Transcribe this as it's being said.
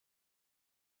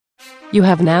You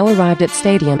have now arrived at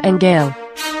Stadium and Gale.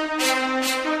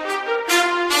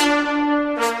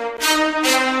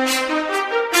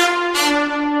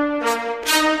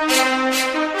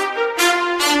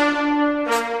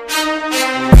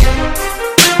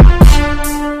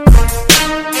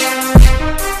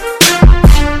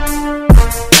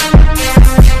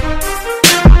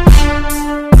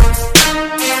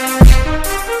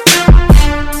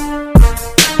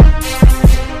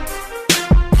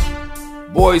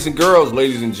 Boys and girls,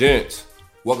 ladies and gents,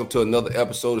 welcome to another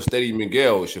episode of Stadium and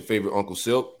Gale. It's your favorite Uncle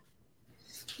Silk.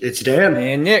 It's Dan.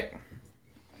 And Nick.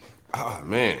 Ah,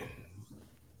 man.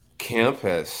 Camp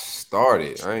has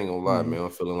started. I ain't gonna lie, man. I'm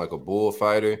feeling like a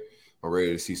bullfighter. I'm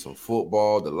ready to see some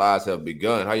football. The lies have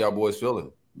begun. How y'all boys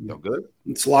feeling? Y'all good?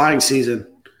 It's lying season.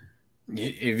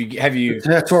 Have you?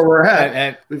 That's where we're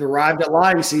at. We've arrived at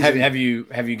lying season. Have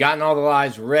you gotten all the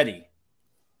lies ready?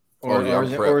 Or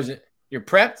is it you're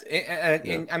prepped?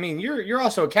 And I mean, you're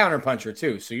also a counterpuncher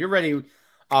too, so you're ready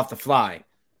off the fly.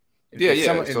 If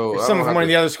someone from one of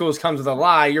the other schools comes with a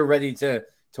lie, you're ready to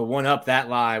one up that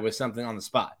lie with something on the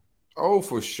spot. Oh,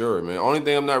 for sure, man. Only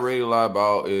thing I'm not ready to lie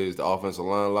about is the offensive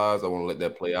line lies. I want to let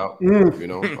that play out. You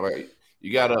know, all right.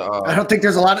 You gotta. I don't think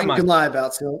there's a lot that you can lie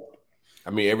about, still. I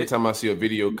mean, every time I see a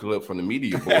video clip from the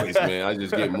media boys, man, I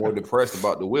just get more depressed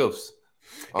about the whiffs.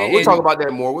 We'll talk about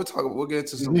that more. We'll get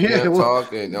into some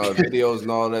talk and videos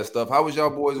and all that stuff. How was y'all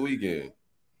boys' weekend?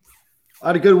 I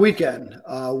had a good weekend.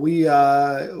 We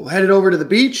headed over to the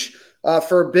beach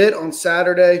for a bit on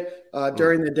Saturday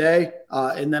during the day,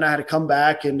 and then I had to come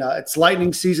back, and it's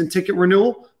Lightning season ticket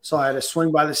renewal, so I had to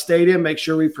swing by the stadium, make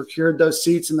sure we procured those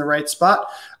seats in the right spot.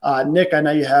 Nick, I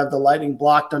know you have the Lightning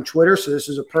blocked on Twitter, so this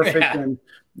is a perfect and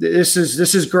this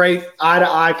is great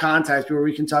eye-to-eye contact where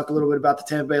we can talk a little bit about the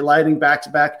Tampa Bay Lightning,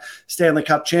 back-to-back Stanley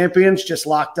Cup champions. Just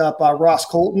locked up Ross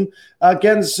Colton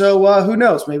again, so who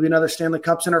knows? Maybe another Stanley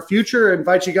Cups in our future.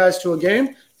 Invite you guys to a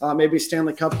game, maybe a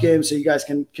Stanley Cup game, so you guys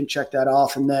can check that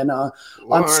off. And then on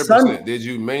Sunday, did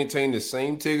you maintain the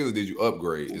same tickets or did you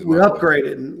upgrade? We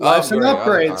upgraded. Life's an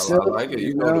upgrade. I like it.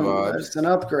 You know the vibes. It's an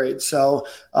upgrade. So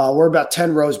we're about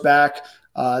 10 rows back.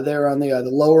 They're on the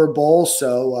lower bowl,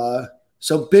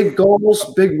 So big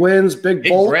goals, big wins, big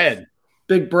bread.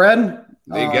 Big bread.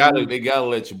 They gotta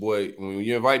let your boy. When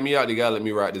you invite me out, they gotta let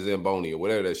me ride the Zamboni or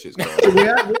whatever that shit's called. we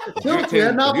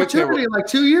had an opportunity like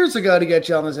 2 years ago to get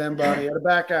you on the Zamboni. You had to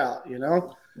back out, you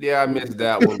know. Yeah, I missed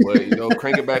that one, but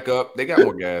crank it back up. They got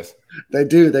more gas. They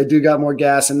do got more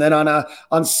gas. And then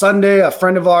on Sunday, a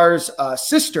friend of ours'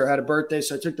 sister had a birthday,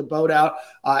 so I took the boat out.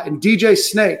 And DJ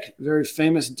Snake, very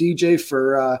famous DJ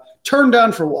for Turned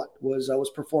Down for What,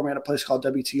 was performing at a place called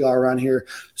WTR around here.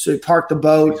 So he parked the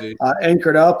boat,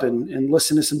 anchored up, and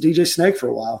listened to some DJ Snake for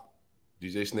a while.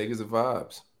 DJ Snake is the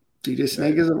vibes. DJ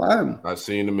Snake is a vibe. I've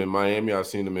seen him in Miami. I've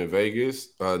seen him in Vegas.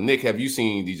 Nick, have you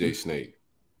seen DJ Snake?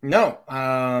 No,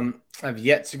 I've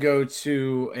yet to go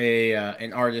to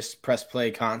an artist press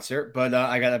play concert, but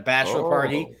I got a bachelor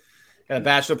party. Got a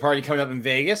bachelor party coming up in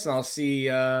Vegas, and I'll see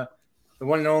the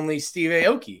one and only Steve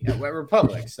Aoki at Wet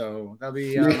Republic. So that'll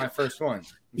be my first one.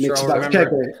 I'm sure I'll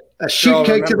remember a sheet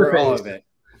cake to the all face. of it.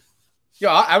 Yo,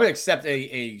 I would accept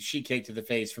a sheet cake to the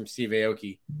face from Steve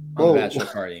Aoki on the bachelor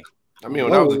party. I mean,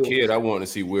 when I was a kid, I wanted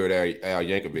to see Weird Al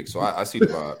Yankovic, so I see the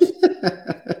vibes.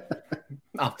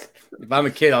 If I'm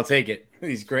a kid, I'll take it.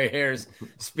 These gray hairs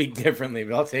speak differently,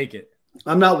 but I'll take it.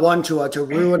 I'm not one to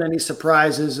ruin any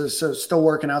surprises. So still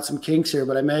working out some kinks here,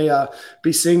 but I may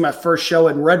be seeing my first show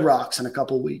in Red Rocks in a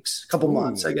couple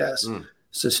months, I guess.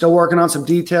 So still working on some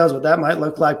details, what that might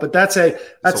look like. But that's a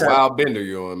wild bender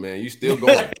you're on, man. You still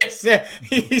going?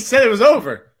 He said it was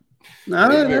over. No.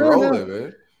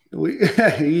 Man.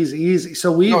 Easy.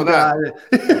 So we you know what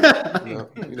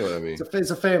I mean.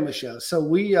 It's a family show. So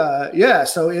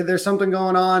so there's something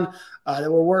going on that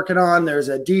we're working on. There's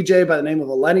a DJ by the name of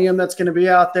Millennium that's going to be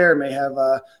out there. May have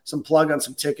some plug on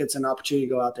some tickets and opportunity to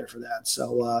go out there for that.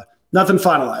 So nothing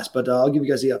finalized, but I'll give you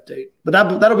guys the update. But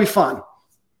that'll be fun.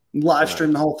 Live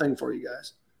stream the whole thing for you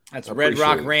guys. That's Red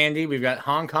Rock Randy. We've got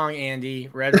Hong Kong Andy,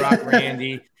 Red Rock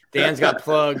Randy. Dan's got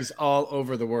plugs all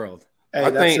over the world. Hey,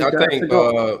 I think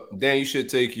Dan, you should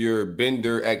take your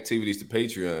bender activities to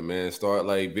Patreon, man. Start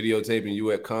like videotaping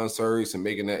you at concerts and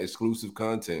making that exclusive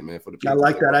content, man, for the people. I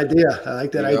like that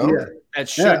idea. That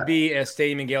should be a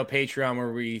Stadium and Gale Patreon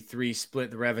where we three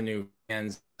split the revenue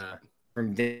and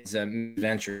from Dan's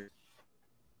venture.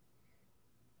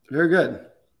 Very good.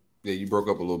 Yeah, you broke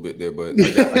up a little bit there, but I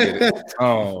get it.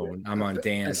 Oh, I'm on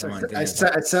Dan's. I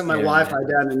sent my Wi-Fi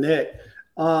down to Nick.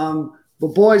 But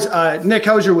boys, Nick,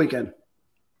 how was your weekend?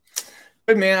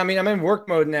 Good, man. I mean, I'm in work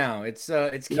mode now. It's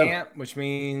camp, which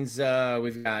means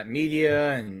we've got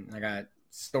media and I got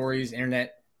stories,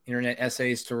 internet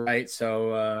essays to write.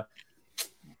 So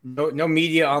no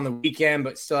media on the weekend,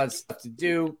 but still had stuff to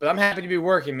do. But I'm happy to be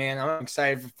working, man. I'm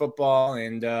excited for football,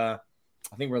 and I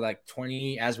think we're like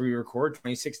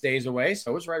 26 days away,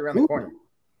 so it's right around the corner.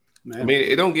 Man. I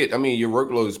mean, your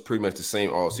workload is pretty much the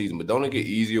same all season, but don't it get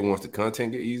easier once the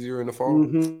content get easier in the fall?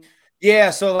 Mm-hmm. Yeah,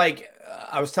 so like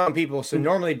I was telling people, so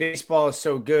normally baseball is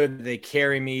so good they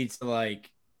carry me to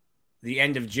like the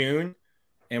end of June.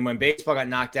 And when baseball got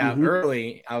knocked out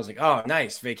early, I was like, oh,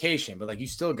 nice vacation. But like, you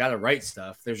still got to write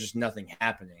stuff. There's just nothing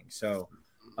happening. So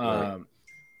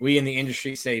we in the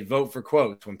industry say vote for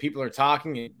quotes. When people are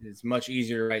talking, it's much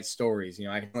easier to write stories. You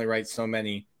know, I can only write so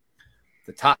many,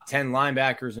 the top 10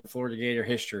 linebackers in Florida Gator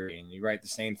history. And you write the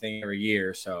same thing every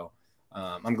year. So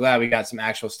I'm glad we got some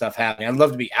actual stuff happening. I'd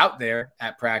love to be out there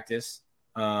at practice,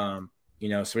 so we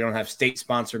don't have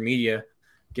state-sponsored media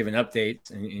giving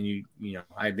updates, and you know,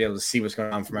 I'd be able to see what's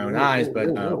going on from my own eyes,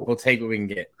 but we'll take what we can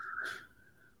get.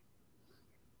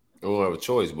 I won't have a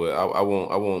choice, but I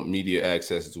want media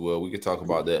access as well. We can talk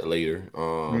about that later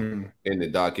in the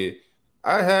docket.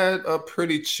 I had a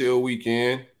pretty chill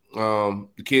weekend.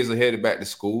 The kids are headed back to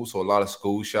school, so a lot of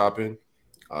school shopping.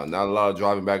 Not a lot of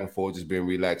driving back and forth, just being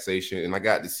relaxation. And I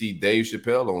got to see Dave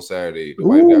Chappelle on Saturday.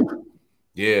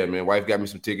 Wife got me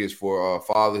some tickets for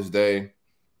Father's Day.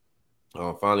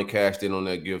 Finally cashed in on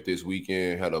that gift this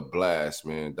weekend. Had a blast,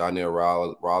 man. Donnell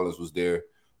Rollins was there.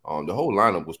 The whole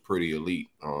lineup was pretty elite.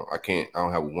 I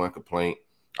don't have one complaint.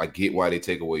 I get why they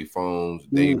take away phones.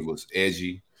 Dave was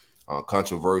edgy,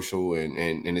 controversial,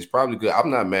 and it's probably good. I'm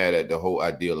not mad at the whole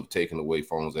idea of taking away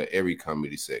phones at every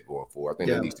comedy set going forward. I think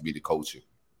that needs to be the culture.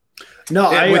 No,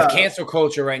 with cancel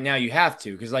culture right now, you have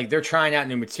to, because like they're trying out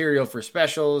new material for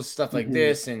specials, stuff like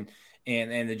this, and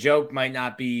the joke might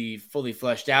not be fully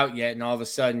fleshed out yet, and all of a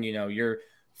sudden, you know, you're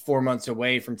 4 months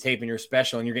away from taping your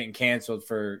special, and you're getting canceled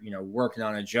for, you know, working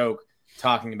on a joke,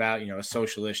 talking about, you know, a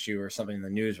social issue or something in the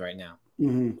news right now.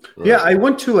 Right. Yeah, I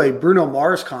went to a Bruno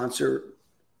Mars concert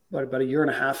about a year and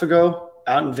a half ago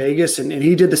out in Vegas, and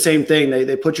he did the same thing.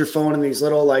 They put your phone in these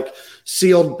little like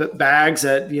sealed bags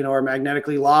that, you know, are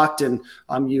magnetically locked, and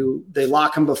they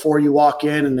lock them before you walk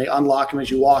in and they unlock them as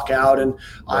you walk out. And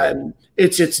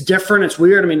it's different. It's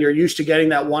weird. I mean, you're used to getting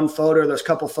that one photo, those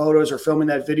couple photos, or filming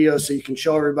that video so you can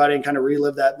show everybody and kind of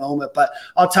relive that moment. But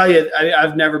I'll tell you,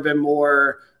 I've never been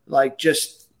more like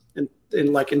just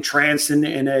entranced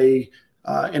in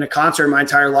a concert in my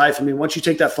entire life. I mean, once you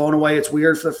take that phone away, it's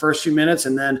weird for the first few minutes.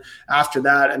 And then after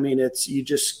that, I mean, you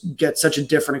just get such a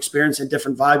different experience and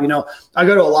different vibe. You know, I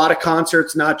go to a lot of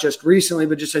concerts, not just recently,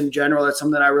 but just in general. That's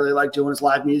something that I really like doing, is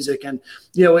live music. And,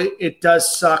 you know, it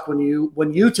does suck when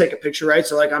you take a picture, right?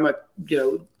 So like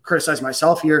criticize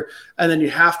myself here, and then you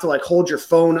have to like hold your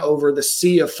phone over the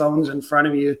sea of phones in front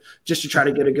of you just to try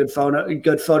to get a good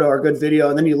photo or a good video.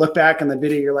 And then you look back in the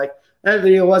video, you're like, that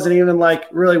video wasn't even like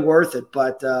really worth it,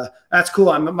 but that's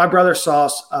cool. My brother saw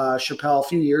Chappelle a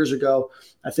few years ago.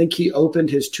 I think he opened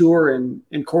his tour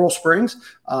in Coral Springs,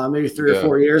 maybe 3 or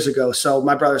 4 years ago. So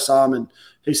my brother saw him and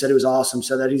he said it was awesome.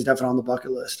 So that he's definitely on the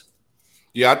bucket list.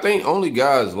 Yeah, I think only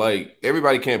guys like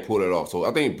everybody can't pull that off. So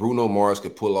I think Bruno Mars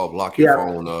could pull off lock your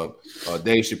phone up.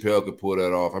 Dave Chappelle could pull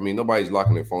that off. I mean, nobody's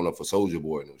locking their phone up for Soulja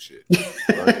Boy and shit.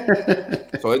 Right?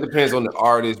 So it depends on the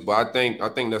artist, but I think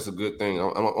that's a good thing.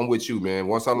 I'm with you, man.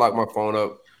 Once I locked my phone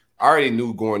up, I already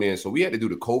knew going in. So we had to do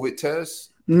the COVID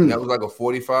test. That was like a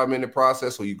 45-minute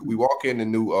process. So we walk in the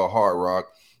new Hard Rock.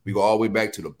 We go all the way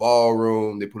back to the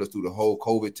ballroom. They put us through the whole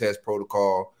COVID test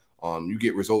protocol. You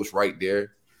get results right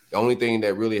there. The only thing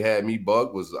that really had me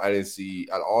bugged was I didn't see,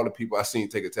 out of all the people I seen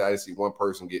take a test, I didn't see one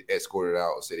person get escorted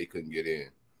out and say they couldn't get in.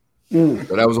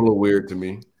 So that was a little weird to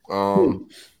me.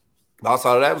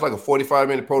 Outside of that, it was like a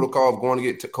 45-minute protocol of going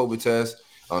to get COVID test.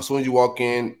 As soon as you walk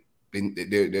in,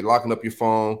 they're locking up your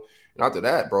phone. And after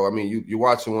that, bro, I mean, you're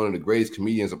watching one of the greatest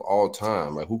comedians of all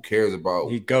time. Like, who cares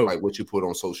about like what you put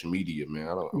on social media, man?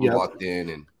 I'm locked in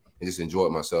and just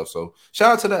enjoyed myself. So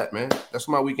shout out to that, man. That's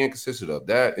what my weekend consisted of.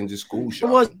 That and just school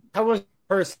shopping. I was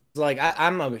first, like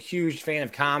I'm a huge fan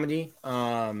of comedy.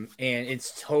 And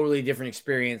it's totally different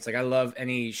experience. Like I love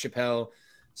any Chappelle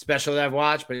special that I've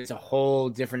watched, but it's a whole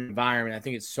different environment. I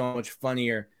think it's so much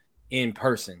funnier in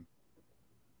person.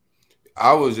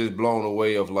 I was just blown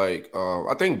away of like,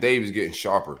 I think Dave is getting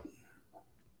sharper.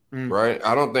 Right?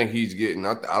 I don't think he's getting,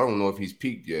 I don't know if he's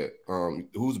peaked yet.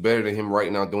 Who's better than him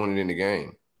right now doing it in the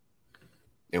game?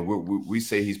 And we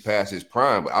say he's past his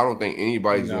prime, but I don't think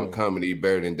anybody's doing comedy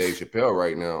better than Dave Chappelle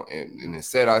right now. And the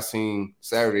set I seen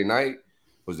Saturday night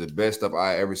was the best stuff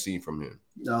I ever seen from him.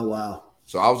 Oh, wow.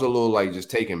 So I was a little like just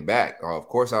taken back. Of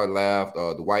course, I laughed.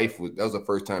 The wife that was the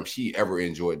first time she ever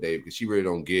enjoyed Dave because she really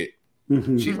don't get.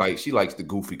 She likes the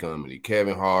goofy comedy,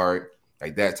 Kevin Hart,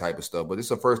 like that type of stuff. But it's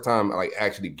the first time like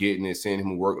actually getting it, seeing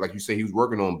him work. Like you say, he was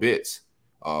working on bits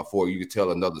for you could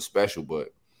tell another special.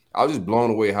 But I was just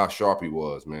blown away how sharp he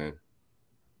was, man.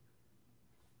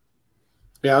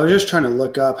 Yeah, I was just trying to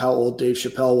look up how old Dave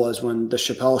Chappelle was when the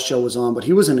Chappelle Show was on, but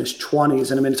he was in his 20s.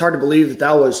 And I mean, it's hard to believe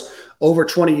that was over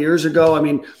 20 years ago. I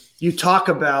mean, you talk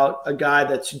about a guy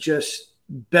that's just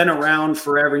been around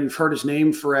forever. You've heard his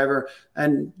name forever.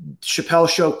 And Chappelle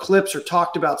Show clips are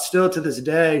talked about still to this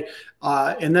day.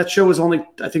 And that show was only,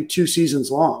 I think, 2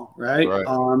 seasons long, right?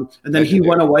 And then he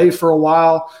went away for a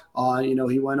while.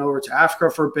 He went over to Africa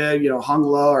for a bit, hung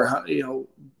low or,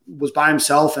 was by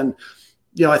himself. And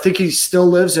I think he still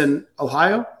lives in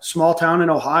Ohio, small town in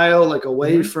Ohio, like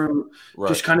away from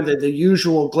just kind of the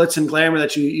usual glitz and glamour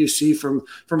that you see from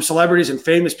celebrities and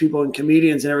famous people and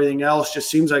comedians and everything else. Just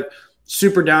seems like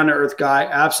super down to earth guy,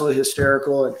 absolutely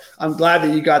hysterical. And I'm glad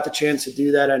that you got the chance to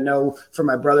do that. I know for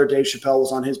my brother, Dave Chappelle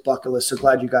was on his bucket list. So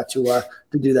glad you got to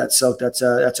do that. So that's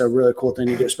a really cool thing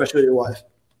to do, especially with your wife.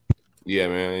 Yeah,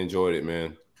 man. I enjoyed it,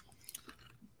 man.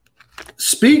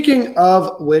 Speaking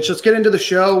of which, let's get into the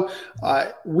show.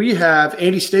 We have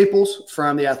Andy Staples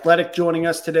from The Athletic joining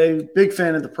us today. Big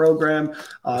fan of the program.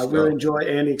 Really enjoy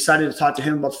Andy. Excited to talk to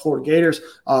him about the Florida Gators,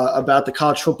 about the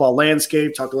college football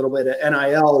landscape, talk a little bit of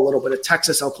NIL, a little bit of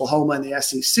Texas, Oklahoma, and the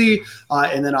SEC.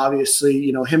 And then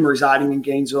obviously, him residing in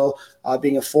Gainesville,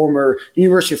 being a former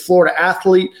University of Florida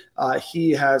athlete.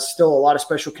 He has still a lot of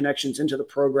special connections into the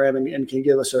program and can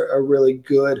give us a really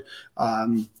good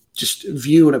just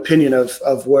view and opinion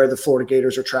of where the Florida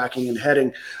Gators are tracking and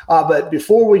heading. But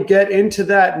before we get into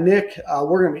that, Nick,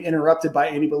 we're going to be interrupted by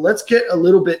Andy, but let's get a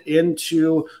little bit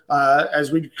into, as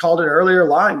we called it earlier,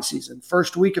 line season.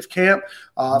 First week of camp,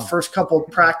 first couple of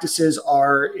practices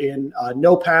are in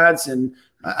no pads and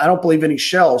I don't believe any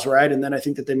shells, right? And then I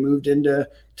think that they moved into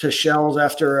shells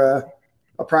after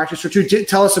a practice or two.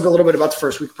 Tell us a little bit about the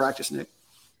first week of practice, Nick.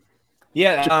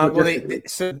 Yeah,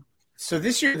 so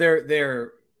this year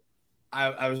they're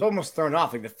I was almost thrown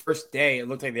off. Like the first day, it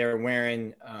looked like they were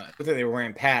wearing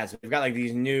pads. We've got like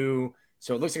these new,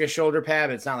 so it looks like a shoulder pad,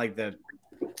 but it's not like the,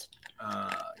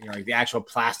 like the actual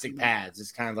plastic pads.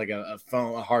 It's kind of like a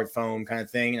hard foam kind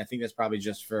of thing. And I think that's probably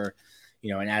just for,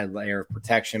 an added layer of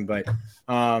protection. But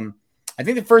I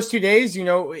think the first 2 days,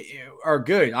 are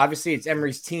good. Obviously, it's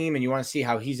Emory's team, and you want to see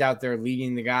how he's out there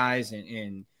leading the guys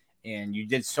and you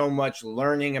did so much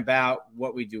learning about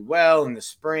what we do well in the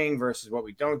spring versus what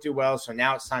we don't do well. So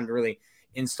now it's time to really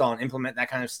install and implement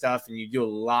that kind of stuff. And you do a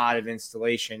lot of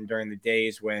installation during the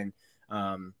days when,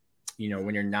 when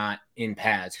you're not in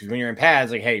pads. Because when you're in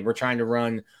pads, like, hey, we're trying to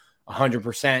run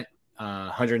 100%,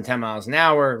 110 miles an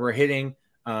hour, we're hitting.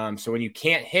 So when you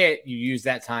can't hit, you use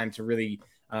that time to really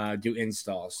do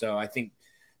installs. So I think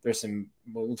there's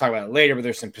we'll talk about it later, but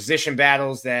there's some position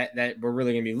battles that we're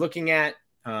really going to be looking at.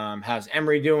 How's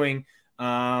Emory doing?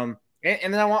 And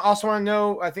then I also want to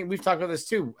know, I think we've talked about this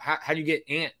too. How do you get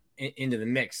Ant into the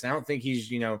mix? I don't think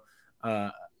he's,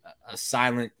 a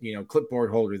silent, clipboard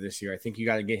holder this year. I think you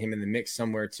got to get him in the mix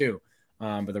somewhere too.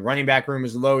 But the running back room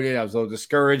is loaded. I was a little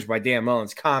discouraged by Dan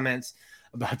Mullen's comments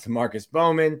about DeMarcus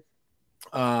Bowman.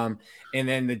 And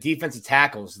then the defensive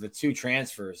tackles, the 2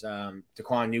 transfers,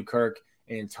 Daquan Newkirk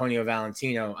and Antonio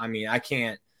Valentino. I mean, I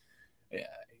can't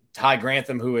Ty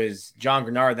Grantham, who is John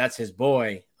Grenard, that's his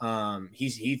boy.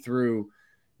 He threw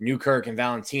Newkirk and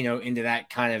Valentino into that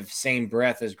kind of same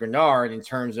breath as Grenard in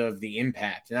terms of the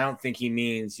impact. And I don't think he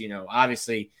means,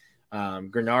 obviously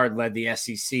Grenard led the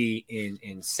SEC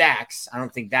in sacks. I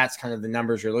don't think that's kind of the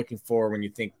numbers you're looking for when you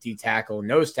think D tackle,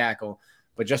 nose tackle,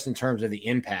 but just in terms of the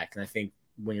impact. And I think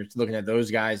when you're looking at those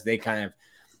guys, they kind of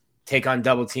take on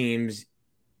double teams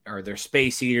or they're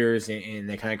space eaters and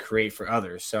they kind of create for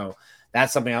others. So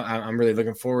that's something I'm really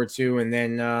looking forward to. And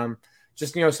then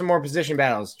just, some more position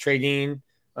battles. Trey Dean,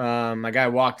 my guy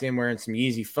walked in wearing some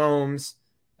Yeezy foams.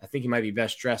 I think he might be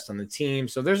best dressed on the team.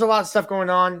 So there's a lot of stuff going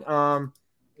on.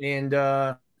 And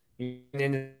I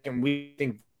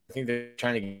think they're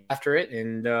trying to get after it.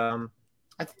 And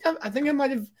I think I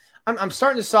might have – I'm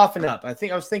starting to soften up. I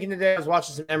was thinking today, I was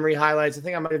watching some Emory highlights. I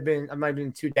think I might have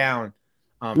been 2 down.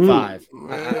 5.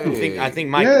 I think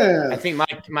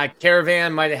my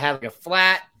caravan might have had like a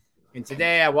flat. And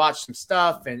today I watched some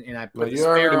stuff and I put you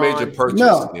already made your purchase.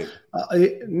 No,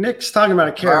 Nick's talking about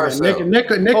a caravan. Nick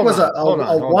was a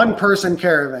one-person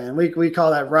caravan. We call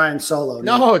that Ryan Solo.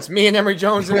 No, it's me and Emory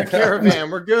Jones in a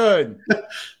caravan. We're good.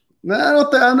 No,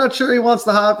 I'm not sure he wants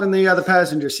to hop in the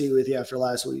passenger seat with you after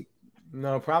last week.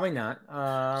 No, probably not.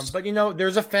 But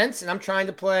there's a fence, and I'm trying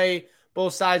to play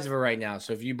both sides of it right now.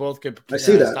 So if you both could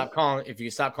stop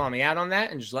calling me out on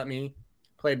that and just let me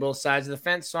play both sides of the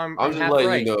fence, so I'm just half letting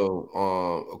right. you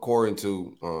know, according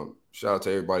to shout out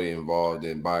to everybody involved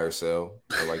in buy or sell.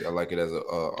 I like it as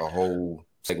a whole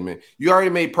segment. You already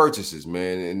made purchases,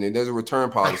 man, and then there's a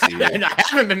return policy. And I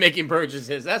haven't been making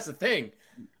purchases. That's the thing.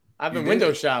 I've been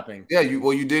window shopping. Yeah,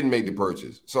 you didn't make the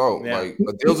purchase. So like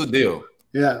a deal's a deal.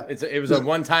 Yeah, it was a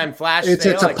one-time flash sale.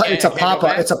 It's a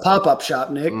pop-up. It's a pop-up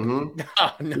shop, Nick.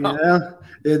 Mm-hmm. No.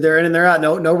 Yeah, they're in and they're out.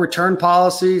 No return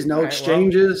policies. No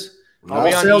exchanges.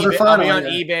 All sales are fine. I'll be on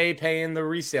eBay paying the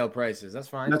resale prices. That's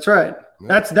fine. That's right.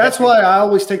 That's why I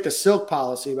always take the silk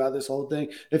policy about this whole thing.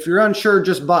 If you're unsure,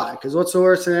 just buy. Because what's the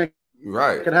worst thing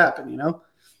that could happen?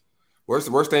 Worst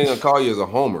thing I'll call you is a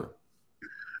homer.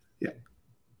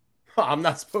 I'm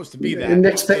not supposed to be that. And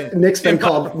Nick's been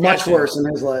called much worse in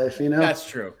his life, That's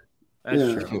true.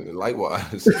 That's true.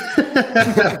 Likewise.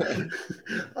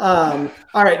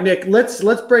 All right, Nick, let's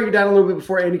break it down a little bit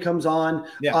before Andy comes on.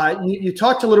 Yeah. You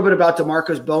talked a little bit about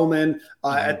DeMarcus Bowman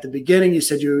at the beginning. You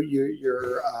said you're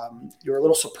a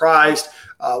little surprised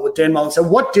what Dan Mullen said.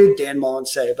 What did Dan Mullen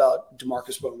say about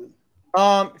DeMarcus Bowman?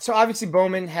 So obviously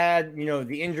Bowman had,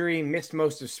 the injury, missed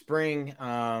most of spring,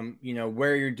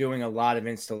 where you're doing a lot of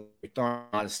installation, throwing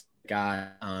a lot of guy,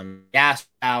 gas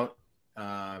out,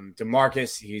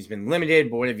 DeMarcus, he's been limited,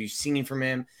 but what have you seen from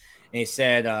him? And he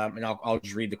said, and I'll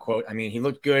just read the quote. I mean, he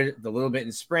looked good a little bit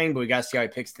in spring, but we got to see how he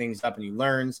picks things up and he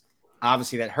learns.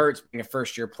 Obviously that hurts being a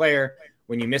first-year player.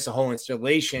 When you miss a whole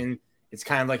installation, it's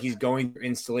kind of like he's going through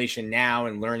installation now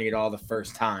and learning it all the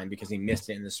first time because he missed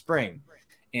it in the spring.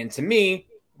 And to me,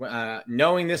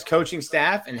 knowing this coaching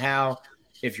staff and how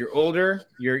if you're older,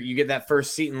 you get that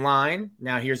first seat in line.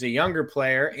 Now here's a younger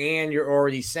player, and you're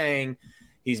already saying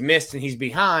he's missed and he's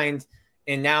behind.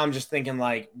 And now I'm just thinking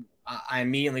like I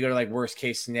immediately go to like worst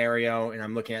case scenario, and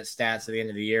I'm looking at stats at the end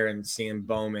of the year and seeing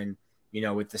Bowman,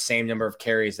 with the same number of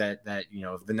carries that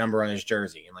the number on his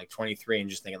jersey and like 23, and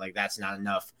just thinking like that's not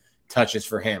enough touches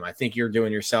for him. I think you're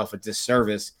doing yourself a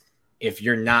disservice if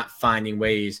you're not finding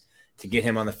ways to get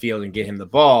him on the field and get him the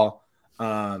ball.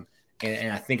 And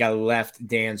I think I left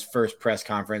Dan's first press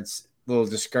conference a little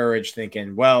discouraged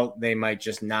thinking, well, they might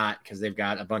just not because they've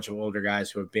got a bunch of older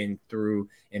guys who have been through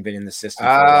and been in the system.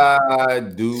 I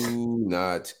do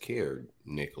not care,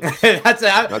 Nicholas.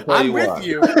 I'm with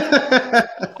you.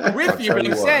 I'm with you, but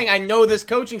I'm saying I know this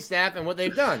coaching staff and what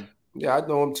they've done. Yeah, I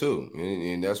know them too.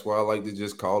 And that's why I like to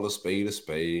just call a spade a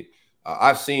spade.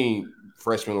 I've seen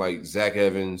freshmen like Zach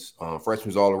Evans,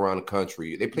 freshmen all around the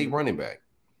country. They play running back.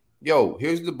 Yo,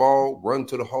 here's the ball, run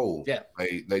to the hole. Yeah.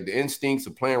 Like the instincts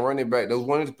of playing running back, that was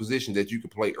one of the positions that you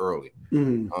could play early.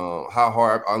 Mm-hmm. How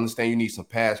hard, I understand you need some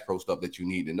pass pro stuff that you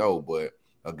need to know, but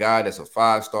a guy that's a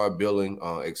 5-star billing,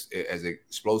 as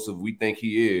explosive we think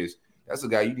he is, that's a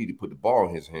guy you need to put the ball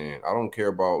in his hand. I don't care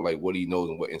about like what he knows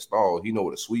and what installed. He know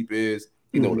what a sweep is.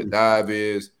 He know what a dive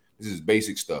is. This is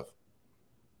basic stuff.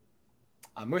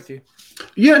 I'm with you.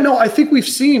 Yeah, no, I think we've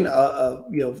seen,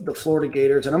 the Florida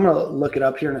Gators, and I'm going to look it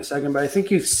up here in a second, but I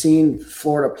think you've seen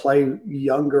Florida play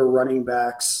younger running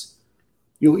backs,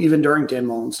 even during Dan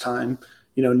Mullen's time.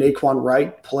 Naquan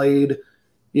Wright played,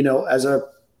 as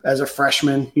a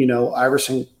freshman.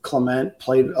 Iverson Clement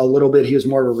played a little bit. He was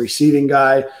more of a receiving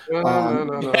guy. No.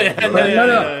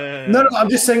 I'm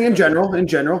just saying in general.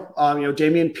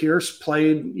 Dameon Pierce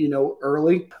played,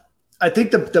 early. I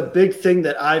think the big thing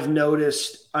that I've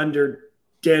noticed under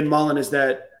Dan Mullen is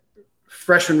that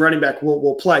freshman running back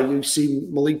will play. You see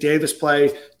Malik Davis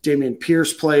play, Dameon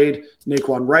Pierce played,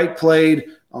 Naquan Wright played,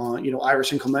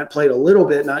 Iverson Clement played a little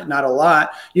bit, not a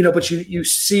lot, but you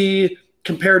see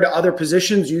compared to other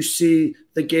positions, you see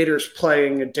the Gators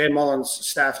playing, Dan Mullen's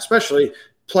staff especially,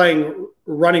 playing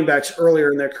running backs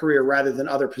earlier in their career rather than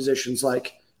other positions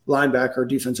like linebacker,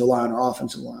 defensive line, or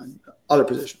offensive line, other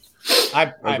positions.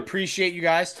 I appreciate you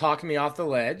guys talking me off the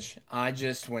ledge. I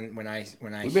just when I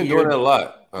we've been doing that a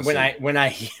lot. When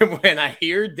I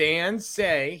hear Dan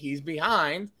say he's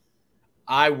behind,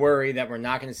 I worry that we're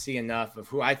not going to see enough of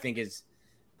who I think is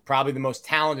probably the most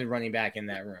talented running back in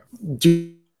that room.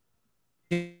 Do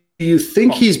you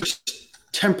think he's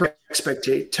tempering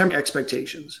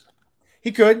expectations?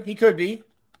 He could be.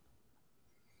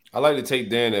 I like to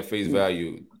take Dan at face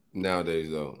value nowadays,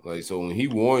 though. Like, so when he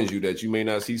warns you that you may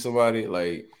not see somebody,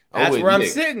 like that's where I'm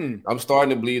sitting. I'm starting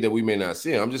to believe that we may not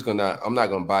see him. I'm not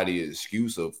gonna buy the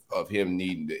excuse of him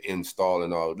needing to install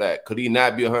and all of that. Could he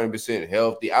not be 100%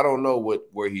 healthy? I don't know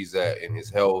where he's at in his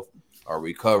health or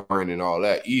recovering and all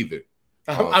that either.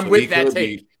 I'm with that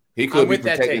take. He could be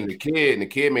protecting the kid, and the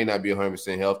kid may not be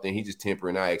 100% healthy, and he's just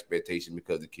tempering our expectation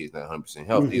because the kid's not 100%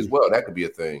 healthy as well. That could be a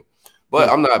thing. But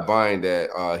I'm not buying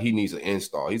that he needs an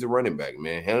install. He's a running back,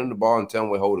 man. Hand him the ball and tell him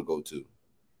what hole to go to.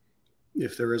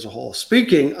 If there is a hole.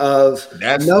 Speaking of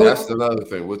that's another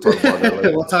thing. We'll talk about that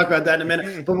later. We'll talk about that in a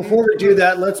minute. But before we do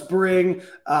that, let's bring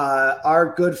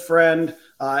our good friend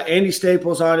Andy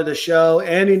Staples onto the show.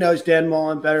 Andy knows Dan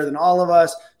Mullen better than all of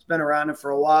us. He's been around him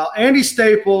for a while. Andy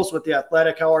Staples with The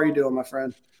Athletic. How are you doing, my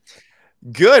friend?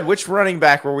 Good. Which running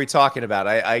back were we talking about?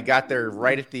 I got there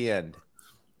right at the end.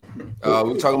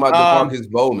 We're talking about DeMarcus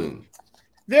Bowman.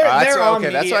 That's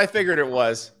what I figured it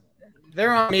was.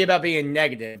 They're on me about being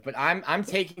negative, but I'm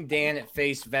taking Dan at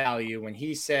face value when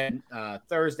he said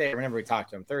Thursday, whenever we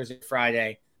talked to him,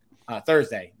 Thursday,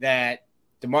 that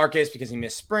DeMarcus, because he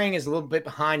missed spring, is a little bit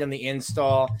behind on the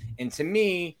install. And to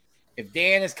me, if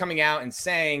Dan is coming out and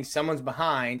saying someone's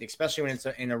behind, especially when it's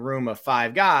in a room of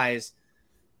 5 guys,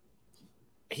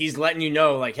 he's letting you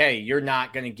know, like, hey, you're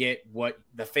not going to get what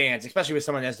the fans, especially with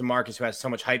someone as DeMarcus who has so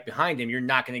much hype behind him, you're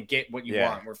not going to get what you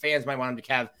want, where fans might want him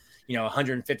to have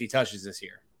 150 touches this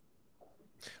year.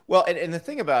 Well, and the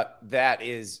thing about that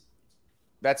is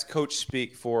that's coach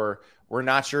speak for we're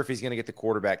not sure if he's going to get the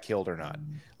quarterback killed or not.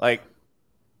 Like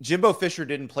Jimbo Fisher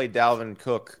didn't play Dalvin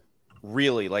Cook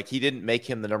really. Like he didn't make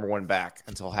him the number 1 back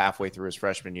until halfway through his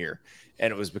freshman year.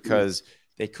 And it was because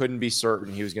they couldn't be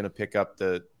certain he was going to pick up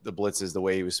the blitzes the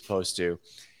way he was supposed to.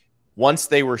 Once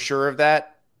they were sure of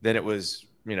that, then it was,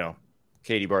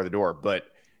 Katie bar the door. But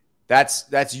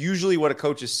that's usually what a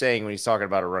coach is saying when he's talking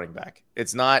about a running back.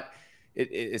 It's not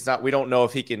we don't know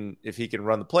if he can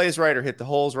run the plays right or hit the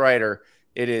holes right, or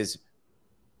it is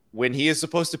when he is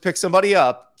supposed to pick somebody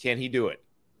up, can he do it?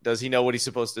 Does he know what he's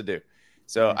supposed to do?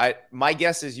 So my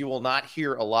guess is you will not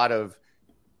hear a lot of,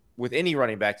 with any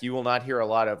running back, you will not hear a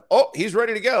lot of, oh, he's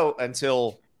ready to go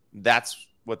until that's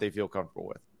what they feel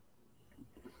comfortable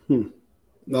with.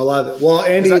 I love it. Well,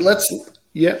 Andy,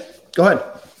 go ahead.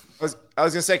 I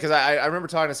was going to say, because I remember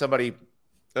talking to somebody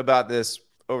about this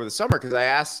over the summer, because I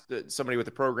asked somebody with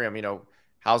the program,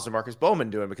 how's DeMarcus Bowman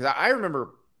doing? Because I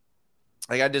remember,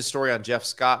 I did a story on Jeff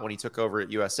Scott when he took over at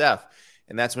USF,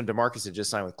 and that's when DeMarcus had just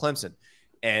signed with Clemson.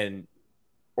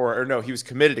 Or no, he was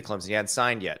committed to Clemson. He hadn't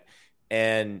signed yet.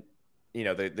 And, the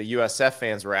USF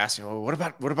fans were asking, well, what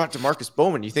about DeMarcus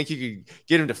Bowman? You think you could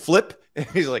get him to flip? And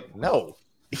he's like, no,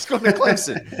 he's going to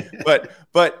Clemson.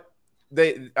 But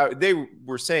they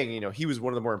were saying, he was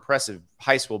one of the more impressive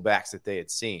high school backs that they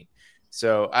had seen.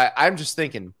 So I'm just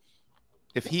thinking,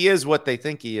 if he is what they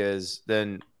think he is,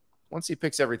 then once he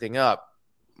picks everything up,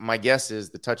 my guess is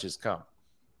the touches come.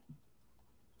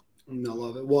 I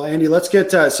love it. Well, Andy, let's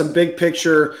get some big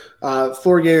picture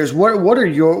for years.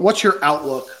 What's your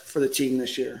outlook for the team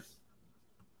this year?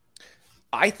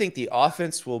 I think the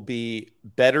offense will be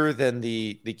better than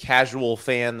the casual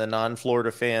fan, the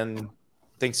non-Florida fan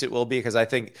thinks it will be, because I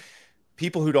think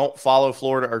people who don't follow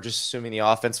Florida are just assuming the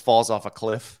offense falls off a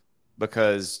cliff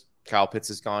because Kyle Pitts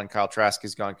is gone, Kyle Trask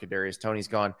is gone, Kadarius Toney's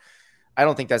gone. I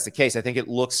don't think that's the case. I think it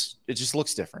just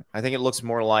looks different. I think it looks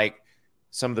more like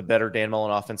some of the better Dan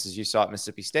Mullen offenses you saw at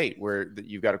Mississippi State, where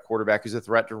you've got a quarterback who's a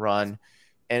threat to run.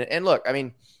 And look, I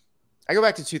mean, I go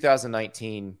back to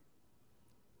 2019.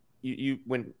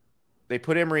 When they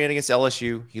put Emory in against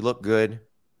LSU, he looked good.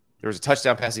 There was a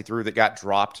touchdown pass he threw that got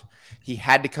dropped. He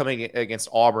had to come in against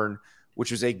Auburn,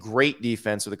 which was a great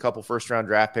defense with a couple first-round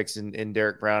draft picks in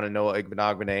Derek Brown and Noah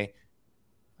Igbenogany.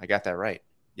 I got that right.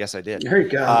 Yes, I did. There you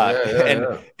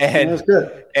go.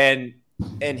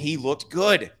 And he looked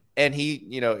good. And he,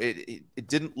 it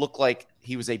didn't look like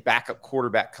he was a backup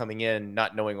quarterback coming in,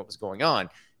 not knowing what was going on.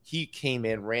 He came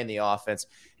in, ran the offense,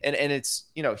 and it's,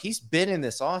 he's been in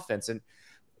this offense. And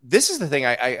this is the thing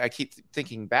I keep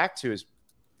thinking back to is,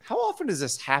 how often does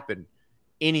this happen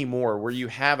anymore where you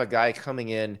have a guy coming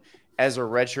in as a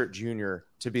redshirt junior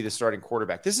to be the starting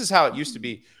quarterback? This is how it used to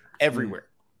be everywhere.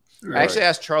 Right. I actually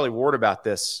asked Charlie Ward about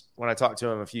this when I talked to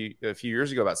him a few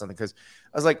years ago about something, because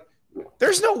I was like,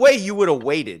 there's no way you would have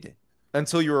waited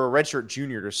until you were a redshirt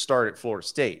junior to start at Florida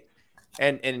State.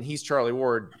 And he's Charlie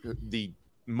Ward, the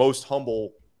most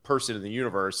humble person in the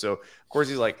universe. So, of course,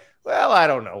 he's like, well, I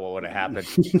don't know what would have happened.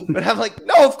 But I'm like,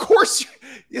 no, of course.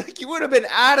 You would have been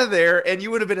out of there, and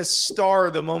you would have been a star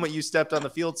the moment you stepped on the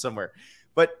field somewhere.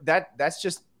 But that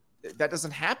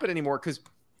doesn't happen anymore, because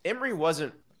Emory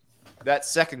wasn't that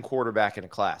second quarterback in a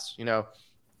class.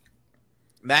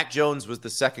 Mac Jones was the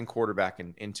second quarterback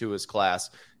into his class.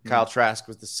 Kyle Trask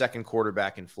was the second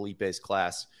quarterback in Felipe's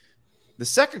class. The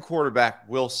second quarterback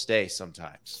will stay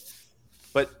sometimes.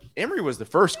 But Emory was the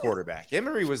first quarterback.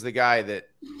 Emory was the guy that,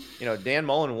 Dan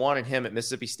Mullen wanted him at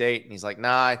Mississippi State, and he's like,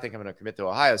 nah, I think I'm going to commit to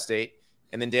Ohio State.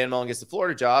 And then Dan Mullen gets the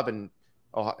Florida job, and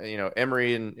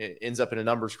Emory ends up in a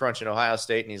numbers crunch in Ohio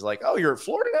State, and he's like, oh, you're at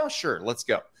Florida now? Sure, let's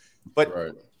go. But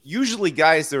usually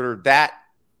guys that are that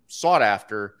sought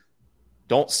after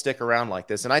don't stick around like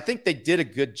this. And I think they did a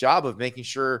good job of making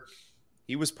sure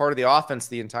he was part of the offense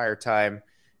the entire time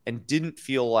and didn't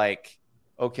feel like,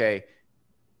 okay,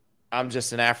 I'm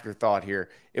just an afterthought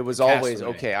here. It was always,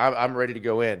 okay, I'm ready to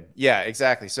go in. Yeah,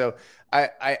 exactly. So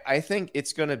I think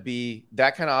it's going to be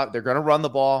that kind of – they're going to run the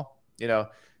ball.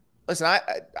 Listen,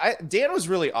 Dan was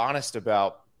really honest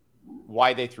about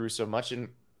why they threw so much, and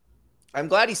I'm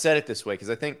glad he said it this way because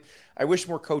I wish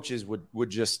more coaches would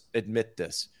just admit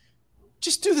this.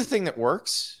 Just do the thing that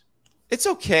works. It's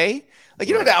okay. Like,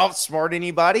 you don't have to outsmart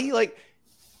anybody. Like,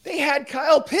 they had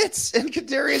Kyle Pitts and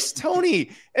Kadarius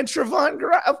Toney and Trevon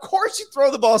Grimes. Of course you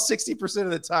throw the ball 60%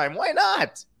 of the time. Why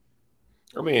not?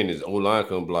 I mean, his O-line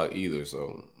couldn't block either,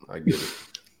 so I get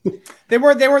it. They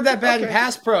weren't that bad in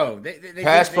pass pro.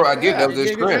 Pass pro, I get that was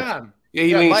his strength. Yeah,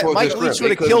 he leaned towards his strength. Mike Leach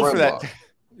would have killed for that.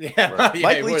 Yeah,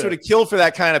 Mike Leach would have killed for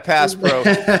that kind of pass pro.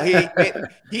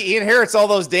 he inherits all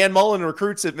those Dan Mullen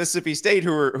recruits at Mississippi State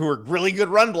who are really good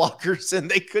run blockers,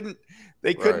 and they couldn't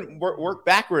work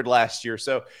backward last year.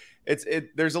 So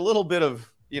there's a little bit of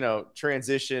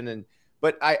transition,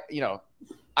 but I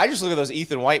just look at those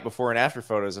Ethan White before and after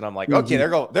photos, and I'm like, okay, they're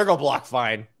gonna block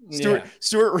fine.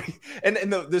 Stuart and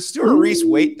the Stuart Reese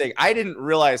weight thing, I didn't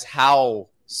realize how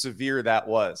severe that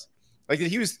was. Like,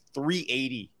 he was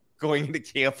 380 going into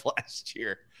camp last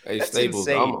year. Hey, that's Stables,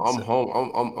 insane.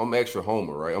 I'm extra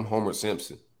Homer, right? I'm Homer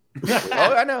Simpson.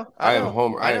 I know. I am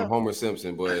Homer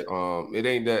Simpson, but it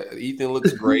ain't that. Ethan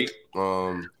looks great.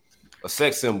 A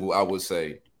sex symbol, I would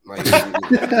say. Like,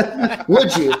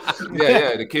 would you?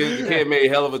 Yeah. The kid made a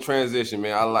hell of a transition,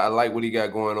 man. I like what he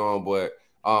got going on, but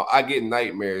I get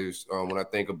nightmares when I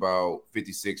think about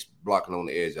 56 blocking on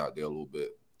the edge out there a little bit.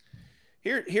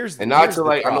 Here's I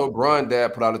know Bron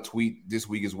Dad put out a tweet this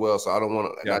week as well, so I don't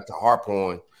want to not to harp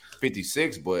on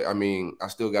 56, but I mean, I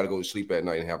still got to go to sleep at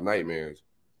night and have nightmares.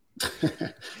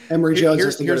 Emory Jones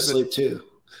has to go to sleep too.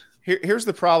 Here's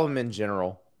the problem in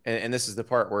general, and this is the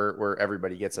part where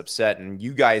everybody gets upset, and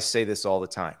you guys say this all the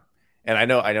time. And I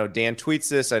know Dan tweets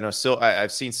this. I know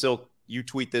I've seen Silk, you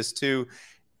tweet this too,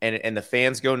 and the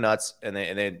fans go nuts, and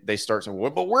they start saying, well,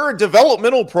 but we're a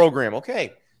developmental program.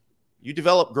 Okay, you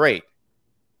develop great.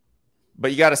 But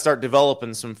you got to start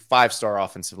developing some 5-star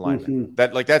offensive linemen.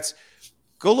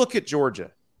 Go look at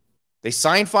Georgia. They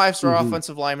sign 5-star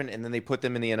offensive linemen, and then they put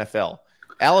them in the NFL.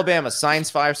 Alabama signs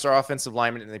 5-star offensive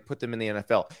linemen, and they put them in the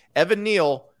NFL. Evan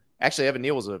Neal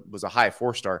was a high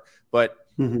 4-star, but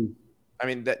I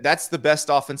mean that's the best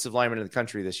offensive lineman in the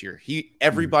country this year.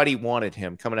 Everybody wanted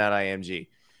him coming out of IMG.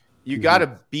 You got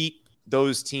to beat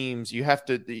those teams. You have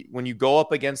to when you go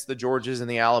up against the Georgias and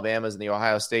the Alabamas and the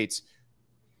Ohio States.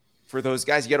 For those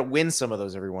guys, you got to win some of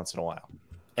those every once in a while,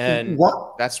 and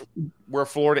that's where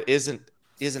Florida isn't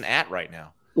at right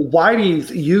now. Why do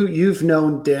you've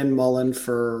known Dan Mullen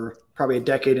for probably a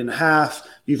decade and a half?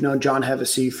 You've known John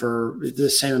Hevesy for the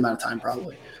same amount of time,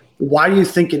 probably. Why do you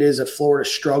think it is that Florida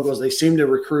struggles? They seem to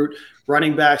recruit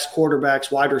running backs, quarterbacks,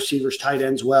 wide receivers, tight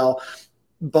ends well,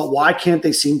 but why can't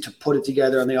they seem to put it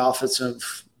together on the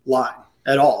offensive line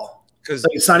at all? Because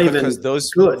it's not even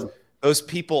good. Those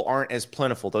people aren't as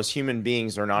plentiful. Those human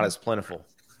beings are not as plentiful.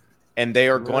 And they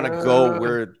are going to go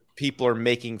where people are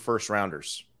making first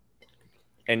rounders.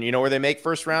 And you know where they make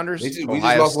first rounders? We just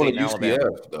lost one to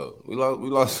UCF, though. We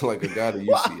lost like a guy to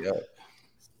UCF.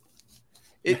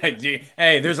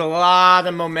 Hey, there's a lot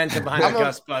of momentum behind the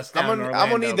Gus Bus. I'm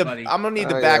gonna need the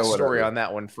backstory on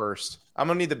that one first. I'm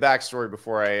gonna need the backstory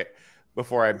before I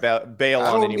bail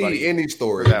on anybody. I don't need any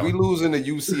story. If we lose in the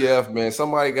UCF, man,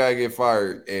 somebody gotta get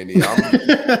fired, Andy. I'm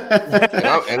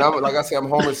like I said, I'm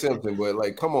Homer Simpson, but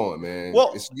like, come on, man.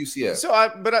 Well, it's UCF. So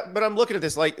but I'm looking at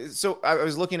this so I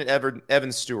was looking at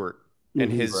Evan Stewart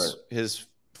and his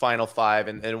Final Five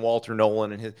and Walter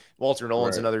Nolan and Walter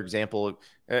Nolan's another example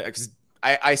because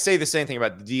I say the same thing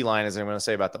about the D line as I'm going to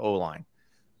say about the O line,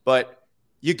 but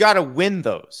you got to win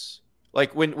those.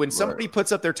 Like when somebody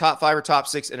puts up their top 5 or top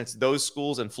 6 and it's those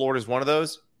schools and Florida's one of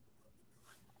those,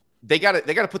 they got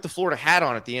to put the Florida hat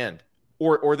on at the end,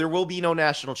 or there will be no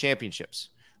national championships.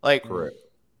 Like, correct.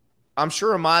 I'm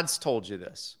sure Ahmad's told you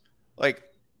this. Like,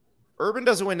 Urban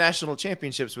doesn't win national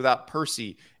championships without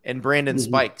Percy and Brandon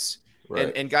Spikes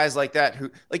and guys like that who,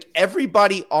 like,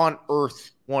 everybody on earth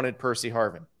wanted Percy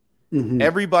Harvin.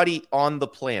 Everybody on the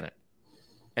planet,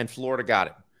 and Florida got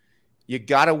him. You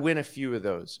got to win a few of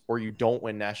those, or you don't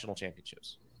win national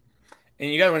championships. And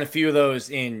you got to win a few of those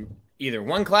in either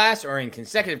one class or in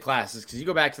consecutive classes, because you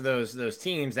go back to those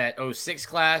teams. That 06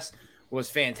 class was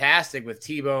fantastic with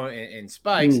Tebow and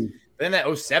Spikes. But then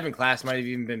that 07 class might have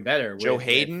even been better. Joe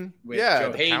Hayden. With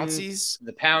Joe Hayden,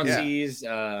 the Pounceys,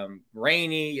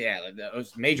 Rainey.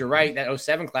 The Major Wright. That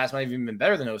 07 class might have even been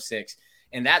better than 06.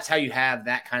 And that's how you have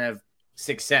that kind of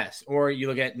success. Or you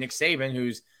look at Nick Saban,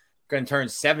 who's going to turn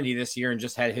 70 this year and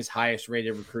just had his highest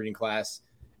rated recruiting class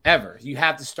ever. You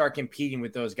have to start competing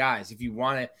with those guys. If you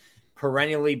want to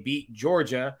perennially beat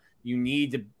Georgia, you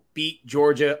need to beat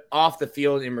Georgia off the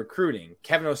field in recruiting.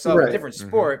 Kevin O'Sullivan, a different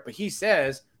sport, but he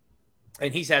says,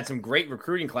 and he's had some great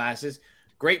recruiting classes,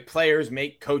 great players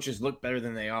make coaches look better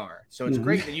than they are. So it's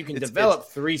great that you can develop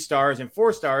 3 stars and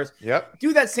 4 stars. Yep.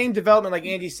 Do that same development, like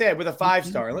Andy said, with a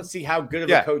 5-star. And let's see how good of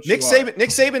a coach Nick you are.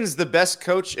 Nick Saban's the best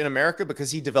coach in America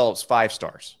because he develops 5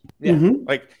 stars. Yeah.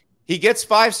 Like, he gets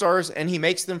 5 stars and he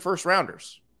makes them first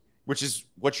rounders, which is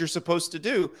what you're supposed to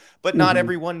do. But not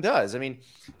everyone does. I mean,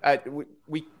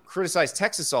 we criticize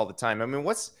Texas all the time. I mean,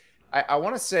 I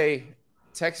want to say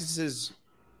Texas's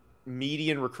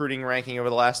median recruiting ranking over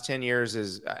the last 10 years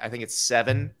is, I think it's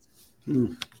 7,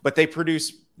 but they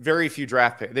produce very few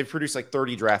draft picks. They've produced like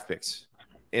 30 draft picks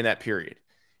in that period.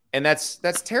 And that's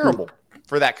terrible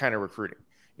for that kind of recruiting.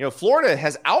 You know, Florida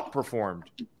has outperformed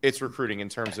its recruiting in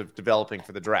terms of developing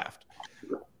for the draft.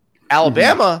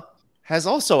 Alabama has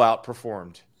also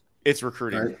outperformed its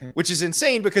recruiting, which is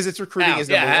insane because its recruiting is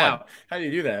number 1. How do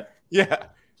you do that?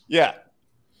 Yeah.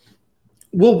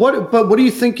 Well, what do you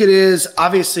think it is?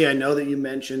 Obviously, I know that you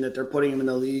mentioned that they're putting him in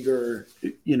the league, or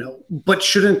but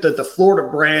shouldn't the Florida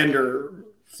brand or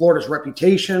Florida's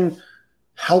reputation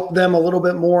help them a little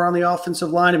bit more on the offensive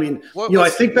line? I mean, I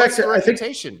think back to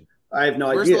reputation. I have no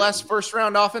idea. Where's the last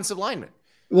first-round offensive lineman?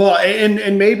 Well,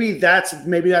 and maybe that's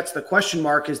the question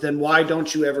mark is then why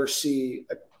aren't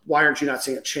you not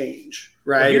seeing a change?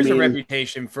 Right. Well, here's a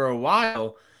reputation. For a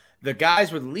while, the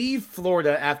guys would leave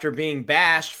Florida after being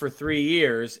bashed for 3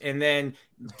 years, and then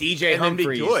DJ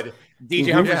Humphries.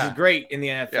 DJ Humphries is great in the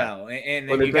NFL, and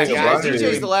then you got guys that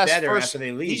DJ's are the last better after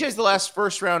they leave. DJ's the last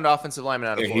first-round offensive lineman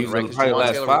out of Florida. He's probably the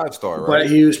last 5-star, right? But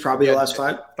he was probably the last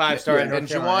 5-star. And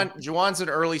Juwan's an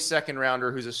early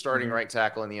second-rounder who's a starting right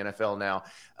tackle in the NFL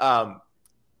now.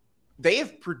 They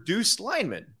have produced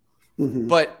linemen,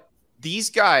 but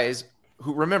these guys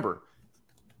who, remember,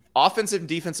 offensive and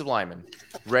defensive linemen,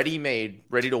 ready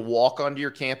to walk onto your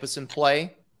campus and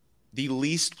play, the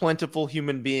least plentiful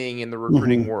human being in the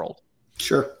recruiting world.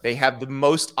 Sure. They have the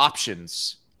most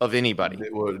options of anybody.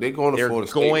 They're going to Florida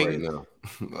State right now.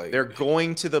 They're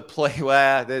going to the play.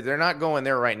 Well, they're not going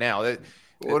there right now.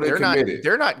 They're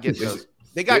not getting those.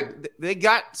 They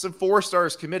got some 4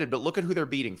 stars committed, but look at who they're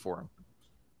beating for them.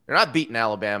 They're not beating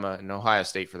Alabama and Ohio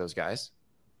State for those guys.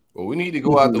 Well, we need to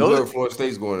go out to where Florida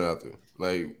State's going after.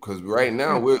 Because right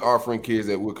now we're offering kids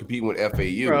that we're competing with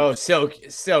FAU. Bro,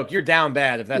 Silk, you're down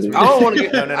bad. If that's what I don't want to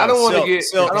get. I don't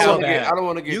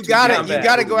want to get. You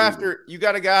gotta go after. You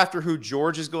gotta go after who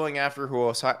George is going after,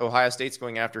 who Ohio State's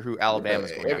going after, who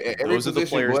Alabama's going after. Those are the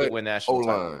players that win national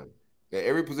titles.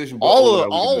 Every position. All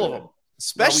of them,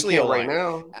 especially right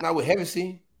now. Not with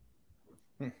Hevesy.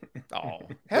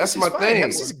 That's my thing.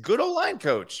 He's a good O-line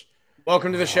coach.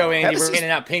 Welcome to the show, Andy. We're handing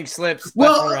out pink slips.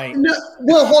 Well, right.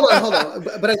 Hold on.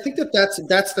 But I think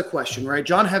that's the question, right?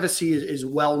 John Hevesy is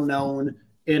well known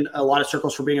in a lot of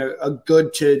circles for being a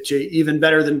good to even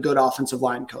better than good offensive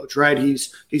line coach, right?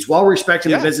 He's well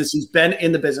respected in the business. He's been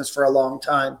in the business for a long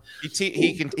time.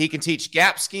 He can teach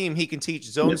gap scheme. He can teach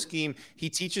zone scheme.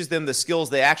 He teaches them the skills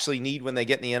they actually need when they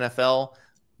get in the NFL.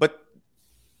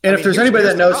 And if there's anybody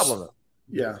that knows,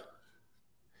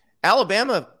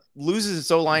 Alabama loses its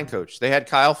O-line coach. They had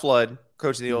Kyle Flood,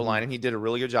 coach of the O-line, and he did a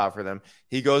really good job for them.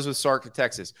 He goes with Sark to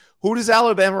Texas. Who does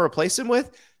Alabama replace him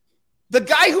with? The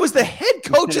guy who was the head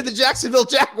coach of the Jacksonville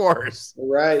Jaguars,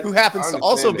 right? Who happens to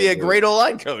also be a great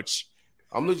O-line coach.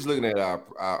 I'm just looking at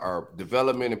our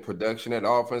development and production at the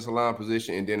offensive line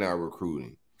position, and then our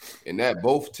recruiting, and that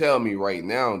both tell me right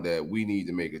now that we need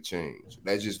to make a change.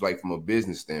 That's just like from a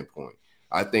business standpoint.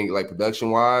 I think like production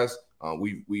wise,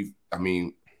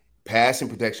 passing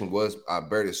protection was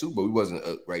better than Super, but we wasn't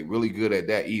really good at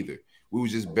that either. We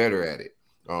was just better at it.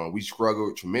 We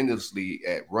struggled tremendously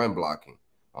at run blocking.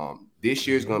 This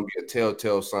year's going to be a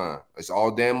telltale sign. It's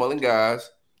all Dan Mullen guys.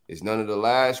 It's none of the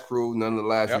last crew, none of the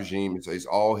last regime. It's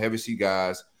all Hevesy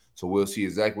guys. So we'll see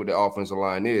exactly what the offensive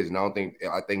line is. And I think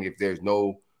if there's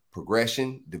no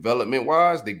progression development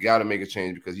wise, they got to make a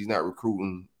change because he's not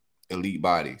recruiting elite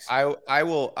bodies. I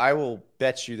will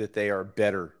bet you that they are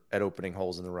better at opening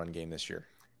holes in the run game this year.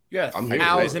 You got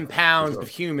 1,000 pounds of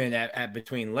human at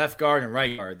between left guard and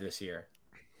right guard this year.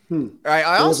 I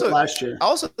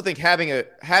also think having a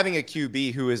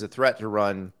QB who is a threat to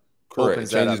run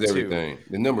opens that up everything. Too.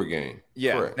 The number game.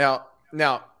 Yeah. Correct.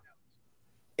 Now,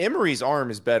 Emory's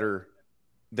arm is better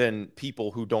than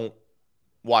people who don't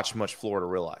watch much Florida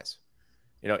realize.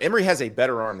 Emory has a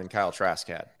better arm than Kyle Trask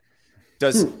had.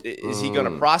 Is he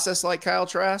going to process like Kyle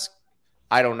Trask?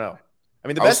 I don't know. I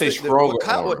mean, the best say stronger.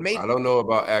 I don't know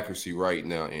about accuracy right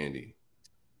now, Andy.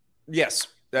 Yes.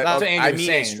 That's what Andy was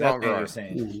saying. Stronger.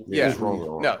 Yeah.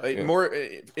 Stronger. More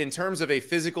in terms of a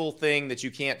physical thing that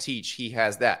you can't teach, he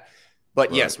has that.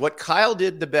 But yes, what Kyle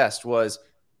did the best was,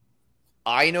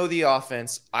 I know the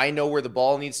offense. I know where the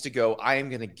ball needs to go. I am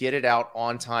going to get it out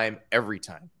on time every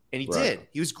time. And he did.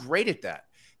 He was great at that.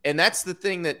 And that's the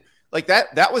thing that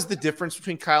was the difference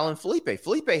between Kyle and Felipe.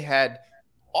 Felipe had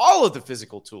all of the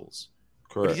physical tools.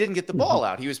 Correct. But he didn't get the ball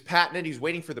out. He was patting it. He was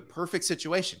waiting for the perfect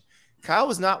situation. Kyle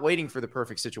was not waiting for the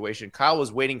perfect situation. Kyle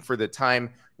was waiting for the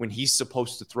time when he's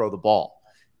supposed to throw the ball.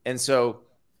 And so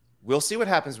we'll see what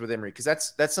happens with Emory, because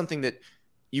that's something that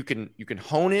you can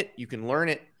hone it, you can learn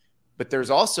it, but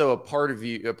there's also a part of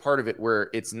it where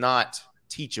it's not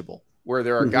teachable, where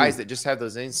there are guys that just have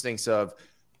those instincts of,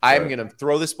 I'm going to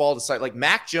throw this ball to side. Like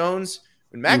Mac Jones,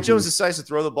 when Mac Jones decides to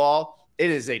throw the ball, it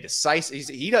is a decisive.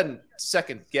 He doesn't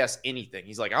second guess anything.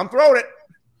 He's like, I'm throwing it,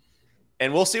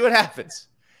 and we'll see what happens.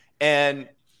 And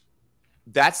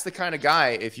that's the kind of guy,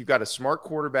 if you've got a smart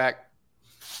quarterback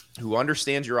who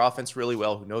understands your offense really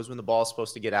well, who knows when the ball is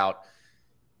supposed to get out,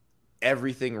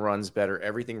 everything runs better,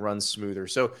 everything runs smoother.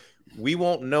 So we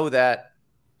won't know that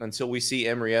until we see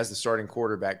Emory as the starting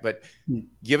quarterback. But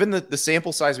given the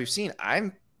sample size we've seen,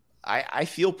 I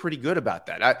feel pretty good about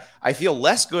that. I feel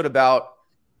less good about,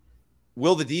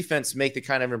 will the defense make the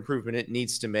kind of improvement it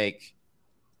needs to make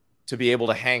to be able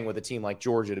to hang with a team like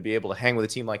Georgia, to be able to hang with a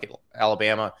team like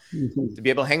Alabama, to be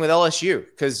able to hang with LSU.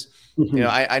 Because,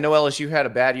 I know LSU had a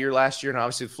bad year last year, and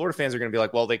obviously the Florida fans are going to be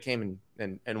like, well, they came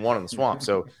and won in the swamp,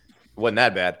 so it wasn't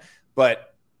that bad.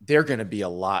 But they're going to be a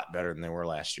lot better than they were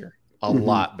last year, a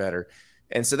lot better.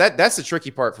 And so that's the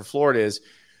tricky part for Florida, is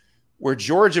where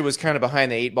Georgia was kind of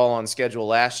behind the 8 ball on schedule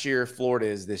last year, Florida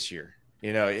is this year.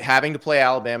 Having to play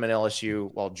Alabama and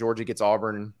LSU while Georgia gets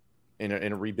Auburn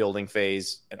in a rebuilding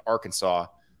phase, and Arkansas.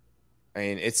 I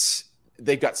mean,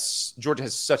 Georgia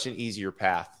has such an easier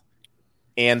path,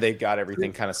 and they've got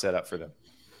everything kind of set up for them.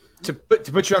 To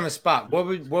put you on the spot, what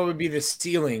would be the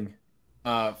ceiling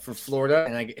for Florida,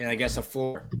 and I guess a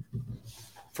floor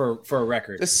for a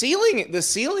record? The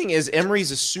ceiling is Emory's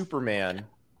a Superman,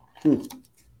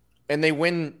 and they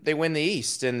win the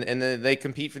East, and then they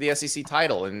compete for the SEC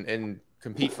title and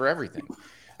compete for everything.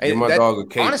 Give my dog a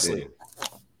cake. Honestly,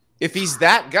 if he's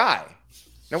that guy,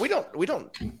 now we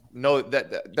don't know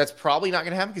that's probably not going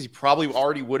to happen, because he probably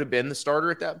already would have been the starter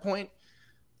at that point.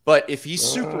 But if he's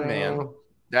Superman,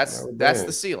 that's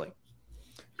the ceiling.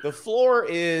 The floor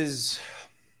is,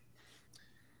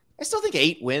 I still think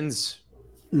 8 wins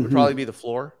would probably be the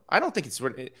floor. I don't think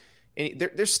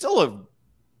they're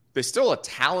still a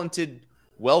talented,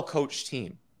 well-coached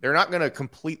team. They're not going to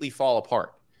completely fall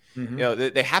apart.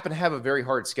 They happen to have a very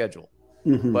hard schedule.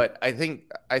 But I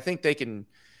think they can.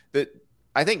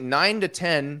 I think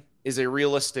 9-10 is a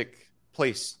realistic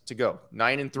place to go.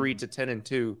 9-3 to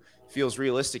 10-2 feels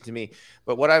realistic to me.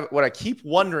 But what I keep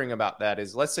wondering about that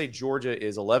is, let's say Georgia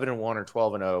is 11-1 or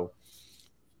 12-0.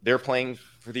 They're playing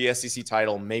for the SEC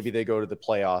title. Maybe they go to the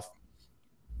playoff.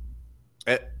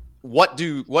 What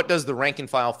does the rank and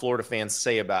file Florida fans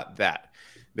say about that?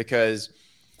 Because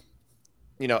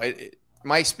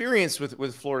my experience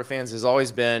with Florida fans has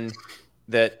always been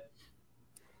that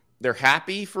they're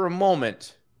happy for a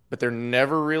moment, but they're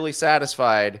never really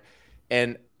satisfied.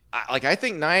 And I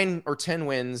think 9 or 10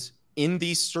 wins in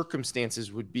these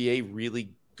circumstances would be a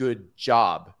really good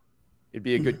job. It'd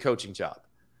be a good coaching job.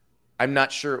 I'm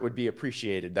not sure it would be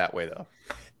appreciated that way, though.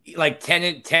 Like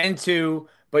 10-2,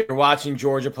 but you're watching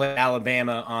Georgia play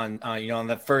Alabama on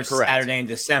the first Saturday in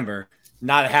December.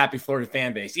 Not a happy Florida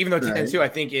fan base, even though 10-2 I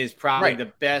think is probably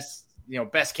the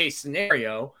best case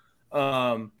scenario.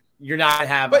 You're not going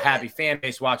to have a happy fan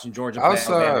base watching Georgia play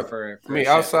Alabama for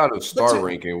outside of star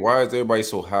ranking, why is everybody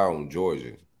so high on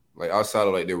Georgia? Like, outside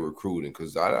of their recruiting,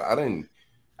 because I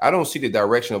don't see the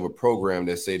direction of a program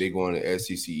that say they're going to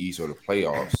SEC East or the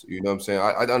playoffs. You know what I'm saying?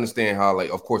 I understand how,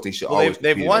 of course, they should always.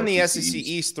 They've won the SEC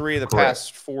East 3 of the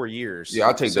past 4 years. Yeah,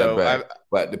 I'll take that back.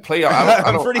 But the playoff,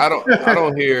 I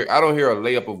don't hear a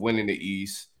layup of winning the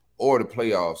East or the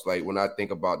playoffs. Like, when I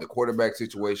think about the quarterback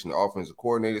situation, the offensive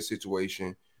coordinator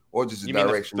situation, or just the You mean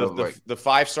direction of like the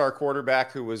 5-star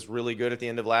quarterback who was really good at the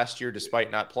end of last year,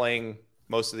 despite not playing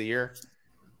most of the year?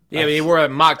 Yeah, but he wore a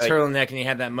mock turtleneck and he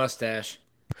had that mustache.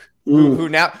 Who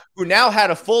now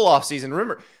had a full offseason.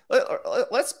 Remember,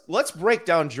 let's break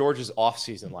down Georgia's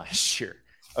offseason last year.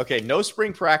 Okay, no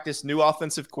spring practice, new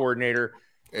offensive coordinator.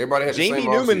 Everybody had Jamie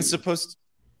Newman's supposed.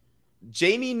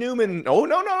 Jamie Newman. Oh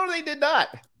no, they did not.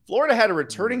 Florida had a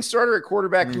returning starter at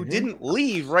quarterback who didn't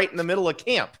leave right in the middle of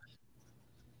camp.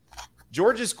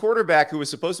 Georgia's quarterback, who was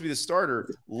supposed to be the starter,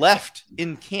 left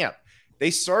in camp. They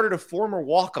started a former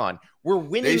walk-on. We're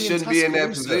winning. They shouldn't be in that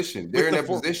position. They're in that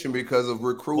position because of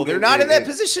recruiting. Well, they're not in that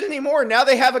position anymore. Now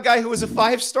they have a guy who was a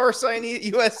 5-star signee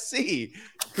at USC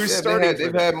who's starting.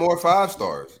 They've had more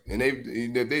 5-stars, and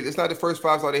it's not the first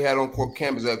 5-star they had on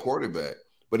campus at quarterback.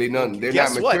 But they're not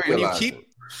materializing.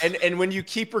 When you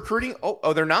keep recruiting,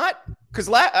 they're not, because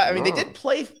they did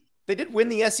play. They did win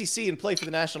the SEC and play for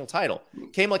the national title.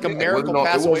 Came like a miracle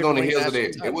pass away from the national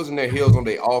title. It wasn't their heels on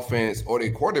their offense or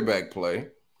their quarterback play.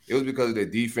 It was because of their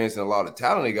defense and a lot of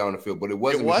talent they got on the field. But it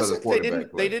wasn't because of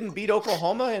quarterback play. They didn't beat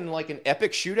Oklahoma in like an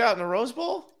epic shootout in the Rose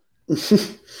Bowl.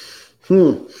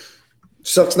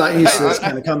 Sucks not used to this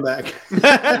kind of comeback.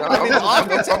 The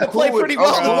offense had to play pretty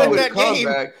well to win that game.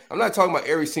 I'm not talking about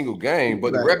every single game,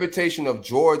 but the reputation of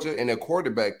Georgia and their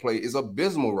quarterback play is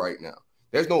abysmal right now.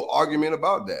 There's no argument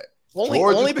about that.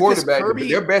 Only because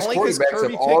their best quarterbacks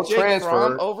have all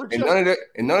transferred,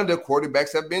 and none of their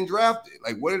quarterbacks have been drafted.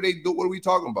 Like, what do they do? What are we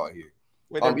talking about here?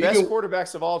 Wait, their best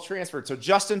quarterbacks have all transferred. So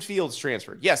Justin Fields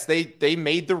transferred. Yes, they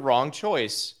made the wrong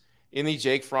choice in the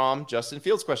Jake Fromm, Justin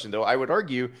Fields question, though. I would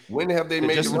argue when have they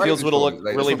made Justin Fields would have looked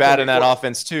really bad in that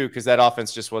offense too, because that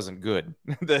offense just wasn't good.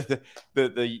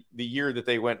 the year that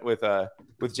they went with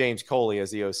James Coley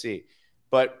as the OC.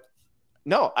 But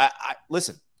no, I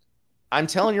listen. I'm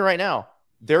telling you right now,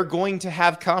 they're going to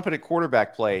have competent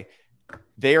quarterback play.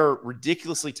 They are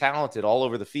ridiculously talented all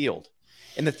over the field.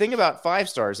 And the thing about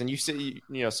 5-stars, and you say,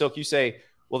 Silk, you say,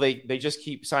 well, they just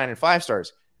keep signing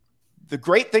 5-stars. The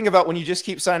great thing about when you just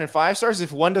keep signing 5-stars,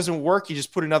 if one doesn't work, you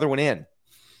just put another one in.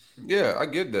 Yeah, I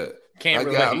get that.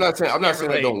 I'm not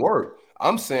saying it don't work.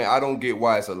 I'm saying I don't get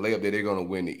why it's a layup that they're going to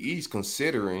win the East,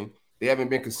 considering they haven't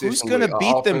been consistent. Who's going to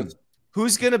beat them?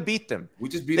 Who's going to beat them? We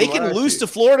just beat them. They can lose to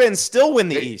Florida and still win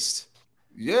the East.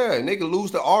 Yeah, and they can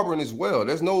lose to Auburn as well.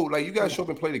 There's no you got to show up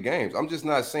and play the games. I'm just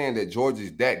not saying that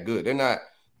Georgia's that good. They're not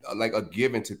like a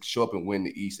given to show up and win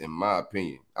the East, in my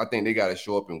opinion. I think they got to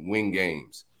show up and win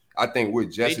games. I think we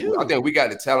got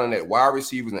the talent at wide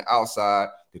receivers and outside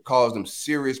to cause them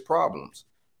serious problems.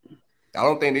 I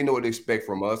don't think they know what to expect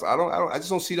from us. I just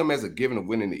don't see them as a given of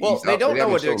winning the East. Well, they don't know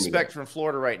what to expect from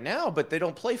Florida right now, but they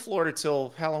don't play Florida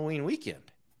till Halloween weekend.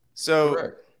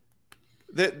 So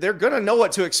they're going to know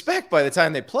what to expect by the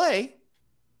time they play.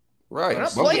 Right.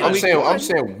 I'm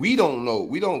saying we don't know.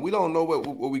 We don't know what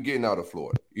we're getting out of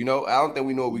Florida. I don't think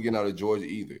we know what we're getting out of Georgia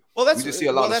either. Well, we just see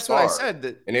a lot of stars, what I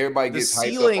said. And everybody gets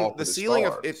hyped up off the ceiling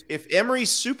of if Emory's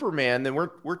Superman, then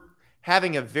we're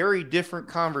having a very different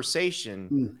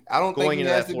conversation. I don't think he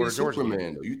has to be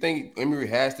Superman. Though. You think Emory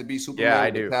has to be Superman? Yeah,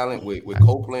 I do. Talent with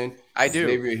Copeland, I do.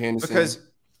 Xavier Henderson.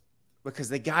 Because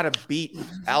they got to beat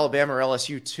Alabama or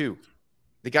LSU too.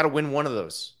 They got to win one of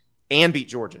those and beat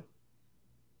Georgia.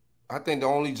 I think the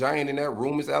only giant in that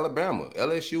room is Alabama.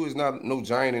 LSU is not no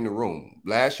giant in the room.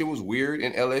 Last year was weird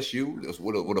in LSU.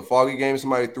 With a foggy game,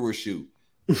 somebody threw a shoe.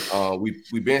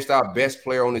 We benched our best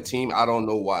player on the team. I don't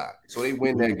know why. So they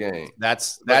win that game.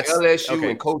 That's LSU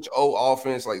and Coach O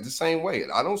offense, like the same way.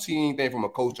 I don't see anything from a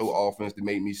Coach O offense that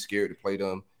made me scared to play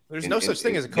them. There's no such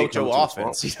thing as a Coach O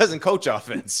offense. He doesn't coach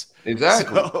offense.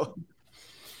 Exactly.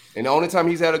 And the only time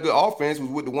he's had a good offense was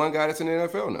with the one guy that's in the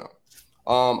NFL now.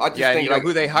 I just think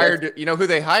who they hired. You know who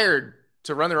they hired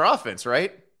to run their offense,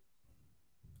 right?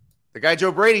 The guy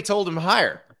Joe Brady told him to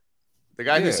hire. The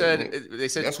guy who said Jake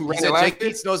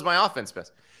Peetz knows my offense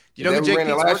best. Do you know who Jake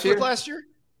Peetz worked with last year?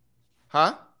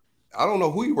 Huh? I don't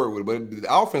know who he worked with, but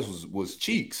the offense was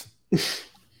cheeks.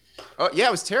 Oh yeah,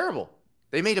 it was terrible.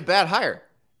 They made a bad hire.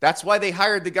 That's why they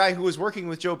hired the guy who was working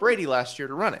with Joe Brady last year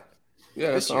to run it.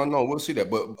 Yeah, I don't know. We'll see that.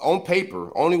 But on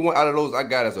paper, only one out of those I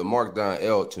got as a markdown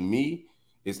L to me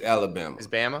is Alabama. Is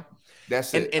Bama?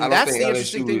 That's it. And that's the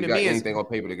interesting thing to me. Anything on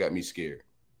paper that got me scared.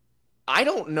 I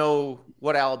don't know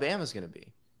what Alabama's going to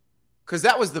be, because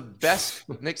that was the best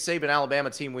Nick Saban Alabama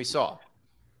team we saw.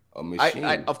 A machine.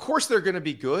 Of course, they're going to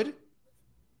be good,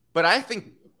 but I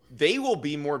think they will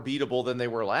be more beatable than they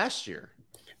were last year.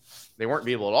 They weren't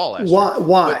beatable at all last year.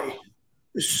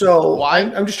 Why?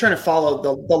 I'm just trying to follow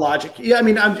the logic. Yeah, I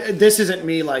mean, this isn't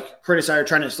me like criticizing or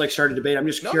trying to start a debate. I'm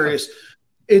just curious.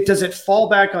 does it fall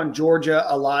back on Georgia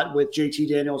a lot with JT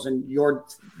Daniels and your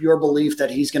belief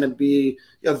that he's going to be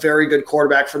a very good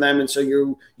quarterback for them, and so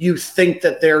you think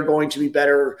that they're going to be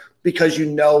better because you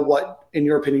know what, in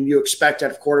your opinion, you expect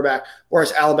out of quarterback,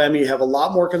 whereas Alabama, you have a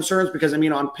lot more concerns because, I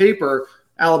mean, on paper,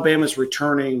 Alabama's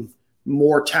returning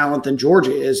more talent than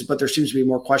Georgia is, but there seems to be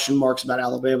more question marks about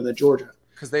Alabama than Georgia.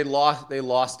 Because they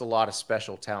lost a lot of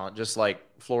special talent, just like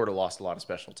Florida lost a lot of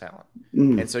special talent.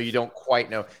 And so you don't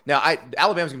quite know. Now,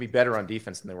 Alabama's going to be better on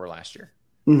defense than they were last year.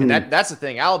 And that's the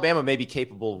thing. Alabama may be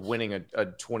capable of winning a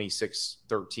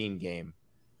 26-13 game,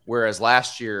 whereas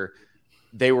last year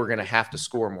they were going to have to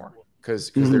score more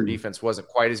because their defense wasn't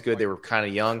quite as good. They were kind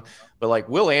of young. But, like,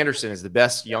 Will Anderson is the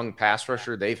best young pass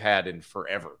rusher they've had in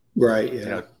forever. Right, yeah. You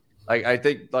know, I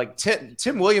think, like,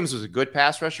 Tim Williams was a good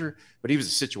pass rusher, but he was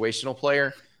a situational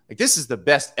player. Like, this is the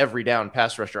best every down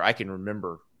pass rusher I can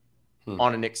remember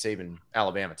on a Nick Saban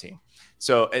Alabama team.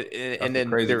 So, and then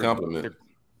crazy compliment.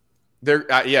 They're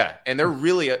and they're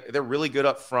really good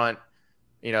up front.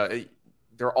 You know,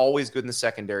 they're always good in the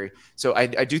secondary. So I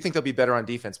do think they'll be better on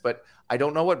defense, but I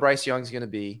don't know what Bryce Young's going to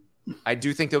be. I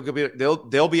do think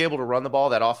they'll be able to run the ball.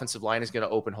 That offensive line is going to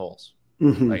open holes.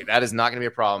 Like, that is not going to be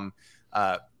a problem.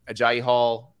 Ajayi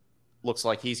Hall looks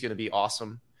like he's going to be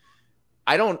awesome.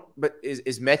 But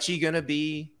is Mechie going to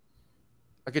be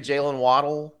like a Jalen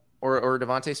Waddle or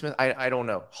Devontae Smith? I don't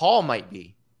know. Hall might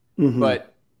be,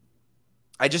 but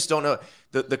I just don't know.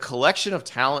 The collection of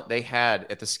talent they had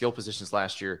at the skill positions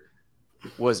last year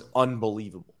was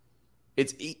unbelievable.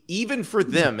 It's even for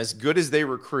them, as good as they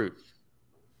recruit,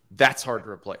 that's hard to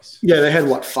replace. Yeah, they had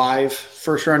 5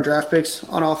 first-round draft picks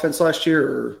on offense last year.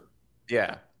 Or...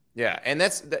 Yeah, and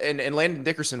and Landon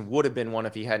Dickerson would have been one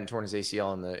if he hadn't torn his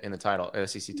ACL in the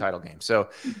SEC title game. So,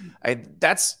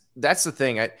 that's the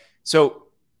thing. So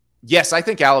yes, I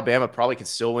think Alabama probably could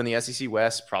still win the SEC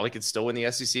West, probably could still win the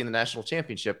SEC in the national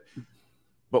championship,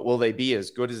 but will they be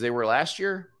as good as they were last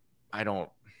year? I don't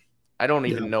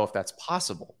even know if that's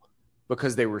possible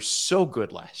because they were so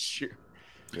good last year.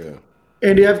 Yeah.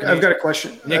 Andy, I've got a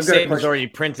question. Nick Saban's already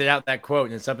printed out that quote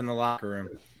and it's up in the locker room.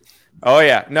 Oh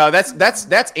yeah, no, that's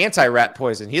anti-rat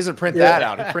poison. He doesn't print that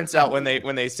out. He prints out when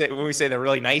we say the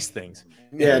really nice things.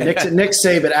 Yeah, Nick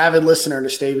Saban, avid listener to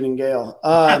Staven and Gale.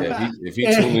 If he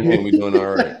tuning in, we're doing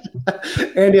all right.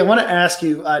 Andy, I want to ask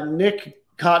you. Nick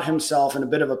caught himself in a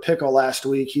bit of a pickle last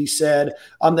week. He said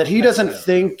that he doesn't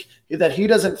think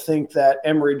that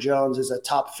Emory Jones is a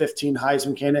top 15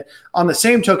 Heisman candidate. On the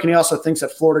same token, he also thinks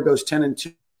that Florida goes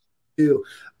 10-2.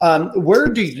 Where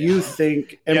do you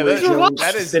think Emory Jones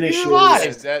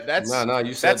finishes?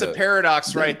 That's a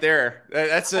paradox right there.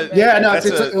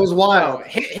 It was wild.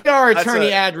 Hit our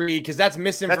attorney ad read because that's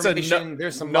misinformation.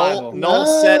 There's some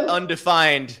null set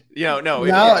undefined. No.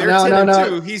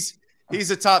 He's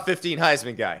a top 15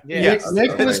 Heisman guy. Yeah.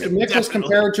 Nick was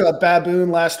compared to a baboon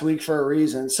last week for a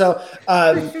reason. So,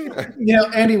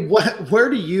 Andy, where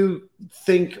do you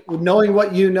think, knowing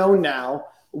what you know now,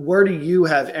 where do you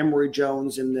have Emory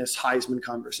Jones in this Heisman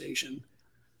conversation?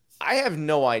 I have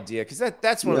no idea because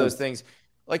that's one of those things.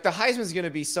 Like, the Heisman's going to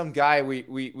be some guy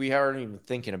we aren't even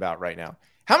thinking about right now.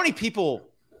 How many people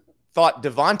thought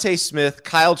Devontae Smith,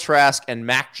 Kyle Trask, and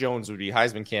Mac Jones would be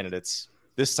Heisman candidates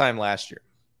this time last year?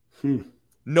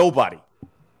 Nobody.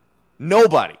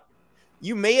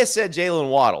 You may have said Jalen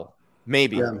Waddle,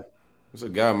 maybe. Yeah. There's a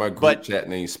guy in my group chat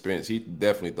named Spence. He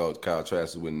definitely thought Kyle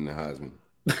Trask was winning the Heisman.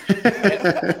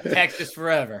 Texas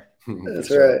forever. That's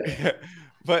right.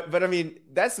 But I mean,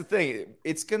 that's the thing.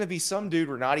 It's going to be some dude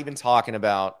we're not even talking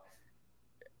about.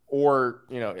 Or,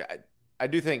 I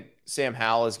do think Sam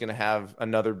Howell is going to have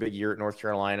another big year at North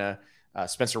Carolina.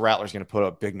 Spencer Rattler is going to put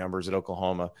up big numbers at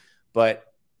Oklahoma.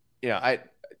 But,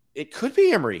 it could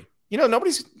be Emory.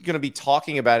 Nobody's going to be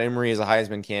talking about Emory as a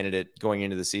Heisman candidate going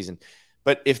into the season.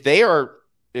 But if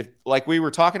like we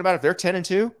were talking about, if they're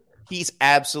 10-2, he's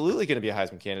absolutely going to be a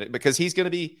Heisman candidate because he's going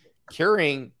to be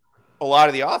carrying a lot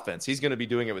of the offense. He's going to be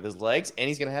doing it with his legs, and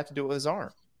he's going to have to do it with his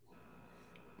arm.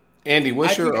 Andy,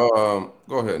 what's go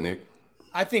ahead, Nick.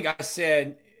 I think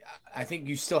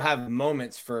you still have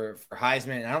moments for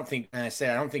Heisman. I don't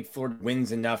think Florida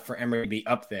wins enough for Emory to be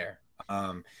up there.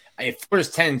 If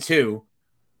Florida's 10-2,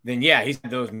 then yeah, he's had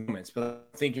those moments. But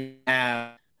I think you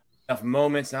have enough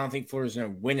moments, and I don't think Florida's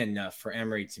going to win enough for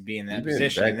Emory to be in that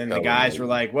position. And then the guys were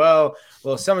like, well,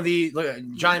 some of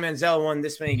Johnny Manziel won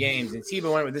this many games, and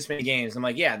Tebow won with this many games. I'm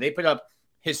like, yeah, they put up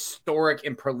historic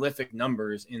and prolific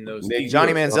numbers in those.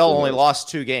 Johnny Manziel only lost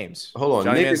 2 games. Hold on,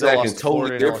 Johnny Nick is acting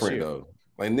totally different though.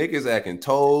 Like Nick is acting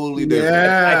totally different.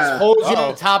 Yeah. I told you at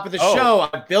the top of the show,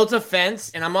 I built a fence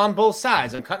and I'm on both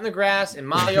sides. I'm cutting the grass in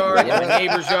my yard, in my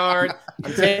neighbor's yard.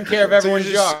 I'm taking care of everyone's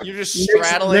yard. You're just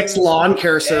straddling Nick's lawn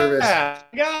care service.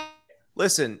 Yeah.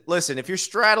 Listen. If you're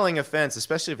straddling a fence,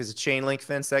 especially if it's a chain link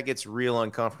fence, that gets real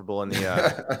uncomfortable in the in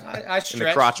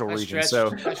the crotchal region. So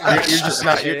you're just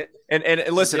not. And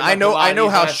listen, I know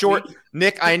how short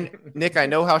Nick. I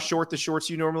know how short the shorts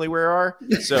you normally wear are.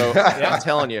 So I'm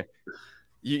telling you,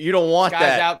 you don't want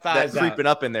that creeping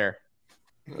up in there.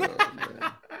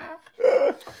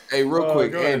 Hey, real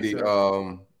quick, Andy.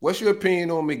 What's your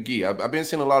opinion on McGee? I've been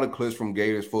seeing a lot of clips from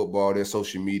Gators football, their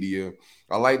social media.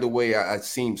 I like the way I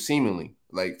seemingly,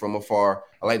 like from afar,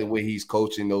 I like the way he's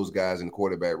coaching those guys in the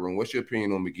quarterback room. What's your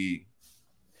opinion on McGee?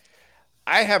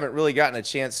 I haven't really gotten a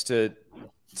chance to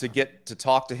get to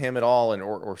talk to him at all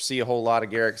or see a whole lot of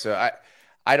Garrett. So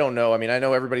I don't know. I mean, I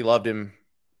know everybody loved him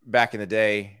back in the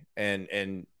day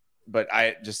but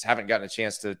I just haven't gotten a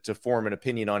chance to form an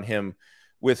opinion on him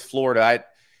with Florida.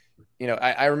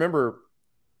 I remember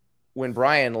when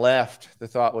Brian left, the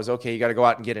thought was, okay, you got to go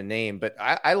out and get a name. But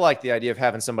I like the idea of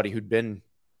having somebody who'd been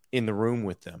in the room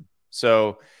with them.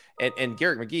 So, and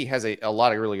Garrett McGee has a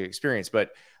lot of really good experience,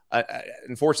 but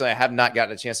unfortunately, I have not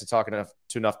gotten a chance to talk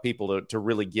to enough people to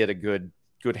really get a good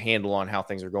handle on how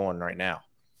things are going right now.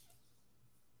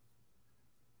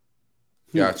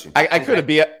 Gotcha. I could have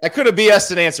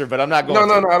BS'd an answer, but I'm not going.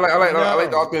 No. I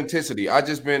like the authenticity. I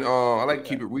just been I like to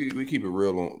keep it. We keep it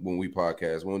real when we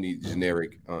podcast. We don't need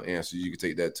generic answers. You can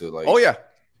take that to like. Oh yeah.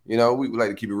 We like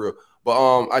to keep it real.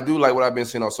 But I do like what I've been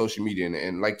seeing on social media,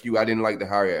 and like you, I didn't like the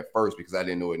hire at first because I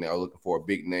didn't know it. Now I was looking for a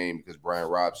big name because Brian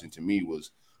Robinson to me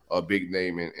was a big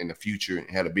name in the future and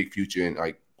had a big future in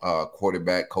like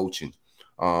quarterback coaching.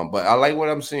 But I like what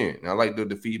I'm seeing. I like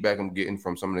the feedback I'm getting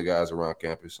from some of the guys around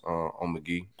campus on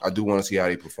McGee. I do want to see how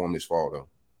they perform this fall,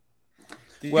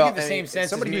 though. Well, the same sense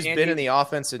somebody who's been in the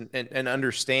offense and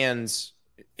understands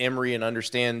Emory and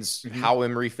understands how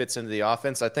Emory fits into the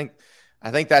offense. I think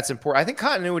that's important. I think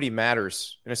continuity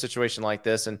matters in a situation like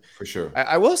this. And for sure,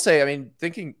 I will say, I mean,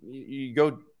 thinking you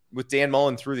go with Dan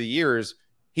Mullen through the years,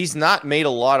 he's not made a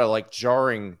lot of like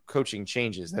jarring coaching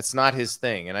changes. That's not his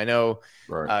thing. And I know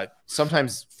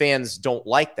sometimes fans don't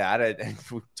like that.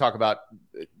 We talk about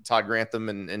Todd Grantham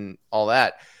and all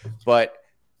that, but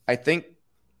I think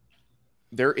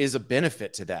there is a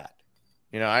benefit to that.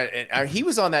 He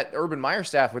was on that Urban Meyer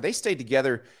staff where they stayed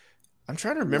together. I'm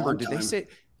trying to remember. Did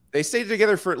they stayed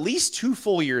together for at least 2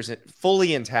 full years,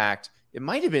 fully intact? It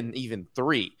might have been even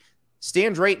 3.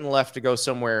 Stan Drayton left to go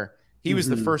somewhere. He was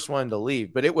the first one to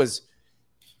leave, but it was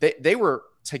they were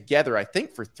together, I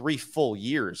think, for 3 full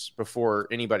years before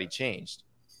anybody changed.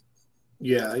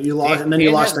 Yeah, you lost, and then you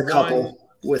lost a couple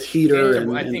with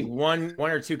Heater. I think one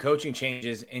or two coaching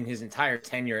changes in his entire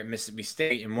tenure at Mississippi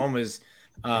State, and one was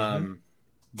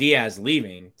Diaz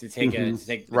leaving to take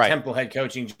the Temple head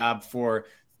coaching job for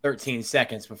 13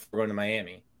 seconds before going to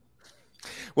Miami.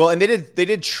 Well, and they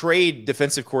did trade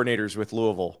defensive coordinators with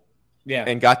Louisville,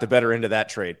 and got the better end of that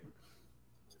trade.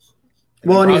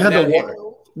 Well, and you had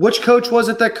which coach was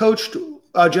it that coached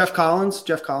Jeff Collins?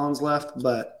 Jeff Collins left,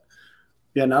 but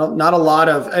not a lot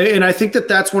of, and I think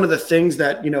that's one of the things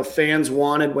that fans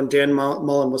wanted when Dan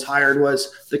Mullen was hired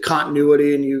was the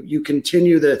continuity, and you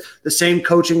continue the same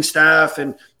coaching staff,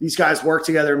 and these guys work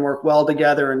together and work well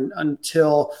together, and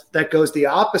until that goes the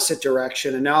opposite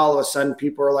direction, and now all of a sudden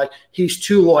people are like, he's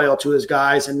too loyal to his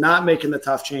guys and not making the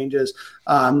tough changes.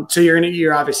 So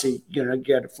you're obviously get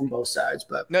it from both sides,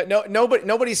 but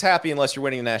nobody's happy unless you're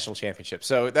winning the national championship.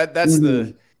 So that's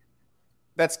going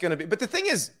to be. But the thing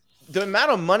is, the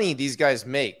amount of money these guys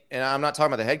make, and I'm not talking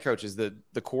about the head coaches, the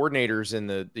coordinators and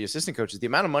the assistant coaches, the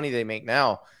amount of money they make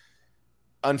now,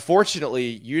 unfortunately,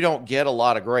 you don't get a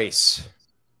lot of grace.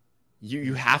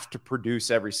 You have to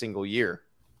produce every single year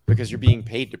because you're being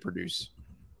paid to produce.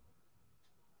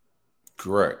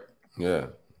 Correct. Yeah.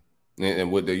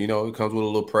 And with it comes with a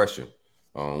little pressure.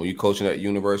 When you're coaching at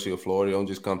University of Florida, it don't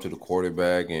just come to the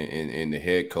quarterback and the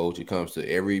head coach. It comes to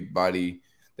everybody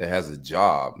that has a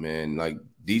job, man. Like,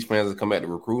 these fans that come at the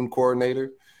recruiting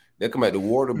coordinator, they come at the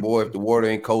water boy if the water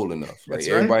ain't cold enough. Like,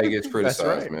 everybody gets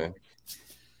criticized, man.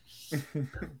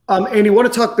 Andy,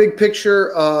 want to talk big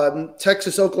picture?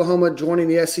 Texas, Oklahoma joining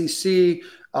the SEC.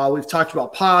 We've talked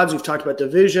about pods. We've talked about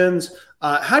divisions.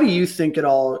 How do you think it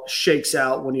all shakes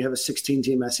out when you have a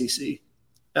 16-team SEC,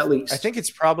 at least? I think it's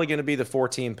probably going to be the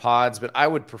 14 pods, but I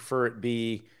would prefer it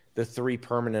be the 3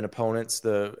 permanent opponents.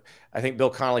 I think Bill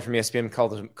Connolly from ESPN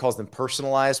calls them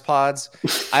personalized pods.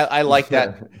 I like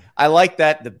that. I like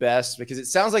that the best because it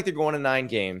sounds like they're going to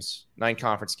 9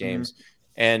 conference games.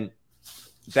 And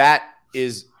that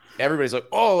is everybody's like,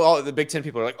 oh, the Big Ten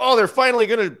people are like, oh, they're finally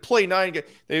going to play 9.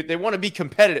 They want to be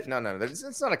competitive. No.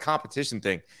 It's not a competition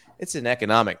thing. It's an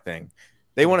economic thing.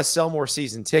 They want to sell more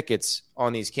season tickets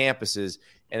on these campuses,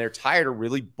 and they're tired of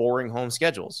really boring home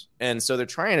schedules. And so they're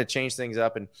trying to change things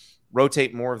up and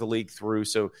rotate more of the league through.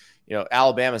 So,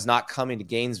 Alabama's not coming to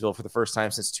Gainesville for the first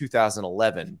time since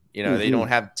 2011. They don't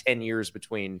have 10 years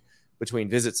between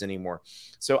visits anymore.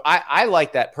 So I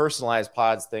like that personalized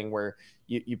pods thing where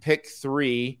you pick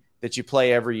 3 that you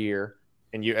play every year,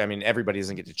 and everybody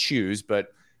doesn't get to choose,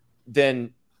 but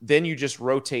then you just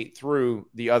rotate through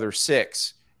the other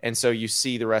 6. And so you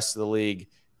see the rest of the league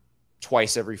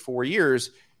twice every 4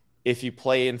 years. If you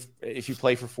play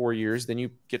for 4 years, then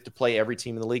you get to play every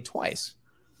team in the league twice.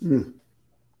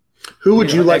 Who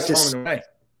would you like to see?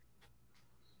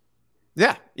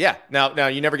 Yeah. Now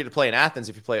you never get to play in Athens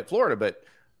if you play at Florida, but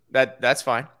that's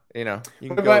fine. You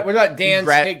can what about Dan's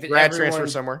take that grad transfer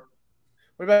somewhere?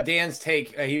 What about Dan's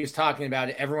take? He was talking about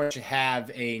it. Everyone should have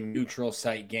a neutral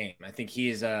site game. I think he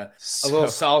is a little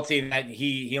salty that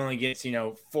he only gets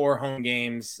 4 home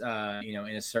games in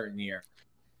a certain year.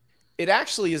 It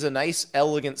actually is a nice,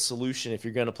 elegant solution if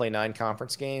you're going to play 9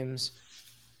 conference games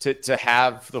to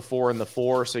have the 4 and the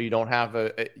 4, so you don't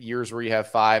have years where you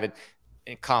have 5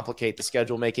 and complicate the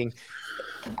schedule making.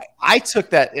 I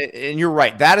took that, and you're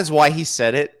right. That is why he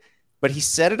said it. But he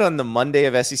said it on the Monday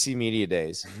of SEC Media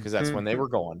Days because that's when they were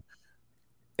going.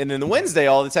 And then the Wednesday,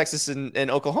 all the Texas and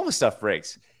Oklahoma stuff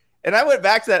breaks. And I went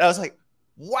back to that. I was like,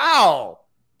 wow,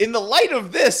 in the light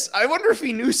of this, I wonder if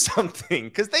he knew something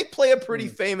because they play a pretty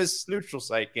famous neutral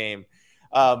site game.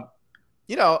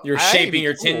 You're shaping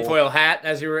your tinfoil hat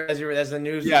as the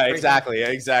news. Yeah, exactly. I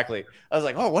was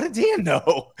like, oh, what did Dan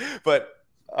know? But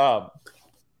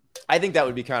I think that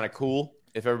would be kind of cool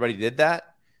if everybody did that.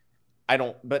 I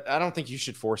don't think you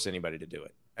should force anybody to do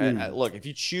it. Look, if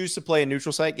you choose to play a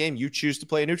neutral site game, you choose to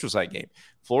play a neutral site game.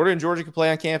 Florida and Georgia can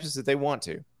play on campus if they want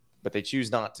to, but they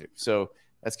choose not to. So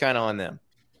that's kind of on them.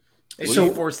 They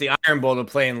should force the Iron Bowl to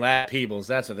play in Lat Peebles.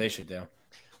 That's what they should do.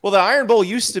 Well, the Iron Bowl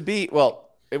used to be,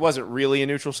 it wasn't really a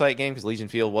neutral site game because Legion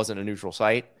Field wasn't a neutral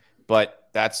site, but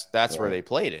that's where they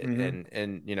played it.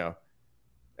 And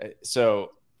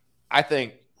so I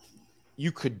think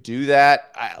you could do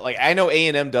that. I know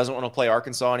A&M doesn't want to play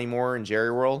Arkansas anymore in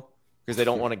Jerry World because they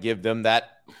don't want to give them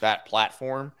that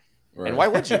platform. Right. And why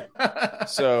would you?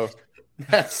 So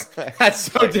that's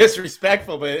so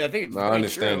disrespectful, but I think it's I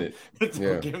understand true. It.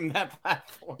 Yeah. Give them that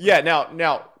platform. Yeah.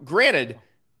 Now, granted,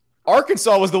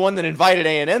 Arkansas was the one that invited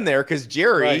A&M there because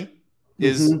Jerry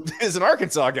is an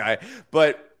Arkansas guy,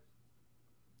 but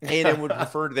A&M would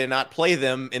prefer they not play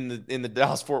them in the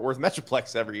Dallas-Fort Worth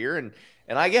Metroplex every year, and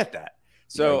I get that.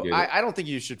 So I don't think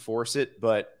you should force it,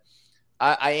 but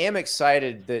I am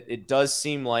excited that it does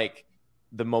seem like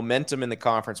the momentum in the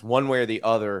conference, one way or the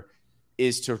other,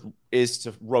 is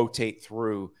to rotate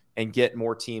through and get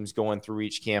more teams going through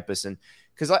each campus. And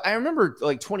because I remember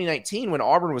 2019 when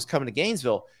Auburn was coming to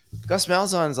Gainesville, Gus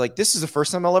Malzahn's like, this is the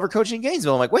first time I'll ever coach in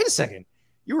Gainesville. I'm like, wait a second,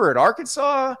 you were at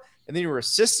Arkansas, and then you were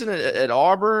assistant at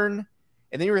Auburn,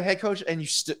 and then you were head coach, and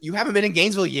you haven't been in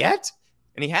Gainesville yet,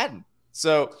 and he hadn't.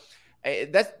 So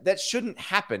that shouldn't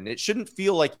happen. It shouldn't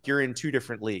feel like you're in 2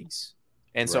 different leagues.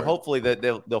 And so hopefully that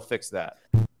they'll fix that.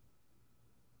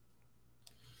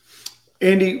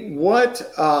 Andy, what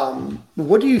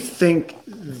do you think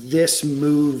this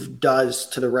move does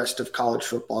to the rest of college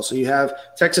football? So you have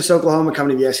Texas, Oklahoma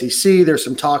coming to the SEC. There's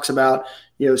some talks about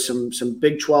some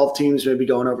Big 12 teams maybe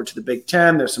going over to the Big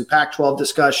 10. There's some Pac-12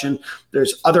 discussion.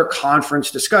 There's other conference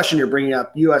discussion. You're bringing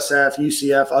up USF,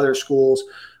 UCF, other schools.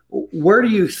 Where do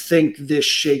you think this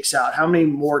shakes out? How many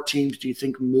more teams do you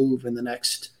think move in the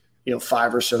next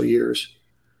 5 or so years?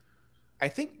 I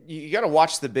think you got to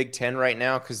watch the Big 10 right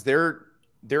now because their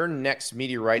next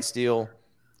media rights deal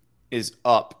is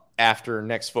up after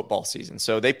next football season.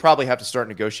 So they probably have to start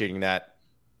negotiating that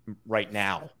right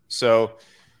now. So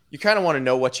you kind of want to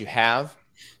know what you have.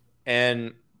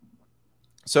 And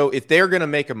so if they're going to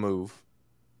make a move,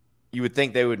 you would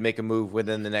think they would make a move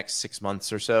within the next 6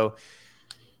 months or so.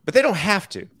 But they don't have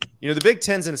to. The Big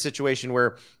Ten's in a situation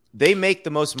where they make the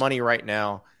most money right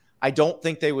now. I don't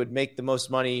think they would make the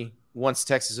most money once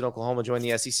Texas and Oklahoma join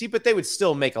the SEC, but they would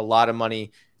still make a lot of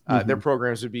money. Their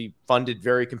programs would be funded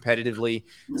very competitively.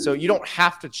 So you don't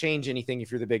have to change anything if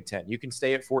you're the Big Ten. You can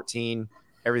stay at 14.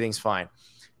 Everything's fine.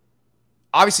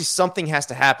 Obviously, something has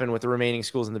to happen with the remaining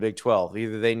schools in the Big 12.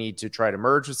 Either they need to try to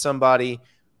merge with somebody,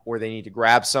 or they need to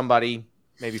grab somebody,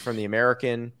 maybe from the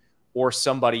American, or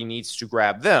somebody needs to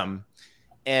grab them.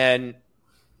 And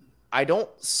I don't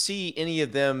see any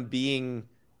of them being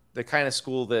the kind of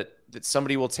school that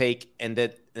somebody will take and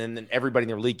that then everybody in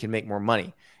their league can make more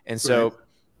money. And so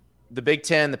the Big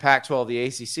Ten, the Pac-12, the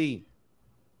ACC,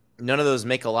 none of those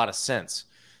make a lot of sense.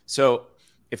 So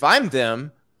if I'm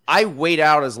them, I wait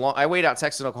out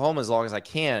Texas and Oklahoma as long as I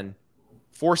can,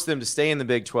 force them to stay in the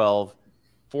Big 12,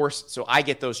 so I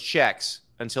get those checks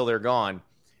until they're gone.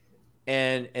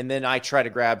 And then I try to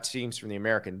grab teams from the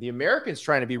American. The American's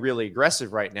trying to be really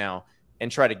aggressive right now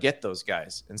and try to get those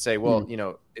guys and say, well,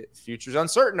 future's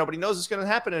uncertain. Nobody knows what's going to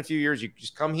happen in a few years. You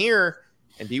just come here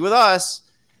and be with us.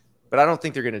 But I don't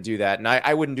think they're going to do that. And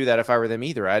I wouldn't do that if I were them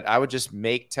either. I would just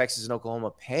make Texas and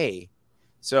Oklahoma pay.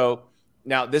 So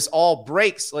now this all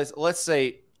breaks. Let's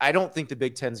say I don't think the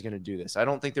Big Ten is going to do this. I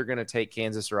don't think they're going to take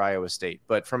Kansas or Iowa State.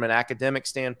 But from an academic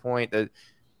standpoint,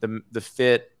 the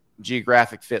fit,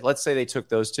 geographic fit, let's say they took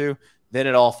those two, then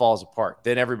it all falls apart.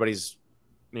 Then everybody's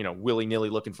willy-nilly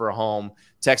looking for a home.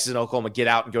 Texas and Oklahoma get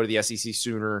out and go to the SEC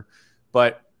sooner.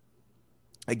 But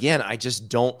again, I just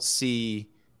don't see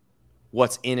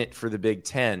what's in it for the Big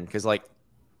Ten, because like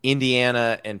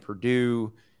Indiana and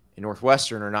Purdue and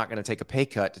Northwestern are not going to take a pay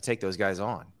cut to take those guys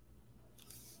on.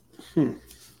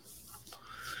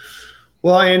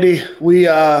 Well, Andy, we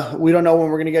don't know when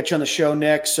we're going to get you on the show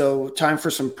next, so time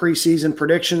for some preseason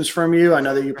predictions from you. I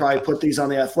know that you probably put these on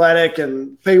the Athletic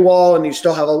and paywall, and you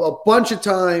still have a bunch of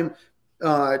time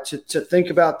to think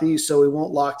about these, so we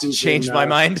won't lock these. Change my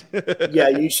mind. Yeah,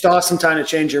 you still have some time to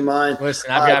change your mind.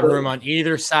 Listen, I've got room on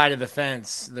either side of the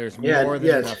fence. There's more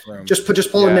than enough room.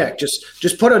 Just pull a Nick.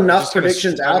 Just put enough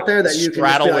predictions out there that you can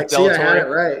just be like, see, I had it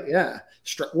right. Yeah.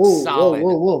 Whoa.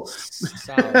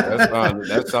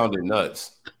 That sounded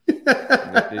nuts.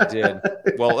 It did.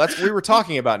 Well, we were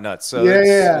talking about nuts. So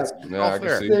yeah. I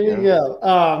can see. There you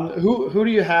go. Who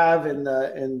do you have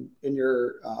in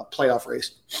your playoff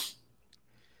race?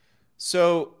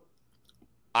 So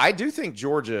I do think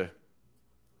Georgia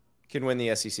can win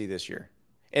the SEC this year.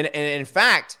 And in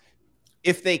fact,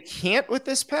 if they can't with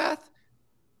this path,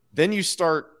 then you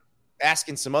start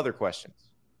asking some other questions,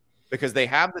 because they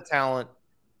have the talent.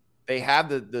 They have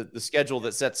the schedule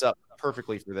that sets up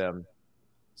perfectly for them.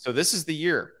 So this is the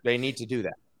year they need to do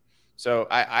that. So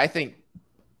I think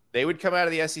they would come out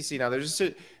of the SEC. Now,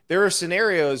 there are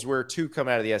scenarios where two come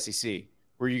out of the SEC,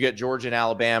 where you get Georgia and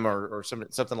Alabama or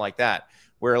something like that,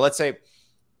 where let's say,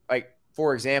 like,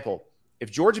 for example,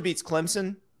 if Georgia beats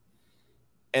Clemson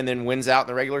and then wins out in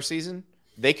the regular season,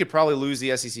 they could probably lose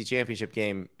the SEC championship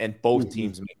game and both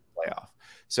teams make the playoff.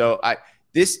 So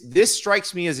this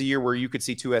strikes me as a year where you could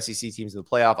see two SEC teams in the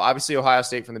playoff. Obviously, Ohio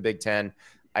State from the Big Ten.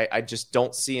 I just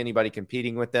don't see anybody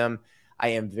competing with them. I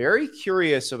am very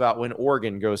curious about when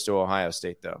Oregon goes to Ohio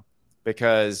State, though,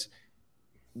 because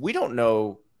we don't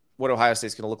know what Ohio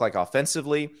State's going to look like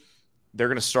offensively. They're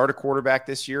going to start a quarterback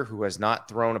this year who has not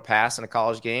thrown a pass in a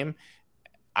college game.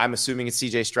 I'm assuming it's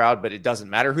CJ Stroud, but it doesn't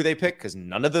matter who they pick because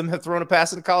none of them have thrown a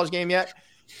pass in a college game yet.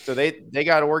 So they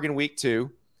got Oregon week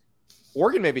 2.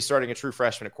 Oregon may be starting a true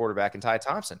freshman at quarterback in Ty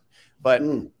Thompson. But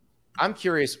I'm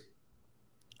curious.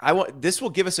 This will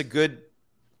give us a good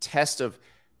test of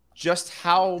just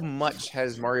how much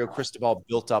has Mario Cristobal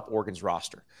built up Oregon's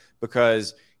roster,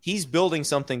 because he's building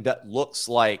something that looks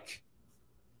like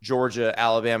Georgia,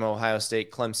 Alabama, Ohio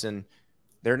State, Clemson.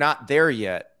 They're not there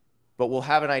yet, but we'll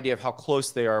have an idea of how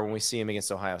close they are when we see them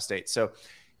against Ohio State. So,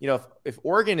 if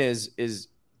Oregon is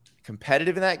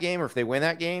competitive in that game, or if they win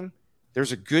that game,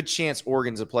 there's a good chance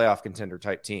Oregon's a playoff contender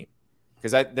type team,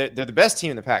 because they're the best team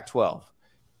in the Pac-12.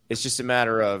 It's just a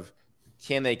matter of,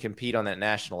 can they compete on that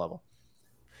national level?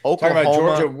 Oklahoma. Talking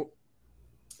about Georgia.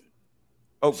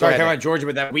 Talking about Georgia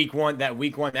with that week one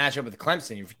matchup with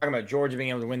Clemson. If you're talking about Georgia being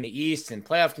able to win the East and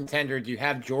playoff contender, do you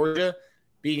have Georgia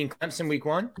beating Clemson week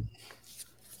 1?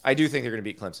 I do think they're going to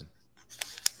beat Clemson.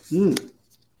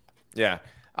 Yeah.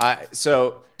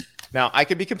 So now I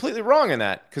could be completely wrong in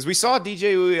that, because we saw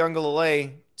DJ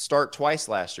Uiagalelei start twice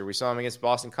last year. We saw him against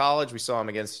Boston College. We saw him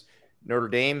against Notre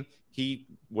Dame. He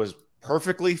was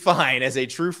perfectly fine as a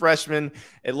true freshman.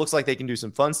 It looks like they can do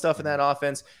some fun stuff in that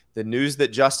offense. The news that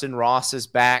Justin Ross is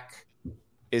back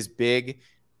is big.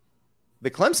 The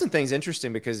Clemson thing's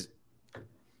interesting because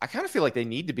I kind of feel like they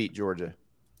need to beat Georgia.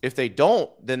 If they don't,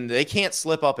 then they can't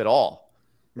slip up at all.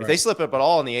 Right. If they slip up at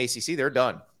all in the ACC, they're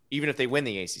done, even if they win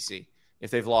the ACC,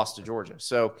 if they've lost to Georgia.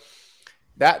 So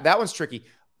that one's tricky.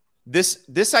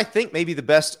 This I think may be the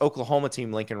best Oklahoma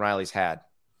team Lincoln Riley's had.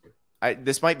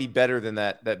 This might be better than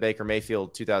that Baker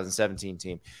Mayfield 2017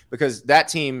 team, because that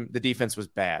team, the defense was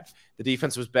bad. The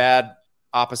defense was bad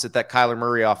opposite that Kyler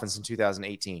Murray offense in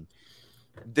 2018.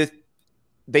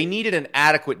 They needed an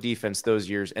adequate defense those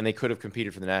years, and they could have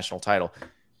competed for the national title.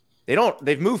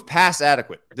 They've moved past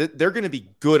adequate. They're going to be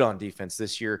good on defense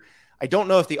this year. I don't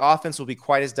know if the offense will be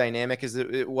quite as dynamic as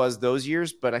it was those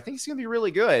years, but I think it's going to be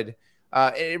really good.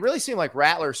 It really seemed like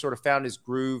Rattler sort of found his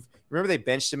groove. Remember they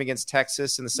benched him against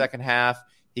Texas in the second half.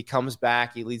 He comes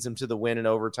back. He leads them to the win in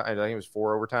overtime. I think it was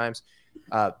 4 overtimes.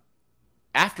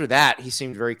 After that, he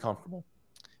seemed very comfortable.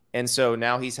 And so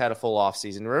now he's had a full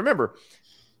offseason. Remember,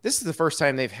 this is the first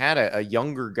time they've had a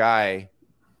younger guy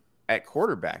at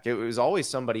quarterback. It was always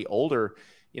somebody older.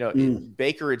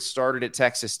 Baker had started at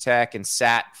Texas Tech and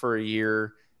sat for a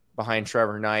year behind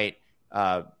Trevor Knight.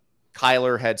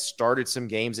 Kyler had started some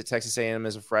games at Texas A&M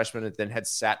as a freshman and then had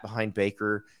sat behind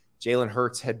Baker. Jalen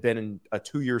Hurts had been a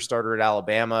 2-year starter at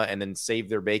Alabama and then saved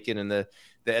their bacon in the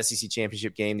SEC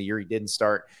championship game the year he didn't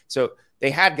start. So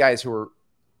they had guys who were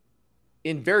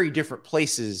in very different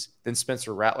places than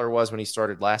Spencer Rattler was when he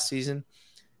started last season.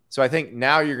 So I think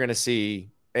now you're going to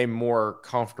see a more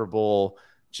comfortable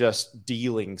just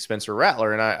dealing Spencer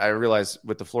Rattler. And I realize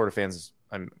with the Florida fans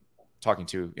I'm talking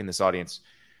to in this audience,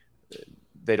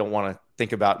 they don't want to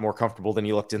think about more comfortable than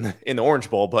he looked in the Orange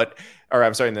Bowl,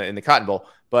 in the Cotton Bowl,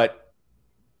 but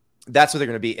that's what they're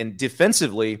going to be. And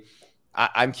defensively,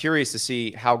 I'm curious to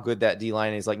see how good that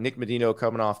D-line is. Like Nick Medino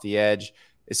coming off the edge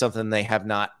is something they have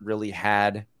not really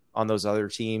had on those other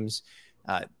teams.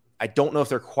 I don't know if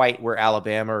they're quite where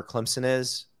Alabama or Clemson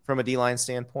is from a D-line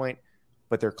standpoint,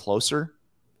 but they're closer.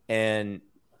 And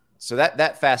so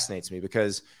that fascinates me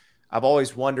because I've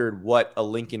always wondered what a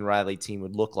Lincoln Riley team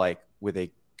would look like with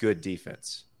a good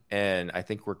defense. And I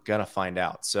think we're going to find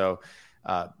out. So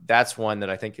that's one that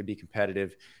I think could be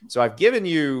competitive. So I've given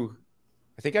you,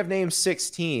 I think I've named 6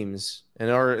 teams and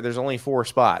there's only 4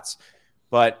 spots,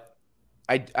 but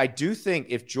I do think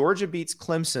if Georgia beats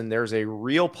Clemson, there's a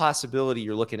real possibility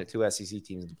you're looking at 2 SEC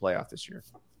teams in the playoff this year.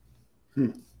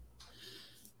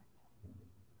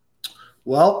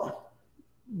 Well,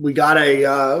 we got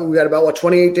about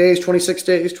 28 days, 26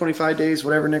 days, 25 days,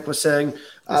 whatever Nick was saying.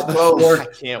 Before, I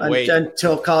can't wait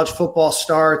until college football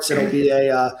starts. It'll be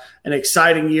an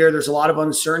exciting year. There's a lot of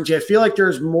uncertainty. I feel like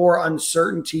there's more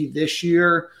uncertainty this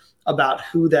year about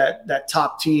who that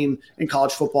top team in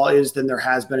college football is than there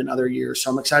has been in other years. So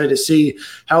I'm excited to see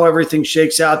how everything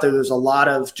shakes out there. There's a lot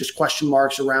of just question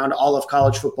marks around all of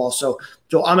college football. So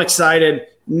I'm excited.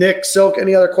 Nick, Silk,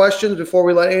 any other questions before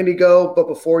we let Andy go? But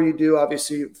before you do,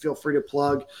 obviously, feel free to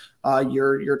plug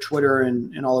your Twitter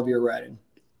and all of your writing.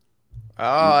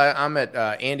 I'm at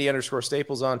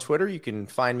Andy_Staples on Twitter. You can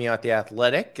find me at The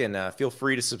Athletic, and feel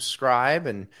free to subscribe.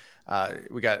 And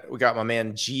we got my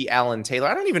man G. Allen Taylor.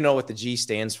 I don't even know what the G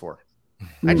stands for.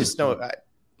 I just know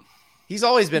he's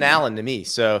always been Allen to me.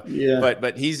 So, yeah.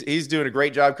 But he's doing a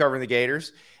great job covering the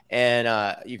Gators.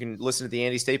 And you can listen to the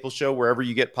Andy Staples Show wherever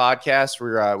you get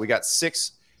podcasts. We got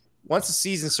 6. Once the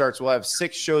season starts, we'll have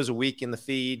 6 shows a week in the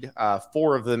feed,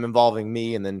 4 of them involving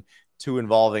me, and then 2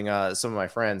 involving some of my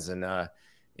friends. And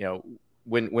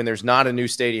when there's not a new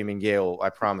stadium in Gale, I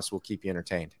promise we'll keep you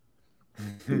entertained.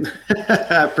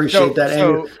 I appreciate that.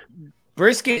 So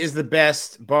brisket is the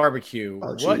best barbecue.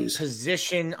 What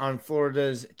position on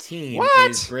Florida's team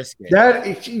is brisket?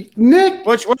 Nick,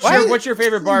 what's your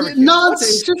favorite barbecue? Nonsense.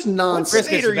 It's just nonsense.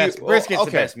 Brisket's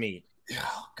the best meat.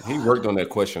 Oh, he worked on that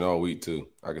question all week too.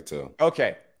 I could tell.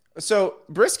 Okay, so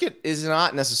brisket is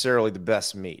not necessarily the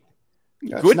best meat.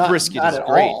 Good brisket is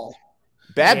great.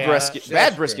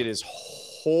 Bad brisket is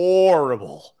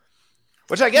horrible.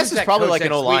 Which I guess is probably like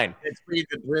an O-line.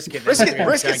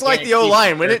 Brisket's like the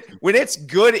O-line. When it's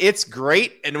good, it's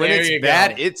great, and when it's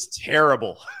bad, it's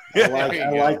terrible. I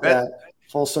like that.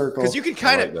 Full circle. Because you can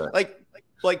kind of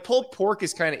like pulled pork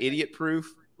is kind of idiot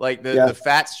proof. Like the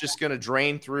fat's just going to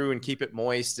drain through and keep it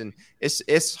moist, and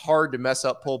it's hard to mess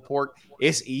up pulled pork.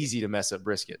 It's easy to mess up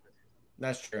brisket.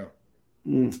 That's true.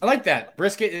 I like that.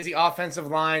 Brisket is the offensive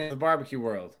line of the barbecue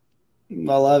world.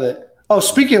 I love it. Oh,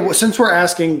 speaking of, since we're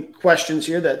asking questions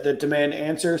here that demand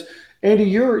answers, Andy,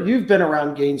 you've been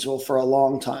around Gainesville for a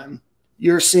long time.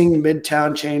 You're seeing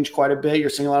Midtown change quite a bit. You're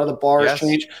seeing a lot of the bars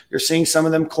change. You're seeing some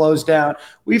of them close down.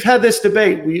 We've had this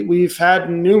debate. We've had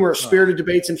numerous spirited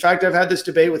debates. In fact, I've had this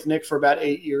debate with Nick for about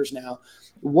 8 years now.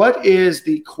 What is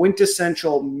the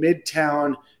quintessential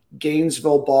Midtown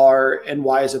Gainesville bar, and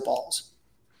why is it Balls?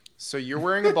 So you're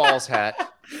wearing a Balls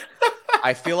hat.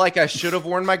 I feel like I should have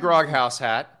worn my Grog House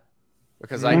hat.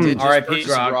 Because I did just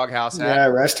purchase a Grog House hat. Yeah,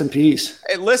 rest in peace.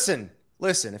 Hey, listen.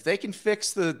 If they can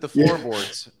fix the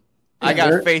floorboards, I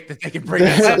got faith that they can bring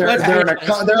it. They're in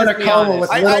a coma with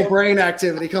little brain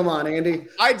activity. Come on, Andy.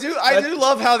 I do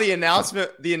love how the announcement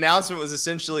was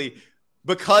essentially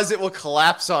because it will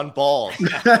collapse on Balls.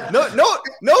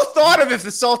 No thought of if the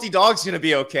salty dog's going to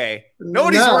be okay.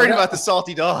 Nobody's worried about the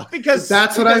salty dog. Because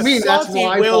that's what I mean. That's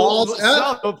why Balls.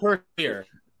 Per year.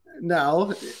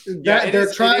 No,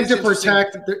 They're trying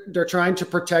to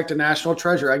protect a national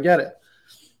treasure. I get it.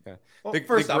 Well, The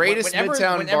first off, greatest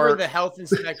Midtown whenever bar- the health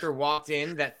inspector walked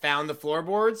in that found the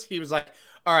floorboards, he was like,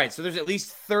 all right, so there's at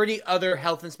least 30 other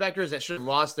health inspectors that should have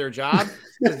lost their job.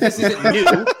 This isn't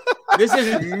new. This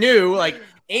isn't new. Like,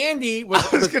 Andy was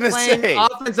playing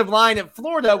offensive line at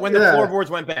Florida when the floorboards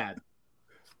went bad.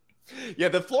 Yeah,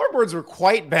 the floorboards were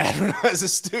quite bad when I was a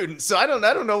student. So I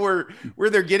don't know where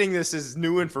they're getting this as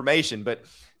new information. But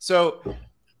so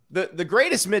the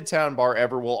greatest Midtown bar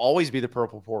ever will always be the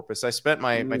Purple Porpoise. I spent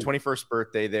my 21st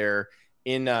birthday there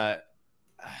in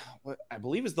what I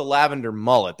believe is the Lavender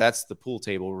Mullet. That's the pool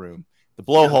table room. The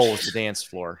Blowhole is the dance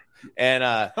floor. And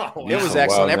it was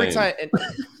excellent.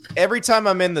 Every time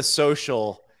I'm in the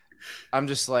social, I'm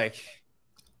just like,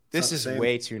 this is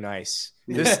way too nice.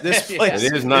 This place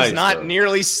is nice, is not though.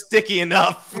 nearly sticky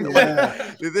enough.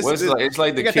 It's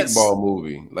like the kickball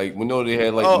movie. Like, we know they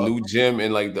had like the new gym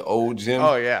and like the old gym.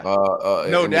 Oh yeah,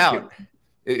 no doubt.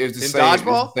 It's the in same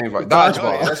dodgeball.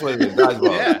 Dodgeball. That's what it is.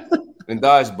 Dodgeball. Yeah. And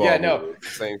dodgeball. Yeah, no.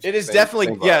 It is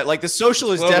definitely like the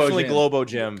social is Globo definitely Gym. Globo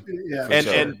Gym. Yeah,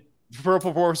 And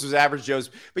Purple Porpoise was Average Joe's.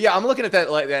 But yeah, I'm looking at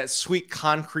that sweet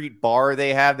concrete bar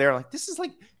they have there. Like, this is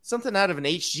like something out of an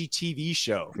HGTV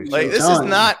show. Like,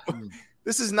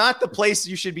 this is not the place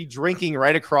you should be drinking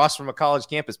right across from a college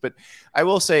campus. But I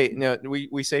will say,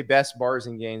 we say best bars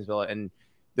in Gainesville, and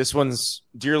this one's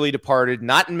dearly departed.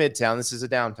 Not in Midtown. This is a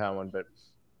downtown one, but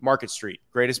Market Street,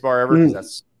 greatest bar ever. 'Cause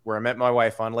that's where I met my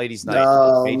wife on Ladies' Night,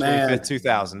 May 25th,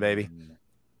 2000, baby.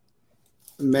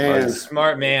 Man,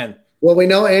 Smart man. well, we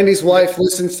know Andy's wife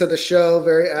listens to the show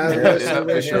very avidly, so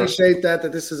we sure. appreciate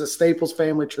that this is a Staples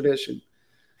family tradition.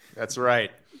 That's right.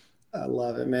 I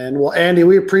love it, man. Well, Andy,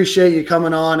 we appreciate you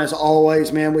coming on as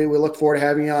always, man. We look forward to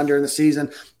having you on during the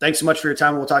season. Thanks so much for your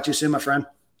time. We'll talk to you soon, my friend.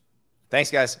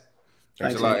 Thanks, guys.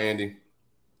 Thanks a lot, Andy.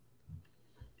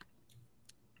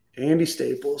 Andy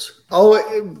Staples.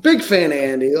 Oh, big fan of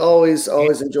Andy. Always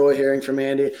enjoy hearing from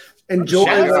Andy. Enjoy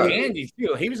Shout out to Andy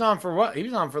too. He was on for what? He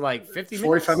was on for like 50 minutes.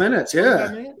 45 minutes, yeah.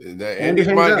 45 minutes? Andy's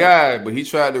my guy, but he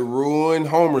tried to ruin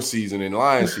Homer season and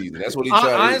Lion season. That's what he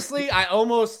tried. Honestly, I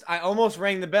almost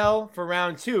rang the bell for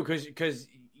round 2 because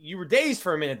you were dazed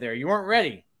for a minute there. You weren't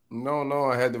ready. No,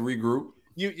 I had to regroup.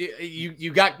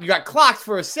 You got clocked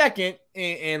for a second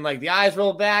and like the eyes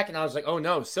rolled back and I was like, oh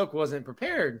no, Silk wasn't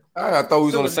prepared. I thought we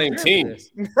was on the same team.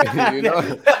 You know?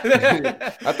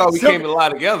 I thought we came to lie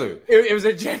together. It was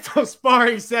a gentle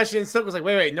sparring session. Silk was like,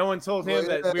 wait, no one told him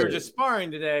that we were just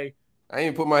sparring today. I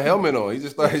ain't put my helmet on. He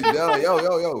just started yelling,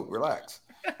 yo, relax.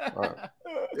 It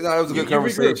was a good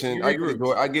conversation. I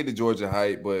get the Georgia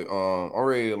hype, but I'm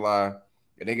ready to lie.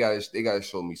 And they gotta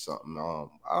show me something.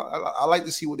 I like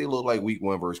to see what they look like week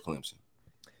 1 versus Clemson.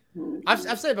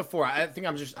 I've said it before. I think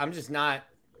I'm just not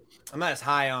as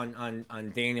high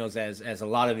on Daniels as a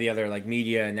lot of the other like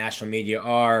media and national media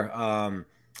are.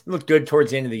 Looked good towards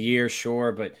the end of the year,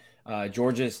 sure, but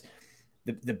Georgia's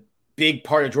the big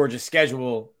part of Georgia's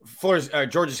schedule.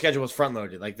 Georgia's schedule was front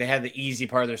loaded. Like, they had the easy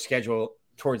part of their schedule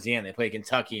towards the end. They play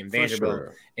Kentucky and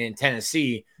Vanderbilt and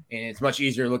Tennessee, and it's much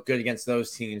easier to look good against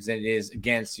those teams than it is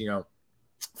against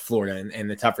Florida and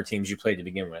the tougher teams you played to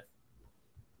begin with.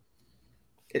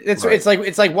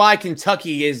 It's like why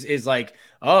Kentucky is like,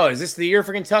 oh, is this the year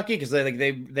for Kentucky? Because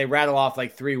they rattle off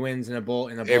like 3 wins in a bowl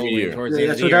every year. Towards the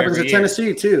end of that's the what year happens at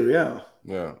Tennessee too.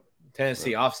 Yeah.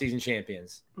 Tennessee off-season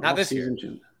champions. Not this year.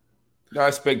 No, I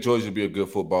expect Georgia to be a good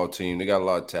football team. They got a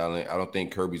lot of talent. I don't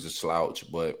think Kirby's a slouch,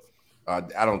 but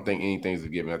I don't think anything's a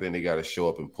given. I think they got to show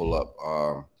up and pull up,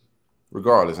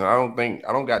 regardless. And I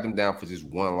don't got them down for just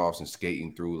one loss and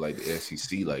skating through like the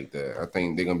SEC like that. I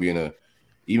think they're gonna be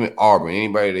even Auburn.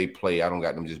 Anybody they play, I don't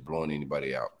got them just blowing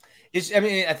anybody out.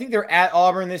 I think they're at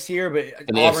Auburn this year, but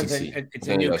Auburn's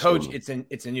a new coach.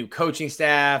 It's a new coaching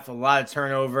staff, a lot of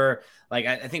turnover. Like,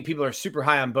 I think people are super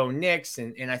high on Bo Nix,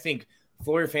 and I think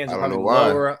Florida fans are probably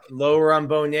lower on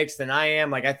Bo Nix than I am.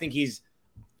 Like, I think he's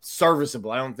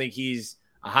serviceable. I don't think he's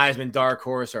a Heisman dark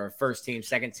horse or a first team,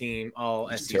 second team, all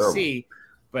SEC. Terrible.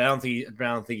 But I don't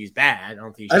think he's bad. I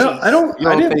don't think. I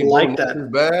didn't like that. Is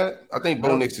bad. I think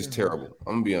Bo Nix is terrible.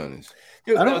 I'm gonna be honest.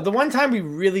 Dude, the one time we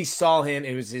really saw him,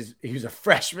 he was a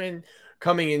freshman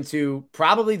coming into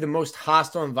probably the most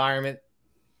hostile environment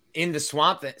in the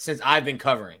swamp since I've been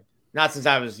covering. Not since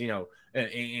I was,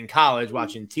 in college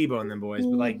watching Tebow and them boys,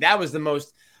 but like that was the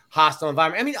most hostile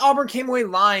environment. I mean, Auburn came away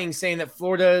lying, saying that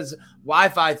Florida's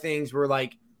Wi-Fi things were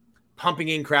like pumping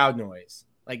in crowd noise.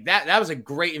 Like that was a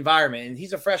great environment, and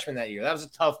he's a freshman that year. That was a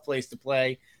tough place to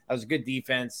play. That was a good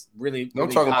defense. Really, don't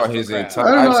talk about his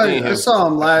entire. I saw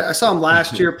him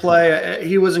last year play.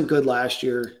 He wasn't good last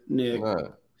year, Nick.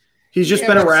 He's just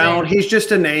been around. He's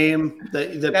just a name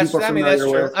that people are familiar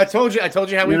with. I told you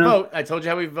how we vote. I told you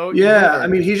how we vote. Yeah, I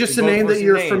mean, he's just a name that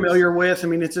you're familiar with. I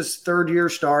mean, it's his third year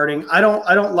starting. I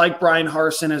don't like Brian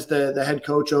Harsin as the head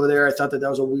coach over there. I thought that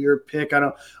was a weird pick.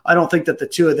 I don't think that the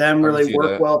two of them really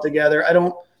work well together. I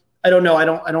don't know. I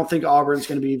don't think Auburn's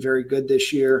going to be very good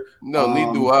this year. No,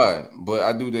 neither do I. But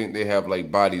I do think they have like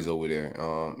bodies over there.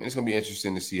 It's going to be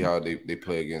interesting to see how they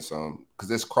play against because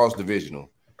it's cross divisional.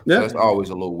 So that's always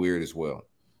a little weird as well.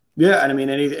 Yeah, and I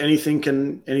mean anything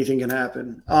can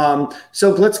happen. So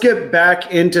let's get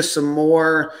back into some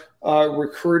more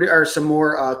recruiting or some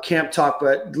more camp talk.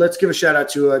 But let's give a shout out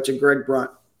to Greg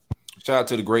Brunt. Shout out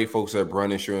to the great folks at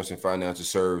Brunt Insurance and Financial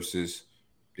Services,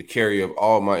 the carrier of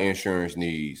all my insurance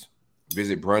needs.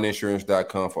 Visit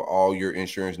bruntinsurance.com for all your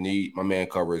insurance need. My man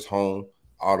covers home,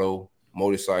 auto,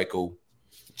 motorcycle,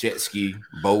 jet ski,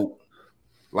 boat,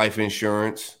 life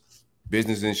insurance,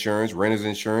 business insurance, renter's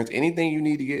insurance, anything you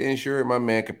need to get insured, my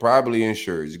man can probably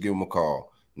insure. Just give him a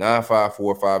call,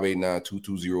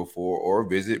 954-589-2204, or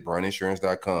visit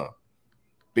bruntinsurance.com.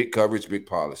 Big coverage, big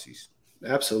policies.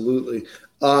 Absolutely.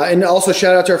 And also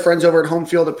shout out to our friends over at Home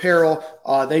Field Apparel.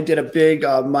 They did a big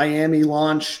Miami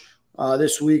launch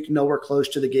this week, nowhere close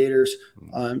to the Gators.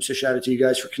 So shout out to you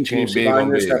guys for continuing buying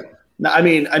their stuff. No, I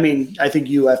mean, I think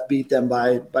UF beat them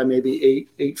by maybe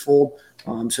eightfold.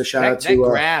 So shout out to that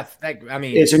graph.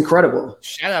 It's incredible.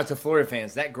 Shout out to Florida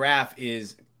fans. That graph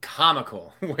is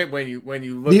comical when you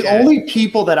look. The only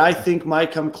people that I think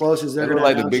might come close is they're going to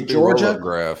announce Georgia.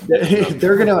 Graph.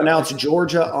 They're going to announce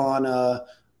Georgia on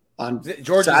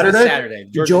Saturday.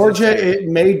 Georgia, it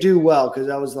may do well because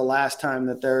that was the last time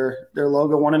that their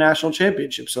logo won a national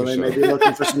championship. So they may be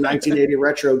looking for some 1980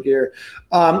 retro gear.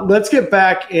 Let's get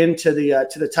back into the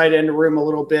to the tight end room a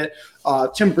little bit.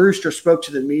 Tim Brewster spoke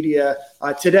to the media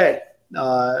today.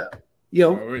 We're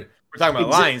talking about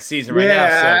Lions season right now.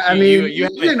 So I mean, you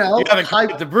haven't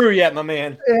hyped the brew yet, my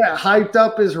man. Yeah, hyped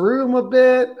up his room a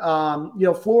bit.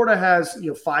 Florida has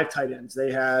 5 tight ends.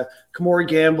 They have Kamori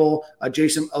Gamble,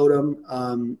 Jason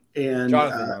Odom, and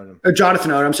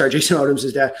Jonathan Odom. I'm sorry, Jason Odom's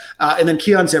his dad, and then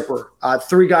Keon Zipper.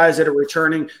 3 guys that are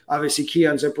returning. Obviously,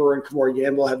 Keon Zipper and Kamori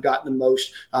Gamble have gotten the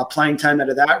most playing time out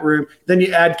of that room. Then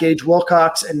you add Gage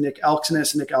Wilcox and Nick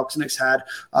Elksnis. Nick Elksnis had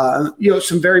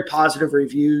some very positive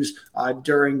reviews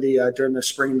during the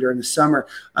spring, during the summer.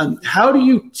 How do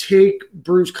you take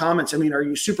Brew's comments? I mean, are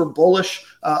you super bullish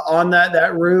on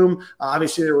that room?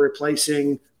 Obviously, they're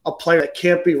replacing a player that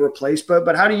can't be replaced,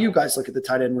 but how do you guys look at the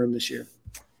tight end room this year?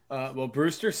 Well,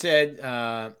 Brewster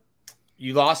said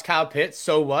you lost Kyle Pitts,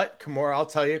 so what? I'll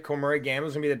tell you, Kamori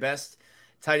Gamble's going to be the best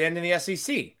tight end in the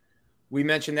SEC. We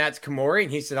mentioned that to Kamori,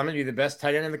 and he said, I'm going to be the best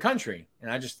tight end in the country.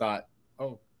 And I just thought,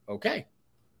 oh, okay.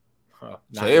 So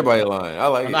everybody lying. I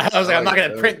like it. I was like, I'm not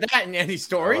going to print that in any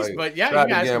stories, but yeah, you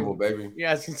guys Gamble, baby. You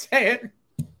guys can say it.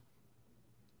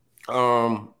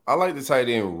 I like the tight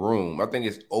end room. I think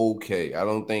it's okay. I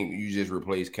don't think you just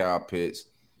replace Kyle Pitts,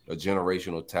 a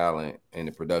generational talent, and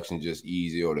the production just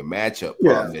easy, or the matchup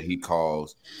problem that he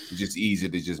caused is just easy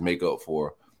to just make up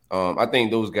for. I think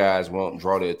those guys won't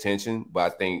draw the attention,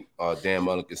 but I think Dan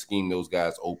Mullen can scheme those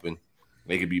guys open.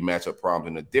 They could be matchup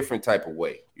problems in a different type of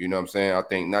way. You know what I'm saying? I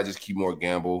think not just Kamori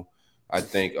Gamble. I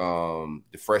think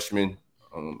the freshman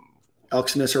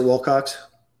Elksnis or Wilcox?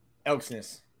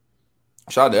 Elksnis.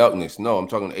 Shout out to Elkness. No, I'm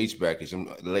talking to H-backers.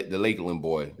 The Lakeland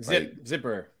boy.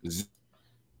 Zipper.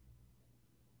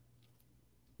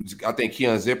 I think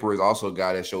Keon Zipper is also a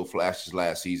guy that showed flashes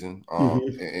last season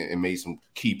and made some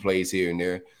key plays here and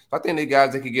there. I think they're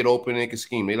guys that could get open and can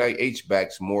scheme. They like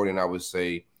H-backs more than I would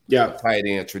say a tight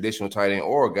end, traditional tight end,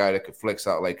 or a guy that could flex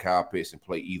out like Kyle Pitts and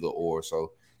play either or.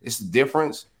 So it's the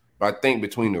difference. But I think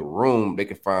between the room, they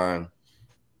probably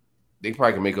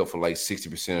can make up for like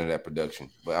 60% of that production,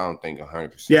 but I don't think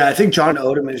 100%. Yeah, I think John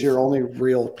Odom is your only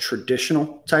real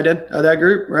traditional tight end of that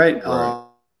group, right?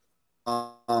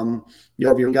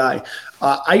 Your guy.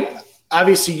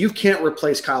 Obviously, you can't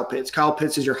replace Kyle Pitts. Kyle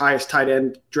Pitts is your highest tight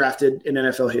end drafted in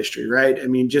NFL history, right? I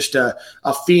mean, just a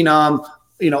phenom,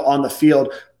 on the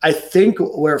field. I think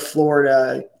where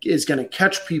Florida is going to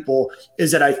catch people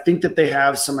is that I think that they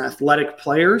have some athletic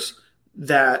players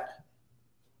that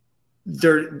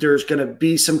there's going to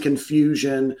be some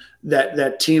confusion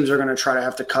that teams are going to try to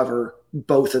have to cover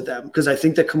both of them, because I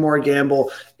think that Kamora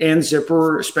Gamble and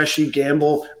Zipperer, especially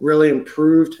Gamble, really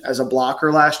improved as a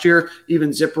blocker last year. Even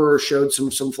Zipperer showed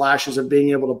some flashes of being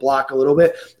able to block a little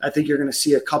bit. I think you're going to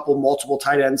see multiple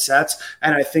tight end sets.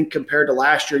 And I think compared to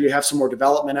last year, you have some more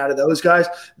development out of those guys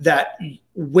that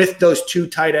with those 2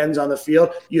 tight ends on the field,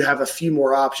 you have a few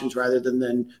more options rather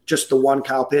than just the one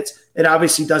Kyle Pitts. It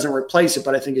obviously doesn't replace it,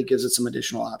 but I think it gives it some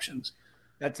additional options.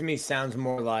 That to me sounds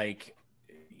more like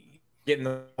getting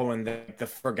the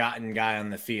forgotten guy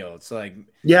on the field. So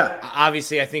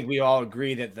obviously I think we all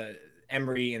agree that the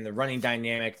Emory and the running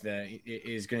dynamic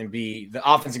is going to be, the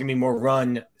offense is going to be more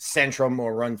run central,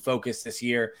 more run focused this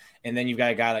year. And then you've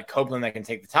got a guy like Copeland that can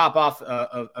take the top off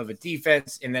of a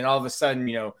defense. And then all of a sudden,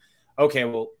 okay,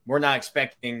 well, we're not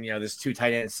expecting, this 2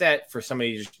 tight end set for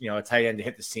somebody, just, a tight end to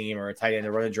hit the seam or a tight end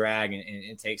to run a drag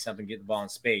and take something, get the ball in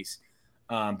space.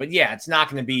 But yeah, it's not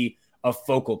going to be a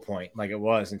focal point like it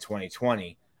was in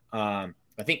 2020. I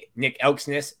think Nick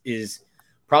Elksnis is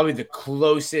probably the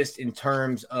closest in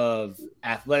terms of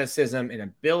athleticism and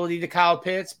ability to Kyle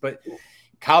Pitts, but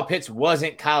Kyle Pitts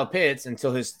wasn't Kyle Pitts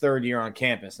until his 3rd year on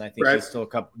campus. And I think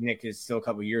Nick is still a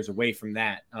couple years away from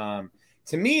that.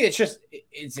 To me,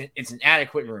 it's an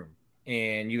adequate room,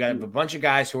 and you got a bunch of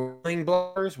guys who are willing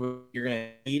blockers, which you're going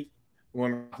to need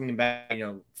when we're talking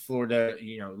about, Florida,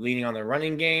 leaning on the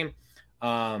running game.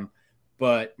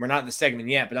 But we're not in the segment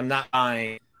yet, but I'm not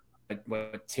buying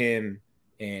what Tim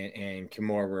and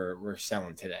Kimura were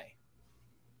selling today.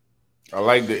 I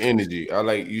like the energy.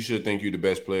 You should think you're the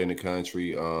best player in the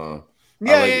country. For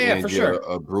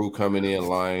sure. Brew coming in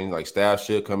line, like staff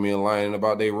should come in line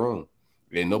about their room.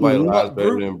 And nobody lies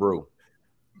better than Brew.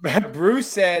 Brew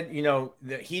said,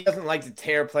 that he doesn't like to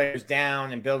tear players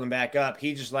down and build them back up.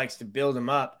 He just likes to build them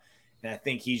up. And I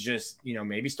think he's just,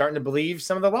 maybe starting to believe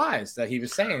some of the lies that he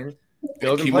was saying.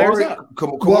 Building players up.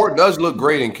 Kimura does look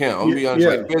great in camp. I'm gonna be honest.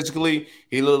 Like physically,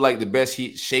 he looked like the best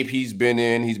shape he's been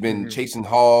in. He's been chasing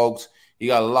hogs. He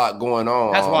got a lot going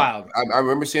on. That's wild. I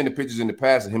remember seeing the pictures in the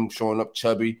past of him showing up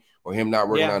chubby or him not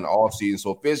working out in the offseason.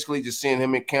 So physically, just seeing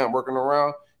him in camp working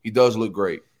around, he does look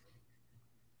great.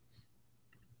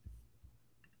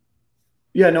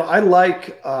 Yeah, no, I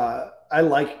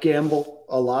like Gamble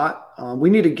a lot.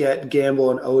 We need to get Gamble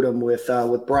and Odom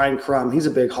with Brian Crum. He's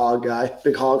a big hog guy,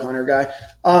 big hog hunter guy.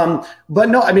 But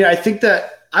no, I mean, I think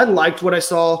that I liked what I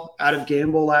saw out of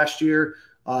Gamble last year.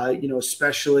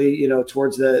 Especially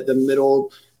towards the middle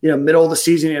of the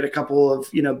season, he had a couple of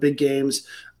big games.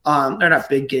 They're not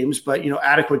big games, but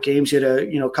adequate games. He had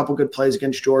a couple good plays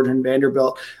against Georgia and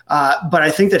Vanderbilt. But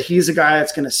I think that he's a guy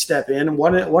that's going to step in. And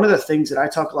one of the things that I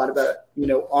talk a lot about,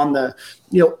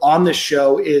 on the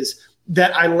show is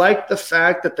that I like the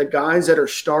fact that the guys that are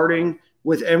starting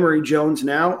with Emory Jones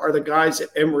now are the guys that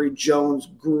Emory Jones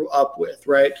grew up with,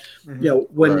 right?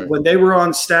 Mm-hmm. When they were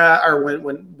on staff, or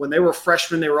when they were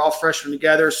freshmen, they were all freshmen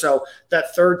together. So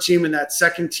that 3rd team and that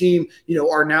 2nd team,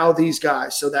 are now these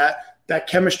guys. So that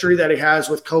chemistry that he has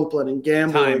with Copeland and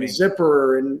Gamble and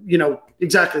Zipperer and,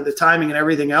 exactly the timing and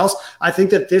everything else. I think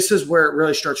that this is where it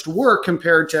really starts to work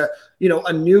compared to,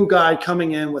 a new guy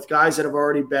coming in with guys that have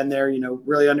already been there,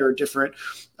 really under a different,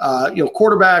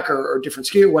 quarterback or different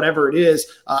scheme, whatever it is.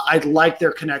 I like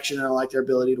their connection and I like their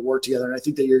ability to work together. And I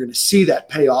think that you're going to see that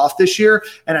pay off this year.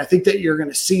 And I think that you're going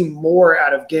to see more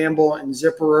out of Gamble and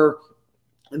Zipperer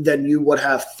than you would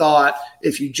have thought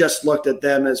if you just looked at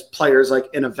them as players like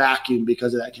in a vacuum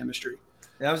because of that chemistry.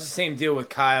 That was the same deal with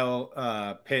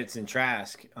Kyle Pitts and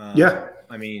Trask.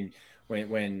 I mean,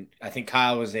 when I think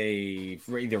Kyle was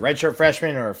either redshirt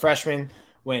freshman or a freshman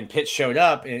when Pitts showed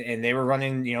up and they were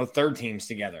running, 3rd teams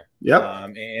together. Yep.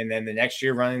 And then the next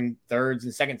year running 3rds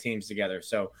and 2nd teams together.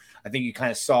 So I think you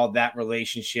kind of saw that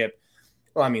relationship.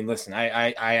 Well, I mean, listen,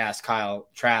 I asked Kyle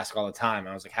Trask all the time.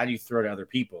 I was like, how do you throw to other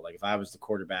people? Like if I was the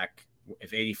quarterback,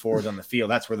 if 84 is on the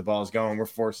field, that's where the ball is going. We're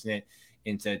forcing it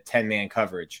into 10-man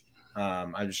coverage.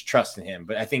 I'm just trusting him.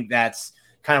 But I think that's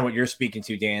kind of what you're speaking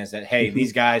to, Dan, is that, hey,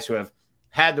 these guys who have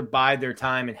had to bide their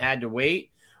time and had to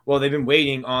wait, well, they've been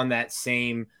waiting on that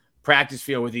same practice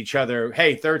field with each other.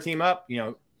 Hey, 3rd team up,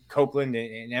 Copeland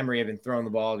and Emory have been throwing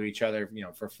the ball to each other,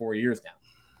 for 4 years now.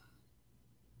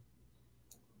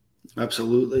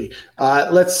 Absolutely.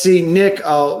 Let's see, Nick,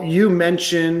 you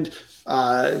mentioned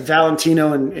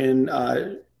Valentino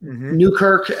and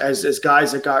Newkirk as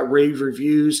guys that got rave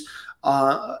reviews.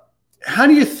 How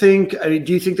do you think? I mean,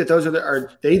 do you think that those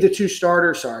are they the 2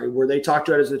 starters? Sorry, were they talked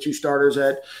about as the 2 starters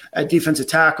at defensive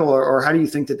tackle, or how do you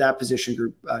think that position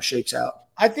group shakes out?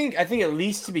 I think at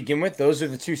least to begin with, those are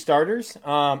the 2 starters.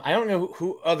 I don't know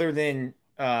who other than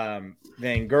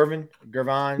Gervon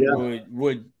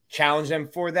would challenge them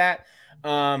for that.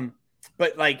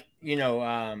 But like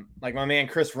my man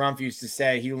Chris Rumph used to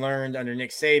say, he learned under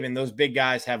Nick Saban, those big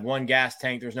guys have one gas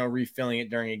tank. There's no refilling it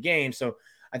during a game. So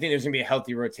I think there's going to be a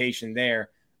healthy rotation there.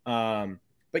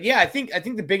 But yeah, I think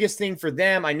the biggest thing for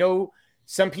them, I know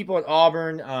some people at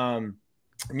Auburn,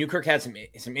 Newkirk had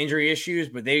some injury issues,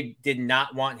 but they did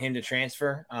not want him to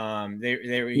transfer.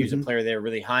 He was a player they were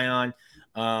really high on.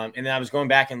 And then I was going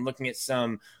back and looking at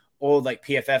some old like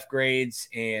PFF grades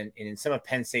and in some of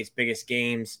Penn State's biggest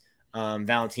games,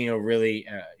 Valentino really,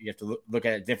 you have to look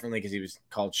at it differently because he was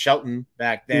called Shelton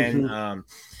back then.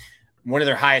 One of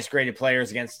their highest graded players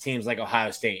against teams like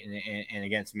Ohio State and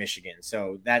against Michigan.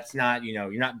 So that's not,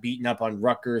 you're not beating up on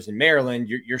Rutgers and Maryland.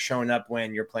 You're showing up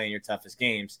when you're playing your toughest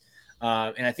games.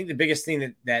 And I think the biggest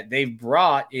thing that they've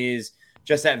brought is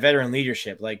just that veteran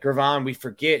leadership. Like Gervon, we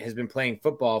forget, has been playing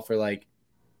football for like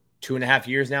 2.5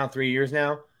 years now, 3 years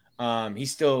now.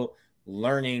 He's still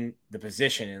learning the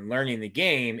position and learning the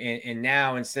game. And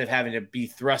now instead of having to be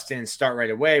thrust in and start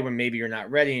right away when maybe you're not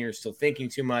ready and you're still thinking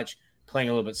too much, playing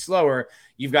a little bit slower,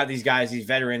 you've got these guys, these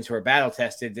veterans who are battle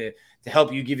tested to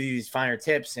help you, give you these finer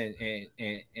tips and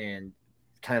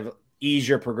kind of ease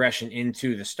your progression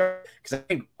into the start. Because I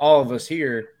think all of us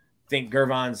here think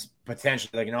Gervon's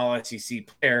potentially like an all SEC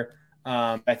player.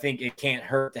 I think it can't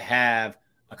hurt to have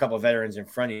a couple of veterans in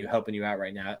front of you helping you out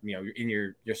right now, in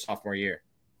your sophomore year.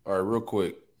 All right, real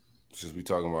quick, since we're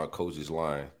talking about coach's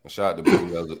line, shout out to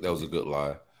Blue. That was a good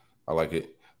lie. I like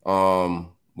it.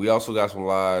 We also got some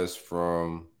lies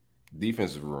from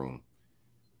defensive room.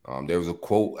 There was a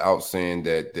quote out saying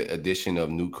that the addition of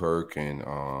Newkirk and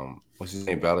what's his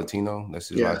name, Valentino? That's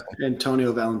his last name.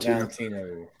 Antonio Valentino.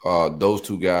 Those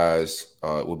two guys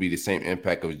will be the same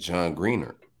impact of John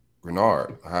Grenard,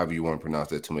 however you want to pronounce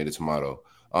that, tomato.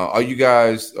 Are you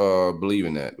guys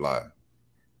believing that lie?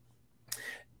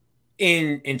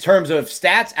 In terms of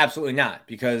stats, absolutely not,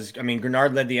 because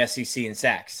Grenard led the SEC in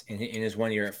sacks in his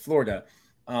 1 year at Florida.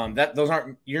 You're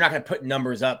not going to put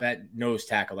numbers up at nose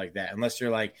tackle like that unless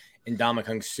you're like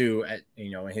Ndamukong Suh at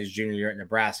in his junior year at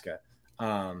Nebraska.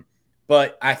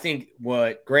 But I think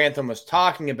what Grantham was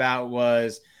talking about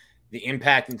was the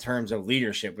impact in terms of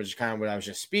leadership, which is kind of what I was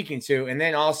just speaking to. And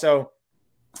then also,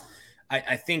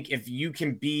 I think if you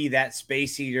can be that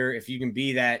space eater, if you can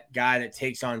be that guy that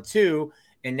takes on two,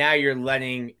 and now you're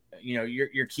letting,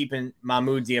 you're keeping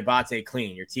Mahmoud Diabate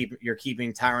clean. You're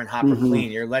keeping Tyron Hopper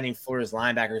clean. You're letting Florida's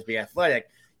linebackers be athletic.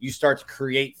 You start to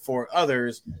create for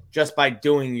others just by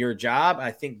doing your job.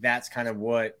 I think that's kind of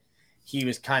what he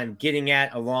was kind of getting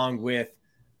at, along with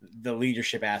the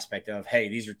leadership aspect of, hey,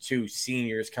 these are two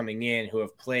seniors coming in who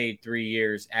have played 3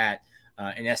 years at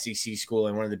an SEC school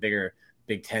and one of the bigger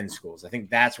Big Ten schools. I think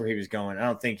that's where he was going. I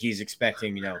don't think he's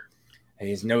expecting,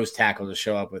 his nose tackle to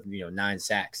show up with 9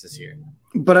 sacks this year.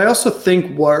 But I also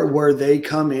think where they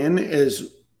come in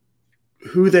is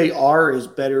who they are is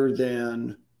better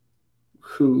than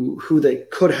who they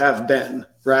could have been,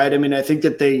 right? I think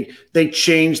that they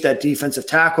changed that defensive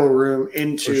tackle room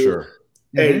into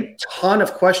a ton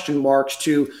of question marks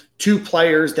to 2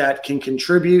 players that can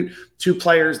contribute, 2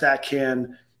 players that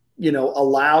can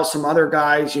allow some other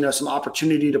guys, some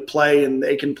opportunity to play, and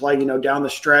they can play, down the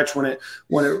stretch when it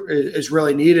is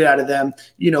really needed out of them,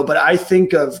 But I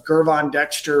think of Gervon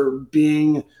Dexter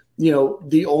being,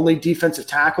 the only defensive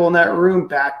tackle in that room,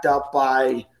 backed up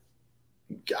by,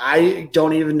 I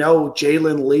don't even know,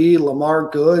 Jalen Lee, Lamar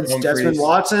Goods, Humphreys, Desmond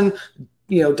Watson,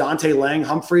 Dante Lang,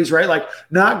 Humphreys, right? Like,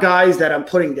 not guys that I'm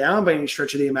putting down by any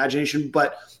stretch of the imagination,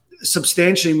 but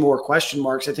substantially more question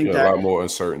marks. I think that a lot more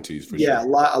uncertainties for sure. A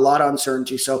lot of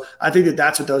uncertainty. So I think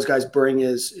that's what those guys bring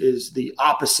is the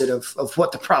opposite of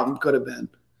what the problem could have been.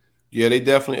 Yeah, they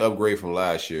definitely upgrade from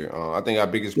last year. I think our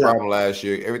biggest problem last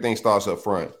year, everything starts up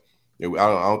front. I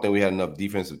don't think we had enough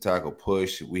defensive tackle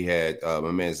push. We had my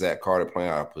man Zach Carter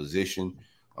playing out of position.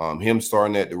 Him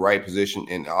starting at the right position,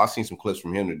 and I've seen some clips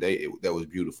from him today that was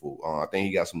beautiful. I think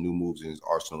he got some new moves in his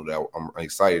arsenal that I'm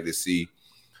excited to see.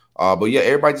 But yeah,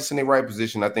 everybody just in the right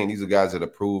position. I think these are guys that are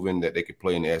proven that they could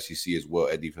play in the SEC as well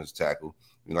at defensive tackle.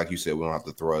 And like you said, we don't have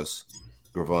to thrust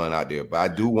Gervon out there. But I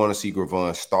do want to see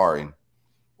Gervon starting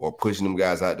or pushing them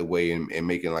guys out the way and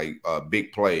making like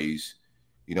big plays,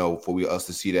 for us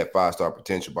to see that 5-star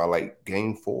potential by like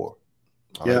game 4.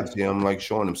 I like to see him like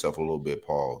showing himself a little bit.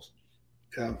 Pause.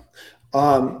 Yeah.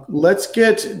 Let's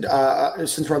get,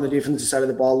 since we're on the defensive side of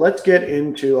the ball, let's get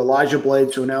into Elijah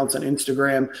Blades, who announced on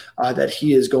Instagram that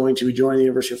he is going to be joining the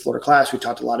University of Florida class. We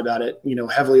talked a lot about it,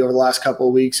 heavily over the last couple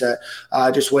of weeks,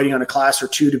 just waiting on a class or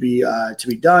 2 to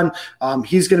be done.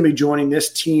 He's going to be joining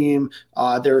this team.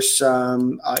 There's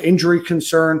some injury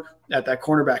concern at that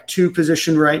cornerback 2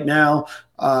 position right now.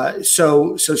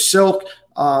 So Silk,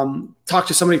 Talked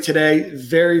to somebody today,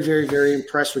 very, very, very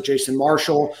impressed with Jason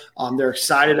Marshall. They're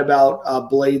excited about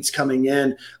Blades coming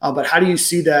in. But how do you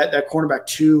see that cornerback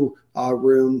 2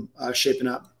 room shaping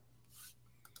up?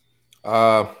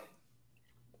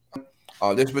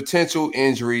 There's potential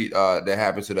injury that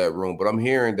happens to that room, but I'm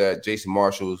hearing that Jason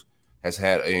Marshall has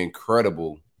had an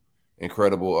incredible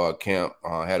camp,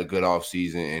 had a good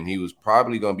offseason, and he was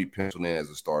probably going to be penciled in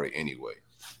as a starter anyway.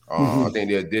 I think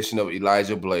the addition of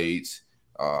Elijah Blades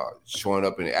showing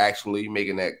up and actually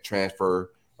making that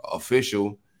transfer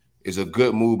official is a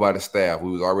good move by the staff.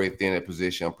 We was already thin at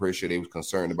position. I'm pretty sure they was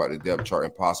concerned about the depth chart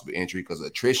and possible injury because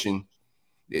attrition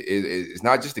it's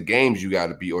not just the games you got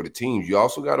to beat or the teams. You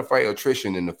also got to fight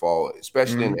attrition in the fall,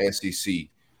 especially in the SEC.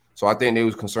 So I think they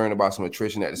was concerned about some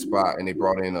attrition at the spot, and they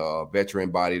brought in a veteran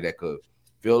body that could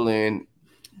fill in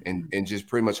and just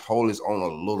pretty much hold his own a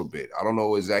little bit. I don't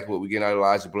know exactly what we get out of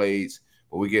Elijah Blades,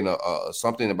 but we getting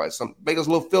something about make us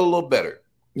feel a little better.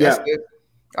 That's it.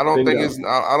 I don't think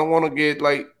I don't want to get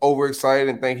like overexcited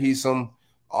and think he's some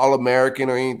All-American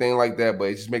or anything like that, but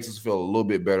it just makes us feel a little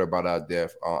bit better about our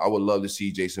depth. I would love to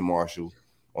see Jason Marshall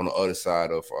on the other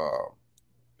side of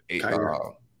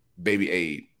Baby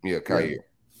Aid. Yeah, Kyer.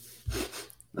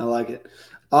 I like it.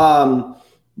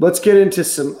 Let's get into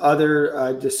some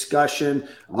other discussion.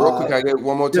 Real quick, I get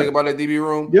one more thing about that DB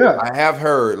room. Yeah. I have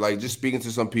heard, like, just speaking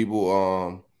to some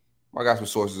people, I got some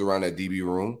sources around that DB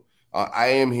room. I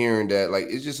am hearing that, like,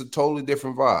 it's just a totally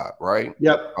different vibe, right?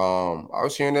 Yep. I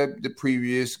was hearing that the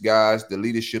previous guys, the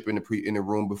leadership in the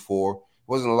room before,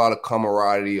 wasn't a lot of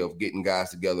camaraderie of getting guys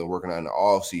together and working out in the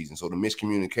off season. So the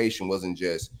miscommunication wasn't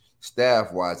just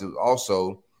staff wise; it was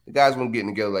also the guys weren't getting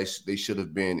together like they should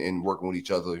have been and working with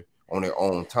each other on their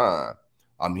own time.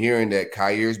 I'm hearing that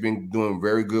Kyer's been doing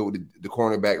very good with the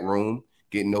cornerback room,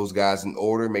 getting those guys in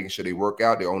order, making sure they work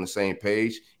out, they're on the same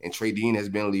page, and Trey Dean has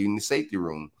been leading the safety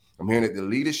room. I'm hearing that the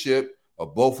leadership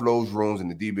of both of those rooms in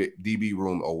the DB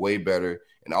room are way better.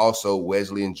 And also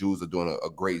Wesley and Jules are doing a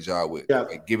great job with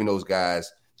like, giving those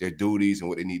guys their duties and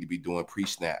what they need to be doing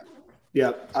pre-snap.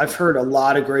 Yeah, I've heard a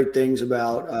lot of great things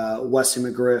about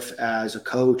Wesley McGriff as a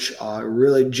coach,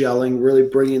 really gelling, really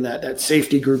bringing that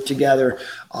safety group together.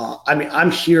 I mean,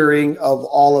 I'm hearing of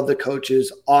all of the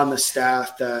coaches on the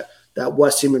staff that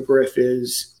Wesley McGriff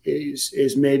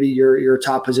is maybe your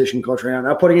top position coach right now.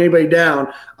 Not putting anybody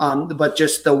down, but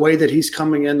just the way that he's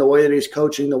coming in, the way that he's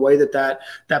coaching, the way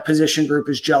that position group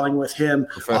is gelling with him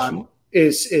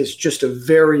is just a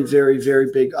very, very,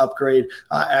 very big upgrade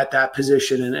at that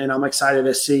position. And I'm excited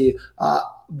to see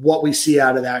what we see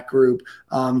out of that group.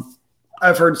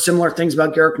 I've heard similar things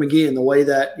about Garrick McGee and the way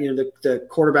that the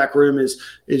quarterback room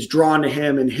is drawn to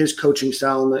him and his coaching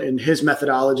style and his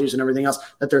methodologies and everything else.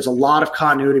 That there's a lot of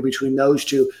continuity between those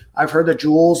two. I've heard that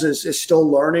Jules is still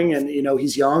learning and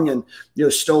he's young and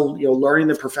still learning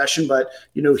the profession, but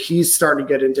he's starting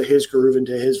to get into his groove,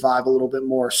 into his vibe a little bit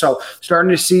more. So starting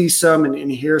to see some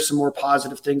and hear some more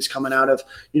positive things coming out of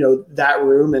that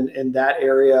room and that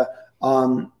area.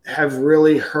 Have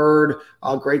really heard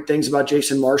great things about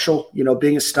Jason Marshall,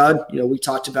 being a stud. We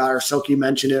talked about, or Silky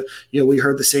mentioned it, we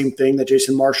heard the same thing that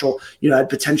Jason Marshall, had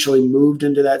potentially moved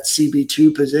into that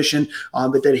CB2 position,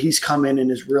 but that he's come in and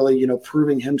is really,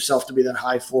 proving himself to be that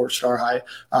high 4-star, high,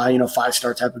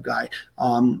 5-star type of guy.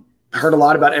 Heard a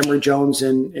lot about Emory Jones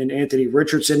and Anthony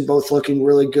Richardson, both looking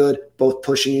really good, both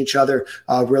pushing each other,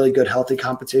 really good, healthy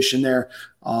competition there.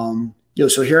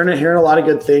 So hearing a lot of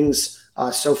good things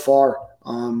so far,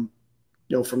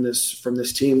 from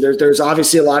this team. There's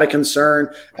obviously a lot of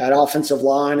concern at offensive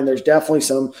line, and there's definitely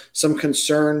some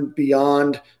concern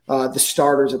beyond the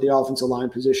starters at the offensive line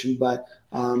position. But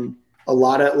a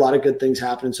lot of good things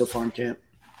happening so far in camp.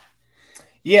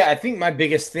 Yeah, I think my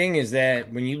biggest thing is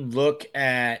that when you look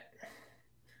at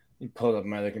 – pull up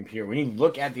my other computer. When you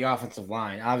look at the offensive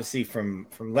line, obviously from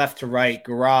left to right,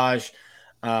 Garage,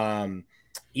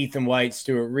 Ethan White,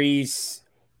 Stuart Reese,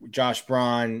 Josh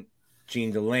Braun,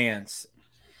 Gene DeLance,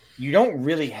 you don't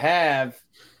really have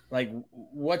like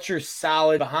what's your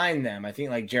solid behind them. I think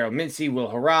like Gerald Mincy, Will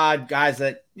Harrod, guys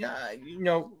that you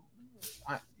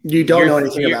don't know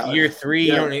anything about. Year three,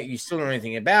 you still don't know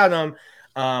anything about them.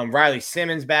 Riley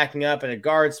Simmons backing up at a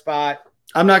guard spot.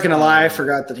 I'm not going to lie, I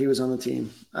forgot that he was on the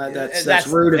team. That's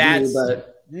rude of me, but.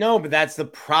 No, but that's the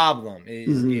problem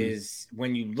is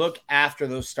when you look after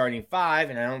those starting five,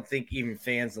 and I don't think even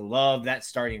fans love that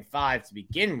starting five to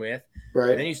begin with.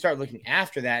 Right. Then you start looking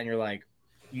after that, and you're like,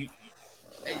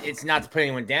 it's not to put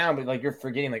anyone down, but like you're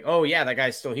forgetting, like, oh yeah, that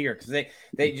guy's still here because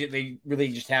they really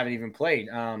just haven't even played.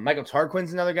 Michael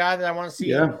Tarquin's another guy that I want to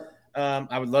see. Yeah.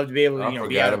 I would love to be able to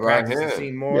be out of practice and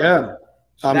see more. Yeah.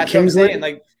 That's what I'm saying.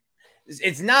 Like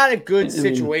it's not a good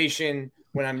situation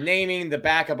when I'm naming the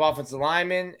backup offensive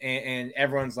lineman and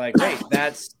everyone's like, wait,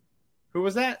 who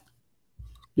was that?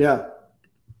 Yeah.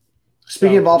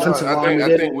 Speaking of offensive line,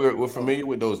 I think we're familiar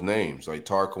with those names, like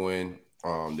Tarquin.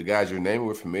 The guys you're naming,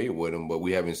 we're familiar with them, but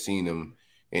we haven't seen them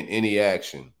in any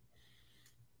action.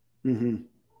 Mm-hmm.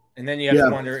 And then you have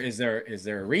to wonder: is there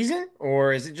a reason,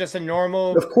 or is it just a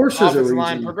normal offensive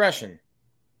line progression?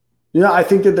 Yeah, I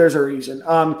think that there's a reason.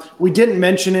 We didn't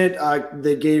mention it.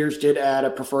 The Gators did add a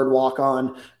preferred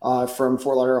walk-on from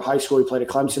Fort Lauderdale High School. He played at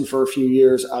Clemson for a few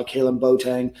years. Kalen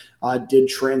Boateng did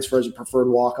transfer as a preferred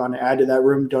walk-on, add to that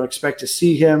room. Don't expect to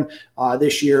see him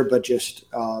this year, but just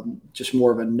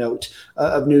more of a note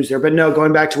of news there. But no,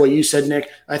 going back to what you said, Nick,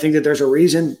 I think that there's a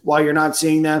reason why you're not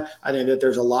seeing that. I think that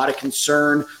there's a lot of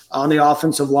concern on the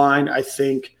offensive line. I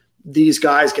think these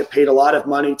guys get paid a lot of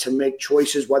money to make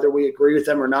choices, whether we agree with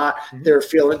them or not.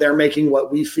 Mm-hmm. They're making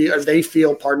what they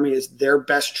feel, is their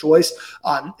best choice.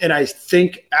 And I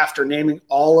think after naming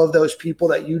all of those people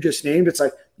that you just named, it's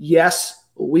like, yes,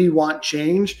 we want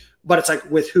change, but it's like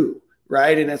with who,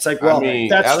 right? And it's like, well,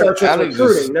 starts with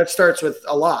recruiting. That starts with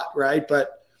a lot, right?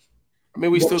 But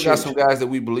we still got some guys that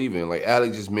we believe in. Like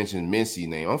Alex just mentioned Mincy's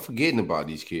name. I'm forgetting about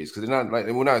these kids because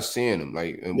we're not seeing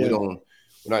them.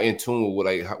 We're not in tune with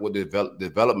what the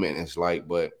development is like,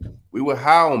 but we were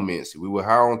high on Mincy. We were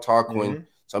high on Tarquin. Mm-hmm.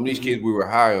 Some of these kids we were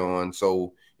high on.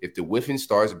 So if the whiffing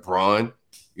starts, Braun,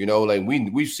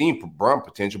 we've seen Braun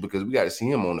potential because we got to see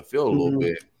him on the field a little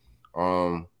bit.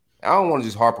 I don't want to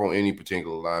just harp on any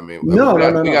particular lineman. We got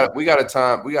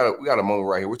a moment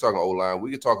right here. We're talking O-line. We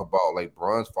could talk about like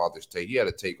Braun's father's take. He had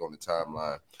a take on the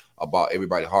timeline about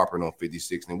everybody harping on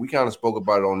 56, and we kind of spoke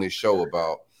about it on this show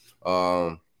about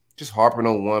just harping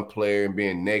on one player and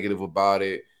being negative about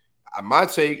it. My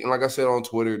take, and like I said on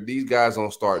Twitter, these guys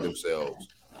don't start themselves.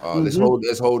 Let's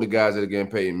hold the guys that are getting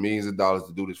paid millions of dollars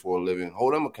to do this for a living.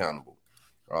 Hold them accountable.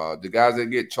 The guys that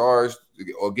get charged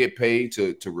or get paid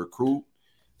to recruit,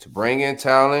 to bring in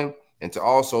talent, and to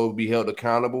also be held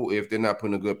accountable if they're not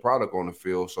putting a good product on the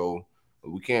field. So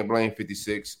we can't blame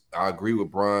 56. I agree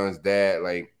with Braun's dad.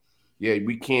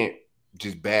 We can't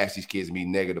just bash these kids and be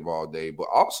negative all day. But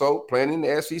also, playing in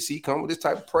the SEC come with this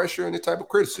type of pressure and this type of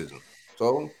criticism.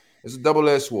 So it's a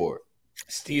double-edged sword.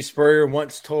 Steve Spurrier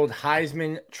once told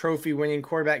Heisman Trophy winning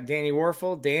quarterback Danny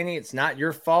Werfel, Danny, it's not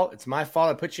your fault. It's my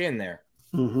fault I put you in there.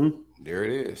 Mm-hmm. There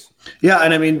it is. Yeah,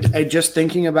 and just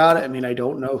thinking about it, I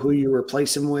don't know who you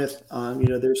replace him with.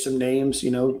 There's some names,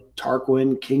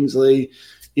 Tarquin, Kingsley,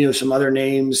 some other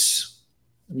names.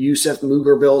 Yusef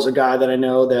Mugerbil's a guy that I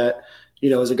know that –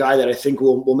 is a guy that I think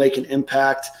will make an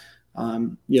impact.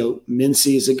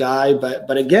 Mincy is a guy,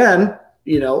 but again,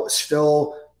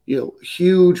 still,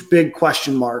 huge, big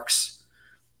question marks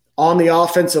on the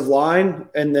offensive line,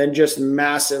 and then just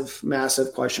massive,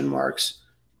 massive question marks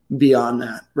beyond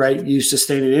that, right? You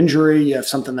sustain an injury, you have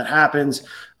something that happens,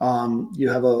 you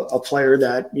have a player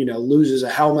that, loses a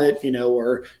helmet,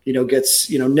 or, gets,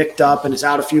 nicked up and is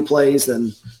out a few plays,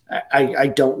 then I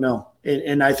don't know.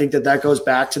 And I think that goes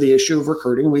back to the issue of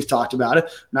recruiting. We've talked about it.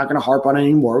 I'm not going to harp on it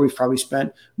anymore. We've probably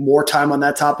spent more time on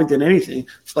that topic than anything.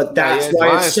 But that's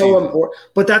why it's so important.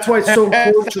 But that's why it's so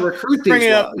important to recruit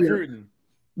these.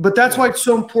 But that's why it's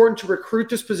so important to recruit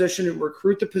this position and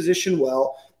recruit the position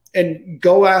well and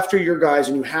go after your guys,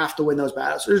 and you have to win those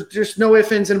battles. There's just no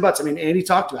ifs, ands, and buts. Andy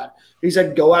talked about it. He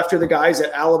said go after the guys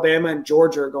that Alabama and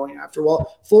Georgia are going after.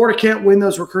 Well, Florida can't win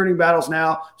those recruiting battles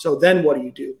now, so then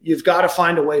what do? You've got to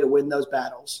find a way to win those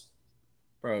battles.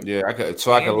 Bro, yeah, I could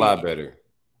a lot better.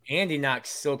 Andy knocked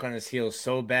Silk on his heels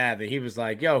so bad that he was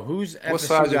like, "Yo, who's what FSU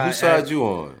side? Whose side you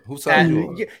on? Whose side you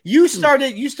on?" You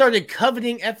started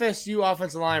coveting FSU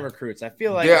offensive line recruits. I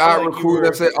feel like I recruit.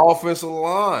 I said offensive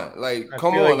line.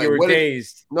 Come on, you were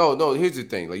dazed. No. Here's the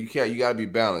thing. You got to be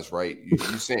balanced, right?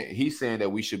 He's saying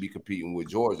that we should be competing with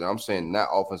Georgia. I'm saying not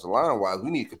offensive line wise.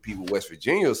 We need to compete with West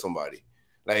Virginia or somebody.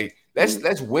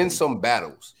 Let's win some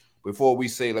battles before we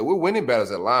say we're winning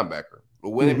battles at linebacker. We're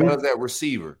winning battles at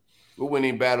receiver. We're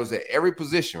winning battles at every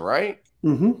position, right?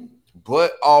 Mm-hmm.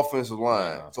 But offensive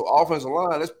line. So offensive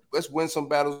line, let's win some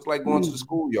battles like going to the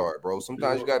schoolyard, bro.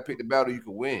 Sometimes you got to pick the battle you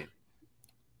can win.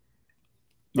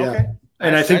 Yeah, okay.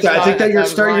 And I think that you're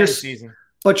starting your season.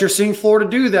 But you're seeing Florida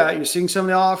do that. You're seeing some of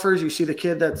the offers. You see the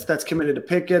kid that's committed to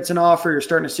Pitt gets an offer. You're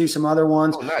starting to see some other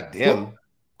ones. Oh, not them.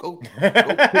 Go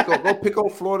pick on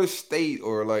Florida State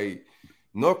or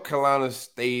North Carolina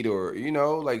State or,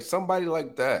 somebody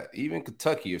like that, even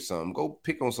Kentucky or something. Go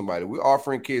pick on somebody. We're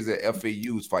offering kids that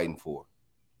FAU is fighting for.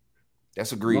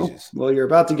 That's egregious. Well, you're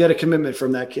about to get a commitment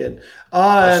from that kid.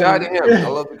 Shout out to him. I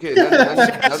love the kid.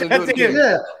 That's a good kid.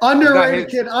 Yeah, underrated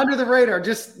kid, under the radar.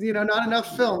 Just not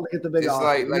enough film to get the big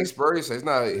offer. It's like Spurrier said, it's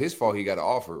not his fault he got an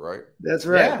offer, right? That's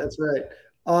right. Yeah. That's right.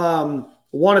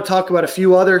 Want to talk about a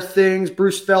few other things.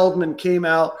 Bruce Feldman came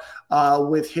out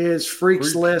with his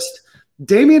freaks list.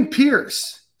 Dameon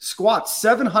Pierce squats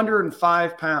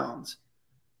 705 pounds.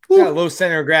 Got low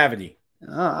center of gravity.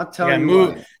 I'll tell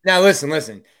you. Now,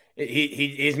 listen.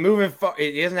 He's moving far.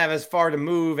 He doesn't have as far to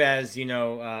move as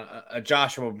a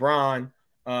Joshua Braun,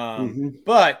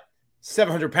 but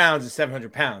 700 pounds is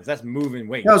 700 pounds. That's moving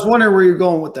weight. I was wondering where you're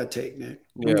going with that take, Nick.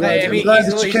 Yeah, I mean, he's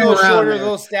a little shorter, a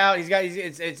little stout.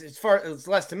 It's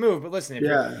less to move. But listen,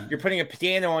 if you're putting a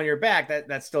piano on your back,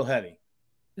 that's still heavy.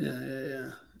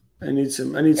 Yeah. I need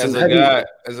some heavy. As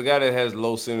a guy that has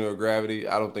low center of gravity,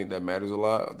 I don't think that matters a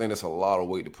lot. I think that's a lot of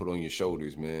weight to put on your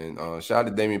shoulders, man. Shout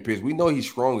out to Dameon Pierce. We know he's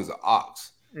strong as an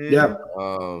ox. Yeah.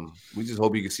 We just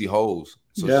hope he can see holes.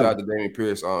 So shout out to Dameon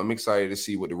Pierce. I'm excited to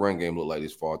see what the run game look like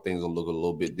this fall. Things will look a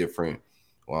little bit different.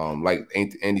 Like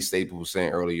Andy Staples was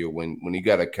saying earlier, when you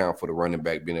got to account for the running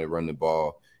back being able to run the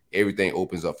ball, everything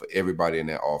opens up for everybody in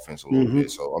that offense a little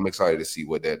bit. So I'm excited to see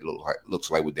what that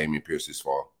looks like with Dameon Pierce this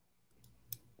fall.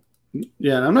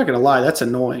 Yeah, and I'm not going to lie, that's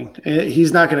annoying.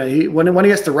 He's not going to when he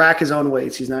has to rack his own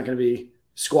weights, he's not going to be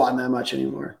squatting that much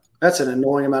anymore. That's an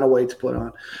annoying amount of weight to put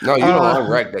on. No, you don't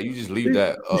unrack that. You just leave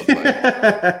that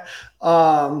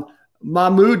up.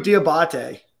 Mahmoud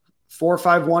Diabate, 4'5",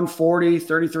 140,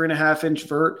 33.5-inch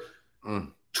vert,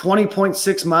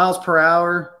 20.6 miles per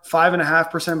hour,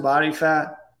 5.5% body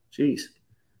fat. Jeez.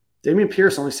 Dameon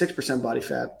Pierce, only 6% body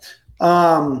fat.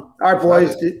 All right,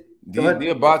 boys.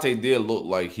 Diabate did look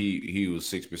like he was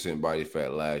 6% body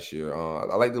fat last year.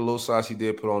 I like the little size he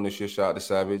did put on this year. Shout out to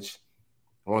Savage.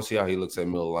 I want to see how he looks at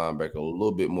middle linebacker, a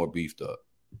little bit more beefed up.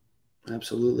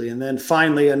 Absolutely. And then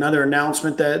finally, another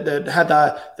announcement that had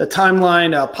the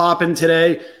timeline popping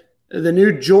today. The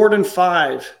new Jordan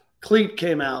 5 cleat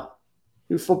came out.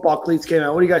 New football cleats came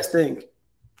out. What do you guys think?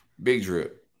 Big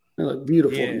drip. They look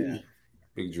beautiful. Yeah.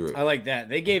 Big drip. I like that.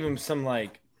 They gave him some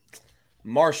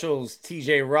Marshall's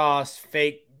TJ Ross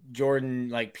fake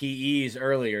Jordan PEs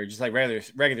earlier, just like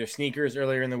regular sneakers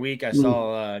earlier in the week. I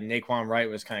saw Naquan Wright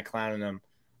was kind of clowning them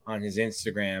on his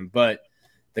Instagram, but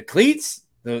the cleats,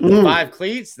 the 5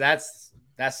 cleats, that's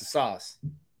the sauce.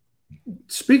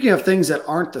 Speaking of things that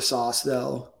aren't the sauce,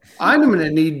 though, I'm going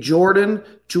to need Jordan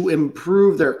to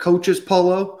improve their coach's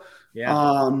polo.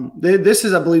 Yeah. This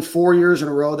is, I believe, 4 years in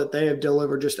a row that they have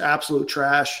delivered just absolute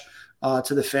trash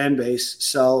to the fan base.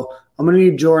 So I'm going to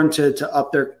need Jordan to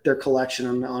up their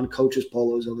collection on coaches'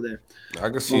 polos over there. I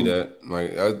can see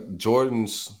that.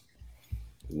 Jordan's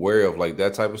wary of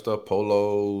that type of stuff,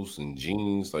 polos and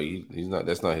jeans. He's not.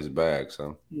 That's not his bag.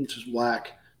 So it's just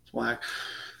whack. It's whack.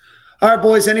 All right,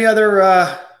 boys. Any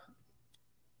other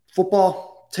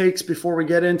football takes before we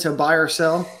get into buy or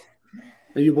sell?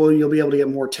 You'll be able to get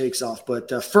more takes off.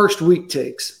 But first week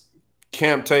takes.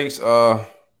 Camp takes.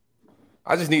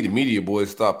 I just need the media boys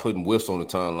to stop putting whiffs on the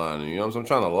timeline. You know what I'm saying? I'm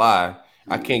trying to lie.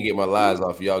 I can't get my lies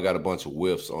off. Y'all got a bunch of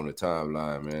whiffs on the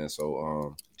timeline, man.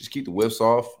 So just keep the whiffs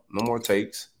off. No more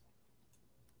takes.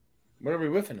 What are we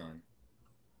whiffing on?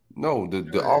 No,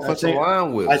 the offensive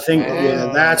line whiffs. I think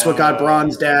that's what got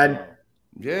Braun's dad.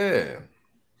 Yeah.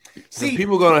 See,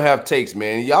 people gonna have takes,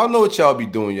 man. Y'all know what y'all be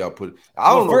doing. Y'all put.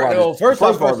 I don't know. First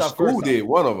of all, the school did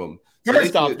one of them.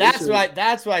 First off, that's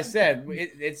what I said.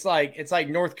 It's like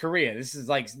North Korea. This is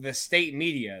like the state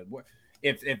media.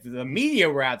 If the media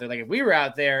were out there, if we were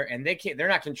out there and they're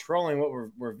not controlling what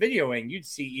we're videoing, you'd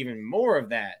see even more of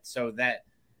that. So that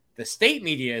the state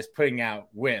media is putting out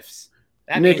whiffs.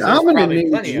 That Nick, I'm going to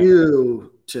need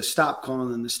you to stop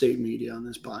calling them the state media on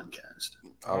this podcast.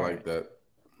 I like that.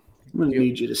 I'm going to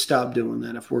need you to stop doing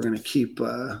that if we're going to keep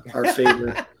our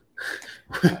favor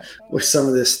with some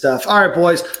of this stuff. All right,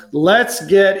 boys, let's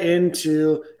get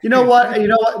into – you know what?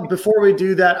 Before we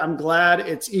do that, I'm glad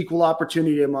it's equal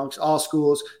opportunity amongst all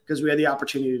schools because we had the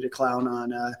opportunity to clown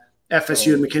on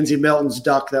FSU and McKenzie Milton's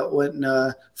duck that went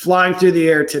flying through the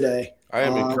air today. I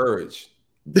am encouraged.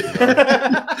 The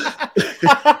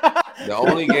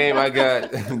only game I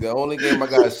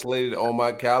got slated on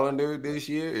my calendar this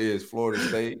year is Florida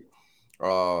State.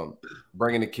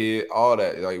 Bringing the kid, all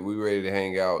that. We ready to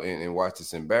hang out and watch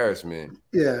this embarrassment.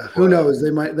 Yeah, who knows? They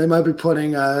might be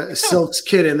putting Silk's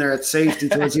kid in there at safety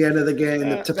towards the end of the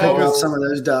game to pick up some of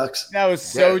those ducks. That was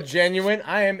so genuine.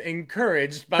 I am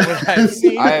encouraged by what I've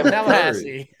seen. I am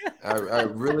Tallahassee. I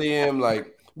really am.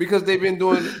 Because they've been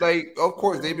doing, like, of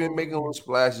course, they've been making little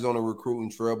splashes on the recruiting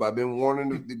trail, but I've been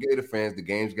warning the Gator fans the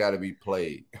game's got to be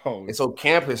played. Oh. And so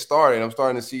camp has started. I'm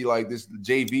starting to see, like, this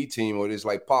JV team or this,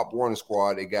 like, Pop Warner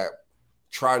squad. They got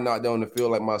trying out there on the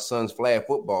field like my son's flag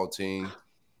football team.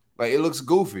 Like, it looks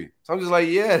goofy. So I'm just like,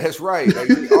 yeah, that's right. Like,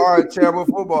 we are a terrible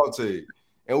football team.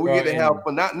 And we get to have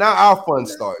fun. Now our fun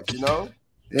starts, you know?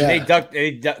 Yeah. They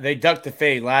ducked the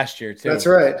fade last year, too. That's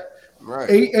right.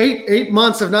 Right. 8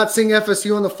 months of not seeing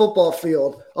FSU on the football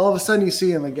field. All of a sudden you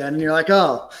see him again, and you're like,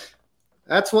 oh,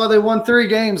 that's why they won 3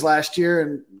 games last year,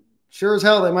 and sure as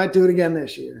hell they might do it again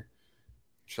this year.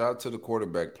 Shout out to the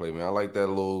quarterback play, man. I like that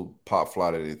little pop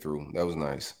fly that they threw. That was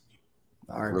nice.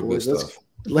 All right, boys,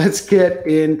 let's get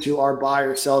into our buy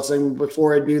or sell segment.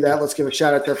 Before I do that, let's give a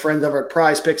shout out to our friends over at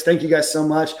Prize Picks. Thank you guys so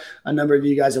much. A number of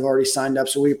you guys have already signed up,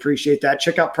 so we appreciate that.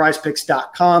 Check out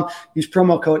prizepicks.com. Use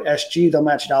promo code SG. They'll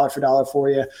match dollar for dollar for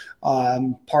you.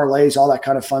 Parlays, all that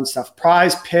kind of fun stuff.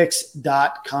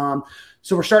 Prizepicks.com.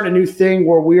 So we're starting a new thing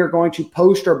where we are going to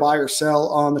post our buy or sell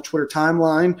on the Twitter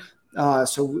timeline.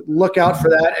 So look out for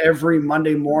that every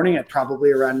Monday morning at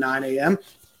probably around 9 a.m.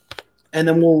 And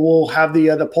then we'll have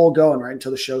the poll going right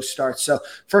until the show starts. So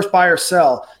first buy or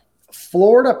sell.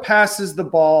 Florida passes the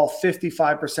ball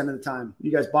 55% of the time. You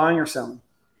guys buying or selling?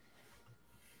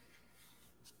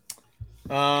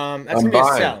 That's going to be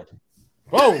a sell.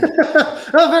 Whoa.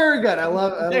 Oh, very good. I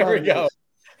love There we go.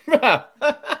 Go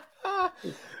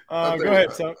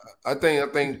ahead, son. I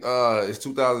think it's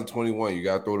 2021. You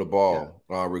got to throw the ball,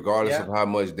 regardless of how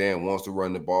much Dan wants to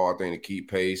run the ball. I think to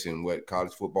keep pace and what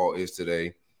college football is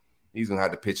today, he's gonna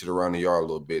have to pitch it around the yard a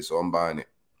little bit. So I'm buying it.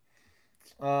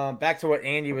 Back to what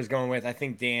Andy was going with. I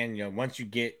think Dan,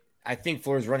 I think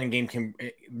Florida's running game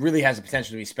really has the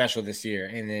potential to be special this year.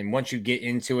 And then once you get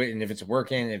into it, and if it's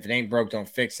working, if it ain't broke, don't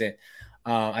fix it.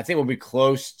 I think we'll be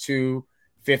close to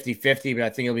 50-50, but I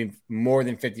think it'll be more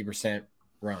than 50%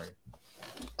 run.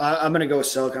 I'm going to go with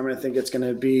Silk. I'm going to think it's going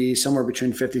to be somewhere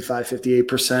between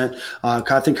 55-58%.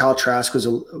 I think Kyle Trask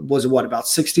was about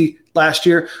 60 last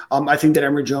year. I think that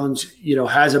Emory Jones,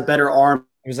 has a better arm.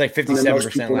 It was like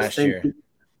 57% last year.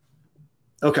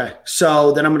 Okay,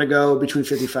 so then I'm going to go between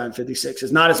 55 and 56.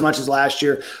 It's not as much as last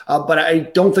year, but I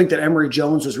don't think that Emory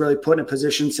Jones was really put in a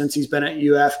position since he's been at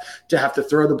UF to have to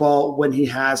throw the ball when he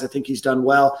has. I think he's done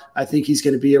well. I think he's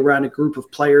going to be around a group of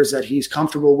players that he's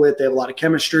comfortable with. They have a lot of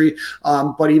chemistry,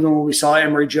 but even when we saw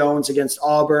Emory Jones against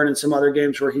Auburn and some other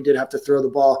games where he did have to throw the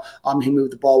ball, he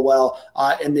moved the ball well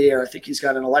in the air. I think he's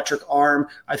got an electric arm.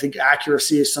 I think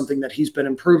accuracy is something that he's been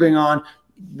improving on.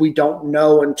 We don't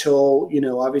know until,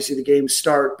 obviously the games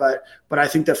start, but I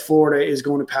think that Florida is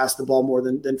going to pass the ball more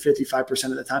than 55%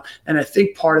 of the time. And I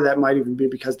think part of that might even be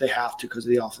because they have to because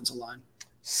of the offensive line.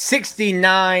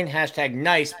 69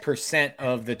 #nice%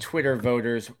 of the Twitter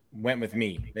voters went with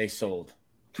me. They sold.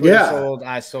 Twitter sold.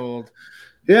 I sold.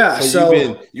 Yeah.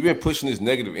 So you've been pushing this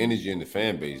negative energy in the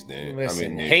fan base, Dan.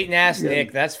 Listen, hating ass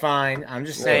Nick, that's fine. I'm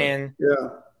just saying. Yeah.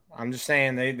 I'm just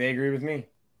saying they agree with me.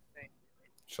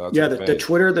 The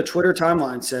Twitter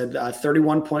timeline said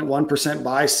 31.1%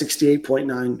 buy,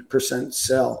 68.9%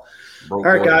 sell. Broke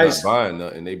all right, guys. Not buying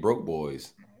nothing. They broke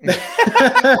boys.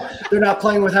 They're not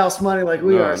playing with house money like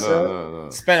we are. No.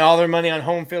 Spent all their money on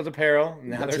home field apparel.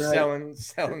 Now they're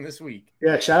selling this week.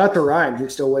 Yeah, shout out to Ryan,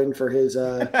 who's still waiting for his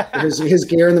his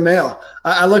gear in the mail.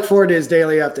 I look forward to his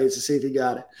daily updates to see if he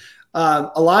got it.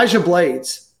 Elijah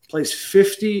Blades plays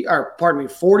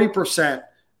 40%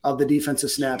 of the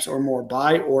defensive snaps or more.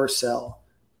 Buy or sell?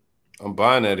 I'm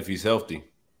buying that if he's healthy.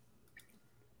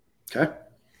 Okay.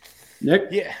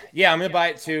 Nick? Yeah, I'm going to buy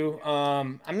it too.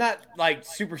 I'm not like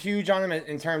super huge on him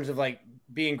in terms of like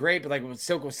being great, but like what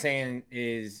Silk was saying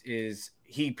is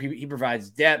he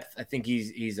provides depth. I think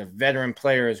he's a veteran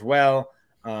player as well.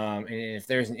 And if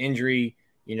there's an injury,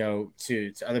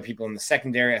 to other people in the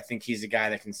secondary, I think he's a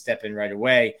guy that can step in right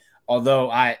away.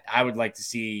 Although I would like to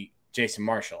see Jason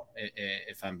Marshall,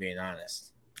 if I'm being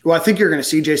honest. Well, I think you're going to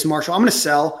see Jason Marshall. I'm going to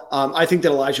sell. I think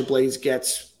that Elijah Blades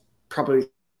gets probably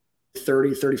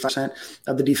 30-35%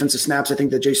 of the defensive snaps. I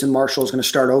think that Jason Marshall is going to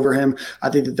start over him. I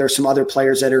think that there's some other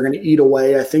players that are going to eat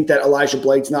away. I think that Elijah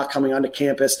Blades not coming onto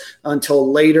campus until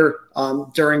later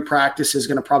during practice is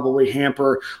going to probably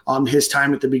hamper his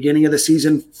time at the beginning of the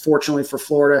season. Fortunately for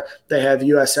Florida, they have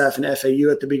USF and FAU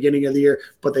at the beginning of the year,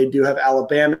 but they do have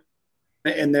Alabama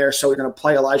in there. So we're going to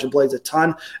play Elijah Blades a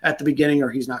ton at the beginning, or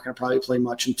he's not going to probably play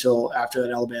much until after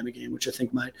that Alabama game, which I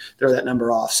think might throw that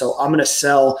number off. So I'm going to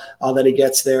sell that he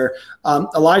gets there.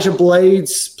 Elijah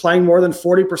Blades playing more than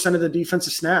 40% of the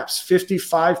defensive snaps.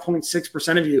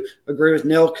 55.6% of you agree with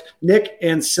Nick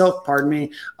and Silk, pardon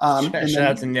me. Shout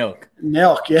out to Nilk.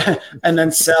 Nilk, yeah. And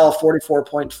then sell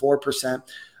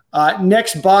 44.4%.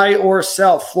 Next, buy or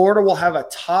sell. Florida will have a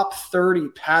top 30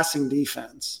 passing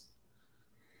defense.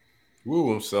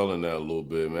 Ooh, I'm selling that a little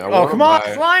bit, man. Come on,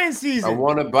 it's Lion season. I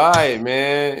want to buy it,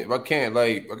 man. If I can't,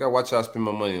 I gotta watch how I spend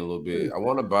my money a little bit. I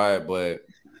want to buy it, but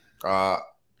I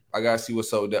gotta see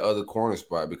what's up with that other corner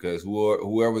spot because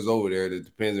whoever's over there, that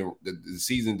depends. The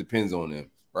season depends on them,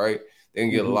 right? They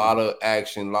can get a lot of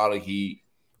action, a lot of heat.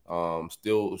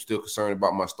 Still concerned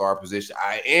about my star position.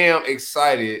 I am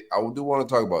excited. I do want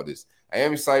to talk about this. I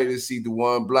am excited to see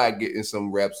DeJuan Black getting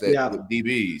some reps with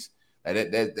DBs.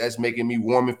 That's making me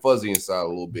warm and fuzzy inside a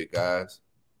little bit, guys.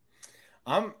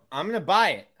 I'm gonna buy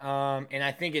it, and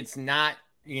I think it's not,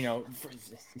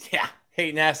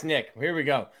 hating ass Nick. Here we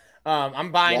go.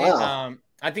 I'm buying it.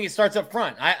 I think it starts up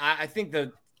front. I think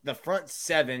the front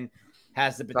seven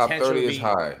has the potential. Top 30 is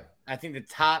high. I think the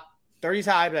top 30 is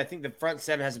high, but I think the front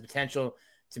seven has the potential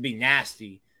to be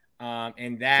nasty,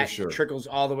 and that trickles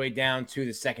all the way down to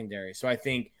the secondary. So I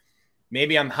think.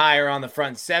 Maybe I'm higher on the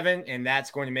front seven, and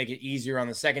that's going to make it easier on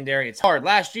the secondary. It's hard.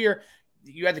 Last year,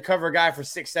 you had to cover a guy for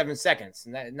 6-7 seconds,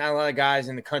 and not a lot of guys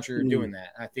in the country are doing that.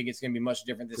 I think it's going to be much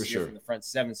different this year from the front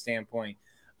seven standpoint.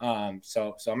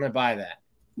 So I'm going to buy that.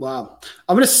 Wow.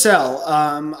 I'm going to sell.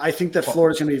 I think that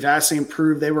Florida's going to be vastly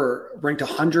improved. They were ranked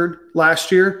 100 last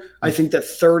year. I think that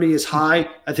 30 is high.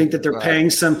 I think that they're paying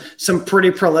some pretty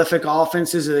prolific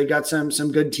offenses. They got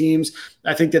some good teams.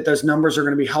 I think that those numbers are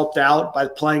going to be helped out by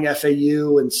playing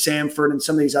FAU and Samford and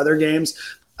some of these other games.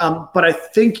 But I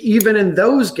think even in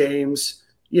those games,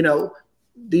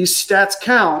 these stats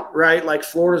count, right? Like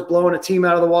Florida's blowing a team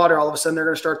out of the water. All of a sudden they're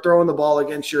going to start throwing the ball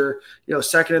against your,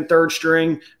 second and third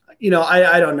string.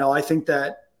 I don't know. I think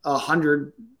that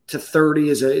 100 to 30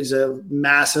 is a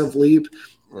massive leap.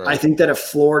 Right. I think that if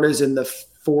Florida's in the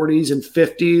 40s and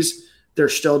 50s, they're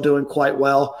still doing quite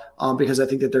well because I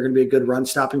think that they're going to be a good run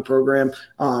stopping program,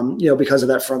 because of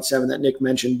that front seven that Nick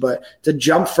mentioned. But to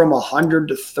jump from 100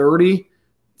 to 30,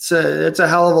 it's a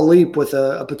hell of a leap with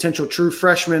a potential true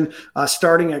freshman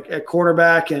starting at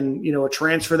cornerback and, a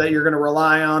transfer that you're going to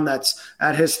rely on that's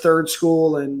at his third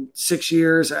school in 6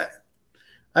 years.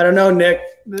 I don't know, Nick.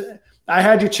 I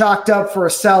had you chalked up for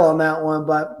a sell on that one,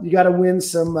 but you got to win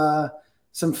some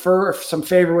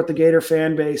favor with the Gator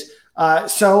fan base.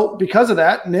 So because of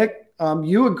that, Nick,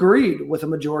 you agreed with a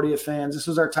majority of fans. This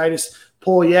was our tightest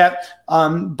poll yet.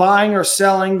 Buying or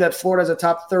selling that Florida has a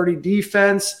top 30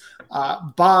 defense.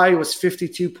 Buy was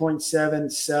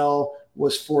 52.7. Sell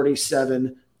was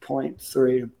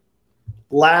 47.3.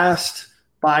 Last.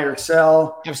 Buy or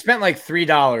sell. I've spent like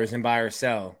 $3 in buy or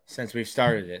sell since we've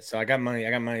started it, so I got money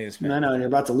to spend. I know you're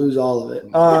about to lose all of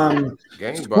it.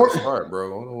 Game's about to start, bro. I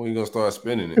don't know when you're gonna start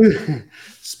spending it.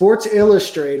 Sports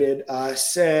Illustrated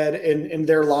said in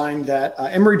their line that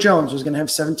Emory Jones was going to have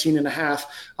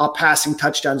 17.5 passing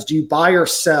touchdowns. Do you buy or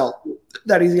sell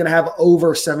that he's going to have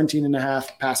over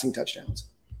 17.5 passing touchdowns?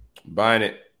 Buying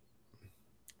it.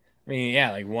 I mean,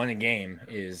 yeah, like one a game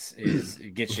is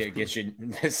gets you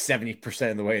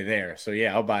 70% of the way there. So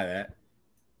yeah, I'll buy that.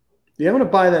 Yeah, I'm going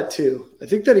to buy that too. I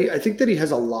think that he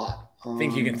has a lot. I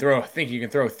think you can throw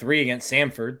 3 against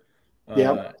Samford.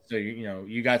 Yeah. So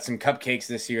you got some cupcakes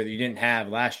this year that you didn't have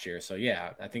last year. So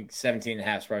yeah, I think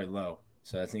 17.5 is probably low.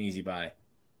 So that's an easy buy.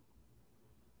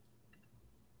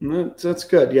 That's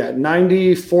good. Yeah,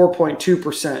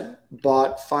 94.2%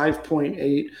 bought,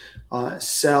 5.8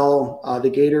 sell. The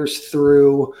Gators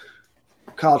threw.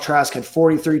 Kyle Trask had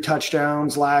 43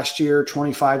 touchdowns last year,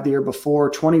 25 the year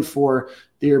before, 24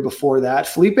 the year before that.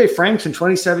 Felipe Franks in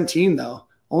 2017, though,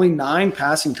 only 9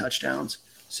 passing touchdowns.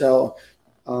 So,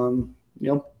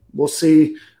 we'll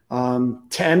see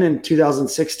 10 in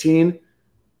 2016.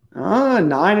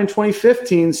 9 in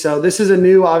 2015. So this is a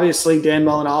new, obviously, Dan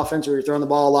Mullen offense where you're throwing the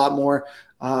ball a lot more.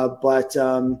 But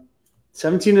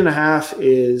 17.5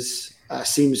 is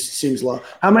seems low.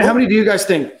 How many do you guys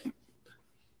think?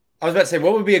 I was about to say,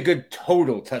 what would be a good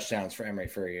total touchdowns for Emory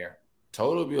for a year?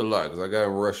 Total would be a lot because I got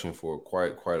him rushing for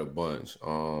quite a bunch.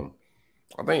 I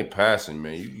think passing,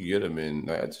 man, you can get him in.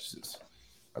 I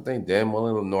think Dan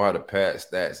Mullen will know how to pass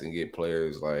stats and get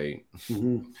players like.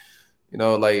 Mm-hmm.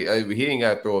 He ain't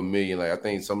got to throw a million. Like, I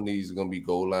think some of these are going to be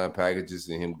goal line packages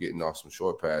and him getting off some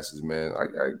short passes, man.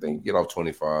 I think get off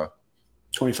 25.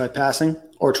 25 passing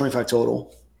or 25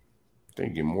 total? I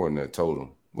think get more than that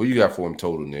total. What you got for him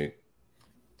total, Nick?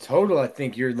 Total, I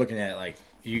think you're looking at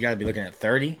you got to be looking at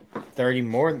 30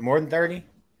 more than 30,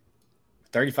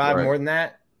 35 Right. more than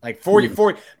that. Like 40,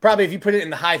 probably if you put it in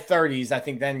the high 30s, I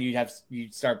think then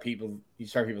you'd start people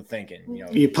thinking,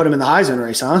 You put him in the Heisman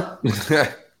race, huh?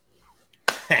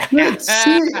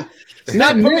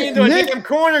 Not put me into a damn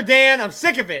corner, Dan. I'm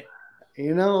sick of it.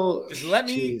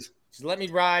 Just let me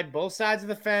ride both sides of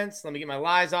the fence. Let me get my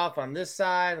lies off on this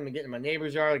side. Let me get in my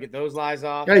neighbor's yard. Get those lies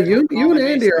off. Yeah, you and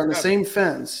Andy are on the same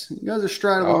fence. You guys are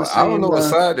straddling the same. I don't know what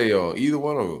side they on. Either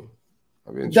one of them.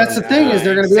 That's the thing is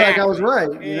they're going to be like, I was right.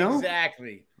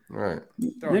 Exactly. Right.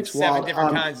 Throwing 7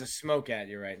 different kinds of smoke at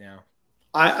you right now.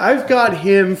 I've got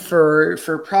him for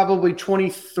probably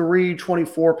 23,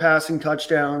 24 passing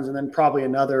touchdowns, and then probably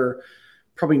another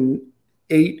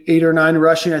eight or 9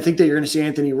 rushing. I think that you're going to see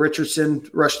Anthony Richardson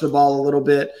rush the ball a little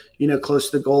bit, close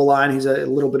to the goal line. He's a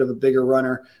little bit of a bigger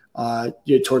runner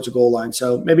towards the goal line.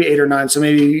 So maybe 8 or 9. So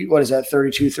maybe, what is that,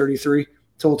 32, 33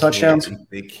 total touchdowns?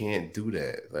 They can't do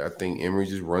that. I think Emory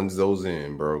just runs those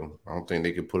in, bro. I don't think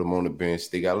they could put him on the bench.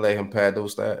 They got to let him pad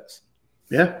those stats.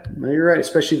 Yeah, no, you're right,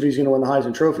 especially if he's going to win the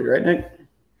Heisman Trophy, right, Nick?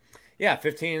 Yeah,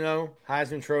 15-0,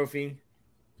 Heisman Trophy.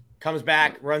 Comes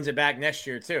back, runs it back next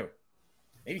year, too.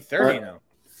 Maybe 30-0.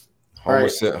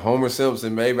 Homer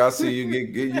Simpson, maybe. I see you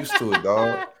get used to it,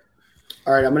 dog.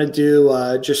 All right, I'm going to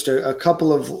do just a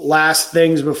couple of last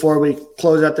things before we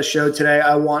close out the show today.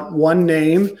 I want one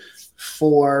name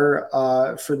for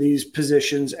these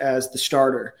positions as the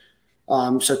starter.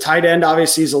 So tight end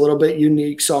obviously is a little bit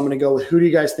unique. So I'm going to go with who do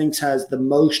you guys think has the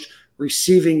most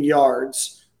receiving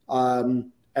yards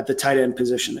at the tight end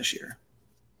position this year?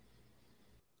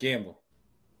 Gamble.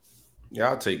 Yeah,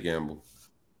 I'll take Gamble.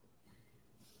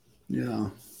 Yeah,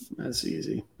 that's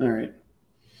easy. All right.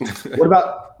 What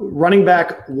about running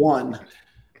back 1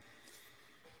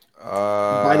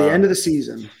 by the end of the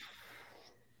season?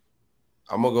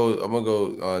 I'm gonna go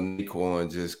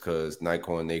Naquan just because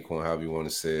Naquan, however you want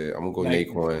to say it. I'm gonna go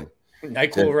Naquan.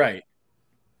 Naquan, right?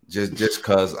 Just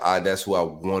because that's who I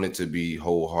wanted to be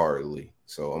wholeheartedly.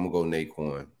 So I'm gonna go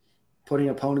Naquan. Putting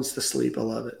opponents to sleep. I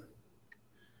love it.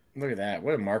 Look at that!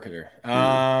 What a marketer.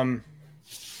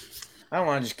 I don't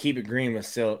want to just keep it green with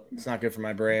Silt. It's not good for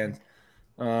my brand.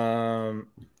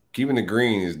 Keeping it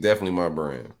green is definitely my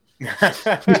brand.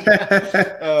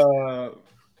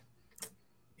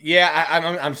 Yeah, I'm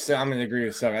going to agree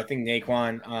with Sug. I think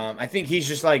Naquan. I think he's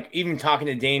just like, even talking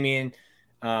to Damien.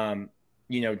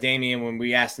 Damien, when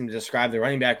we asked him to describe the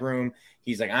running back room,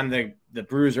 he's like, I'm the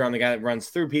bruiser. I'm the guy that runs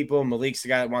through people. Malik's the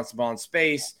guy that wants the ball in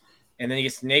space. And then he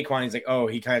gets to Naquan. He's like, oh,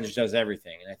 he kind of just does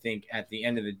everything. And I think at the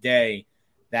end of the day,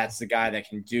 that's the guy that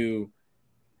can do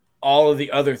all of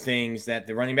the other things that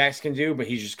the running backs can do, but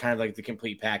he's just kind of like the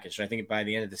complete package. So I think by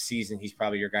the end of the season, he's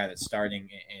probably your guy that's starting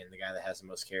and the guy that has the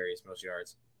most carries, most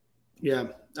yards. Yeah,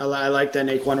 I like that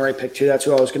Naquan Wright pick too. That's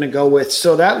who I was going to go with.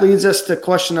 So that leads us to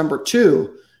question number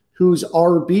 2. Who's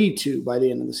RB2 by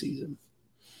the end of the season?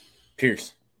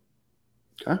 Pierce.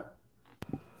 Okay.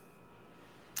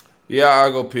 Yeah,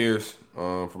 I'll go Pierce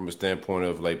from a standpoint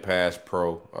of like pass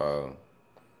pro,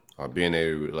 being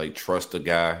able to like trust the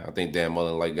guy. I think Dan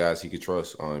Mullen like guys he could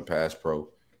trust on pass pro,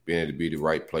 being able to be the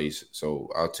right place. So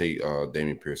I'll take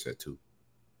Dameon Pierce at 2.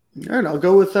 All right, I'll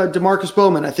go with DeMarcus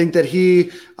Bowman. I think that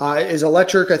he is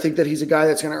electric. I think that he's a guy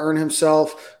that's going to earn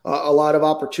himself a lot of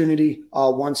opportunity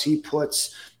once he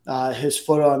puts his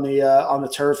foot on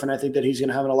the turf, and I think that he's going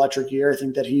to have an electric year. I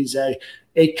think that he's a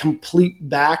complete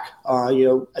back.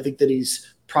 I think that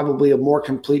he's probably a more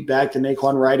complete back than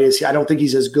Naquan Wright is. I don't think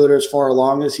he's as good or as far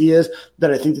along as he is,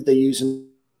 but I think that they use him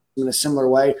in a similar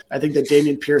way. I think that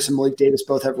Dameon Pierce and Malik Davis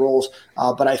both have roles,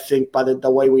 but I think by the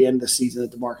way we end the season,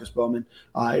 that DeMarcus Bowman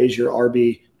is your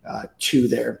RB2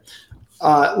 there.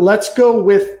 Let's go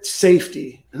with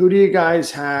safety. Who do you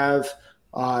guys have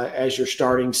as your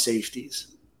starting safeties?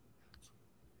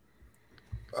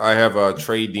 I have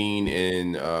Trey Dean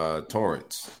and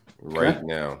Torrance right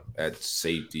now at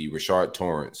safety. Rashard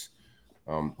Torrance.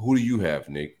 Who do you have,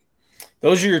 Nick?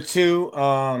 Those are your 2.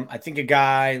 I think a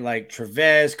guy like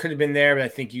Trevez could have been there, but I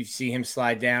think you see him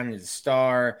slide down into the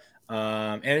star.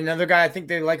 And another guy I think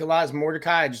they like a lot is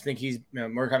Mordecai. I just think he's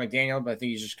Mordecai McDaniel, but I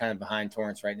think he's just kind of behind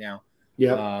Torrance right now.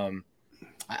 Yeah.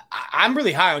 I'm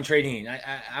really high on Trey Dean.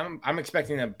 I'm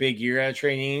expecting a big year out of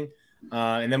Trey Dean.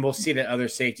 And then we'll see that other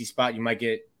safety spot. You might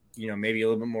get, maybe a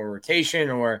little bit more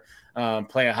rotation or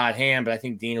play a hot hand, but I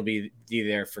think Dean will be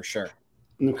there for sure.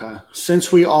 Okay.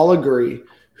 Since we all agree,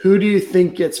 who do you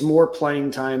think gets more playing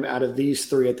time out of these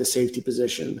 3 at the safety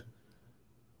position?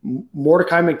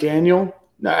 Mordecai McDaniel?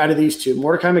 No, out of these 2,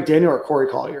 Mordecai McDaniel or Corey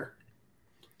Collier?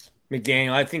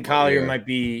 McDaniel. I think Collier might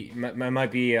be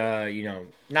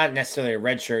not necessarily a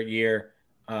redshirt year.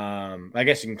 I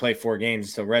guess you can play 4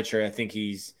 games, so redshirt. I think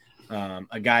he's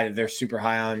a guy that they're super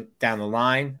high on down the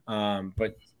line,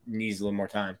 but needs a little more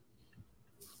time.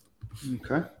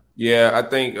 Okay. Yeah, I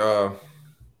think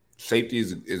safety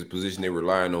is a position they're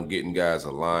relying on getting guys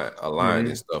aligned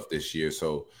and stuff this year.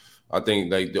 So I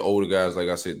think like the older guys, like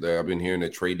I said, I've been hearing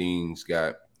that Trey Dean's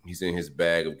he's in his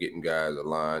bag of getting guys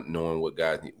aligned, knowing what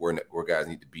guys where guys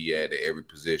need to be at every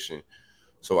position.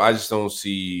 So I just don't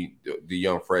see the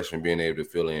young freshmen being able to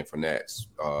fill in from that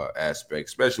aspect,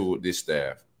 especially with this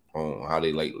staff on how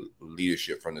they like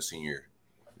leadership from the senior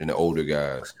and the older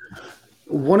guys.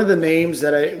 One of the names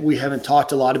that we haven't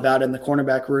talked a lot about in the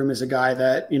cornerback room is a guy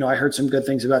that, I heard some good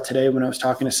things about today when I was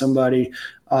talking to somebody.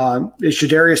 Is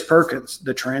Shadarius Perkins,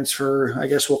 the transfer, I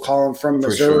guess we'll call him from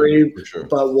Missouri, for sure.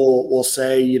 But we'll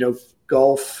say,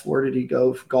 Gulf, where did he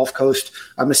go? Gulf Coast,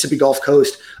 Mississippi Gulf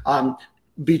Coast.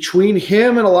 Between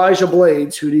him and Elijah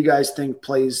Blades, who do you guys think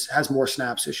has more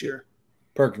snaps this year?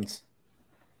 Perkins.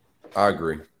 I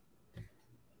agree.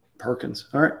 Perkins.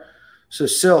 All right. So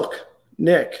Silk,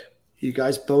 Nick, you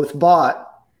guys both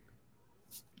bought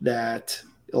that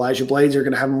Elijah Blades are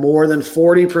going to have more than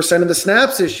 40% of the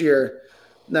snaps this year.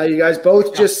 Now you guys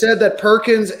both just said that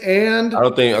Perkins and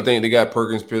I think they got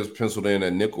Perkins penciled in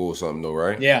at nickel or something though,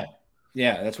 right? Yeah,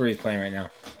 that's where he's playing right now.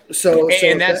 So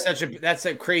that's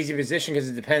a crazy position because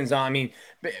it depends on. I mean,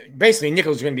 basically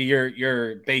nickel's going to be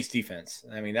your base defense.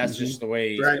 I mean, that's just the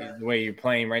way you're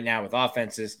playing right now with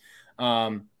offenses.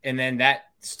 And then that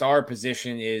star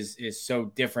position is so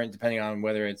different depending on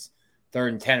whether it's 3rd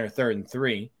and 10 or 3rd and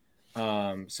 3.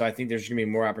 So I think there's going to be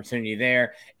more opportunity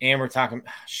there. And we're talking,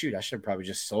 I should have probably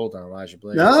just sold on Elijah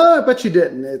Blades. No, I bet you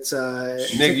didn't. It's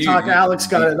Nick, TikTok. Alex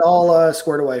got it all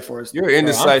squared away for us. You're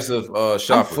indecisive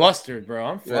shopper. I'm flustered, bro.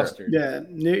 I'm flustered. Yeah,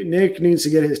 Nick needs to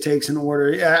get his takes in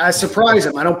order. I surprise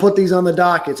him. I don't put these on the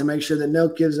docket to make sure that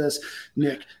Nick gives us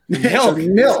Nick. Milk. We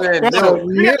got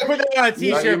to put that on a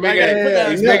t-shirt.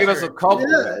 He's making us a couple.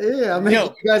 Yeah. I'm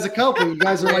making you guys a couple. You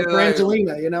guys are like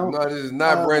Brangelina, No, this is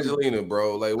not Brangelina,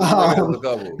 bro. Like, we're making us a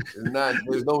couple. It's not.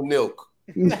 There's no milk.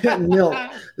 Milk.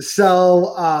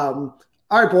 So, all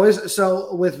right, boys.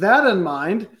 So with that in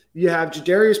mind, you have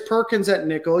Jadarius Perkins at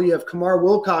nickel, you have Kamar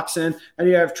Wilcoxon, and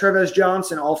you have Trevez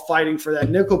Johnson all fighting for that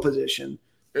nickel position.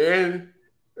 And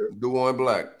DeJuan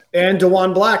Black. And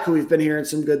DeJuan Black, who we've been hearing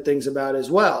some good things about as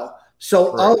well.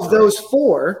 So of those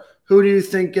 4, who do you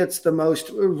think gets the most?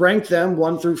 Rank them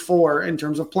 1 through 4 in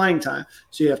terms of playing time.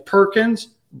 So you have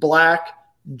Perkins, Black,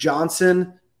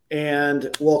 Johnson, and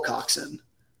Wilcoxon.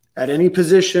 At any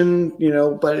position,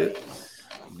 but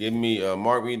give me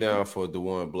mark me down for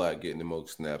DeJuan Black getting the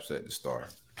most snaps at the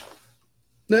start.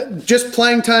 Just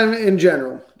playing time in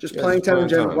general. Playing time in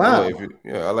general. Wow.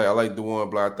 I like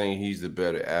DeJuan Black. I think he's the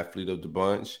better athlete of the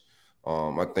bunch.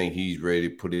 I think he's ready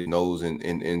to put his nose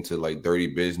into like dirty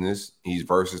business. He's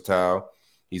versatile.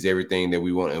 He's everything that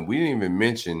we want. And we didn't even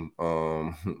mention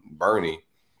Bernie,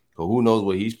 but who knows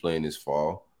what he's playing this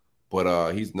fall.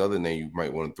 But he's another name you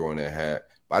might want to throw in that hat.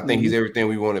 But I think he's everything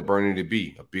we wanted Bernie to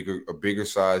be. A bigger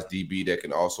size DB that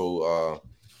can also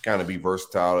kind of be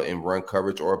versatile in run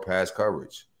coverage or pass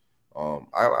coverage.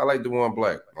 I like DeJuan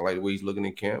Black. I like the way he's looking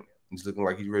in camp. He's looking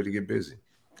like he's ready to get busy.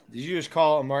 Did you just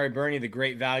call Amari Burney the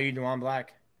great value, DeJuan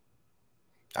Black?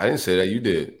 I didn't say that. You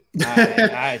did.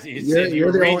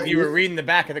 You were reading the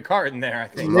back of the carton there, I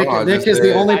think. Nick is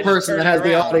the only person that has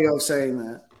the audio saying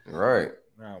that. Right.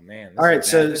 Oh, man. All right,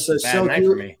 so Silk,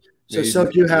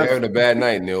 you have having a bad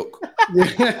night, Milk.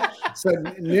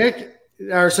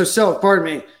 Silk, pardon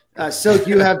me. Silk,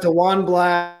 you have DeJuan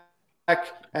Black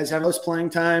as having most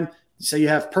playing time. So you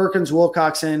have Perkins,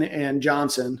 Wilcoxon, and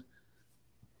Johnson.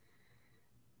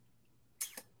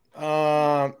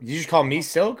 Did you just call me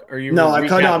Silk? Or you? I'm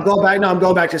going back. No, I'm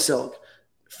going back to Silk.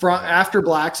 After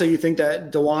Black, so you think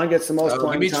that DeJuan gets the most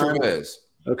playing time? Trevez.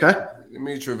 Okay. Give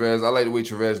me Trevez. I like the way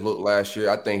Trevez looked last year.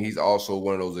 I think he's also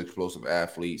one of those explosive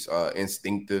athletes.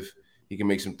 Instinctive. He can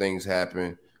make some things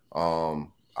happen.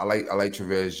 I like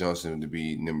Trevez Johnson to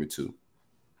be number 2.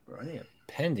 I need a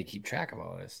pen to keep track of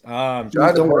all this.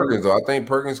 Perkins, though. I think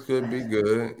Perkins could be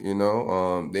good.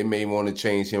 They may want to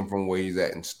change him from where he's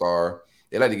at in star.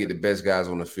 They like to get the best guys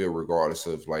on the field, regardless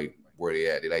of like where they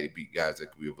at. They like to beat guys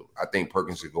that could be able. I think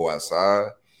Perkins should go outside,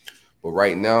 but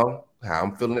right now, how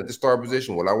I'm feeling at the star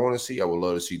position, what I want to see, I would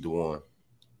love to see DeJuan.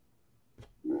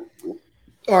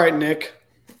 All right, Nick.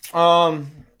 I'm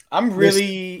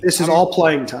really. This is all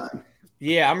playing time.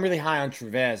 Yeah, I'm really high on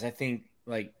Trevez. I think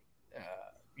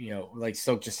like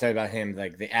Silk just said about him,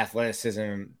 like the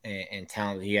athleticism and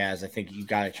talent that he has, I think you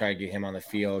got to try to get him on the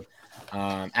field.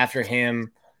 After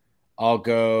him, I'll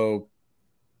go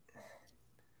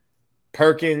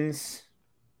Perkins,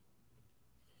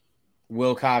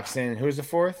 Wilcoxon. Who's the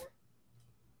fourth?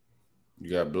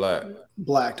 You got Black.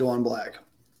 DeJuan Black.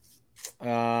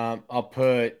 I'll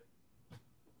put.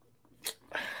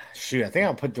 Shoot, I think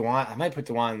I'll put DeJuan. I might put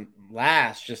DeJuan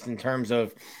last, just in terms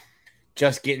of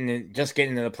just getting into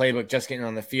the playbook, just getting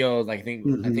on the field. Like I think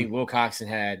Wilcoxon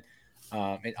had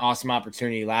an awesome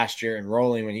opportunity last year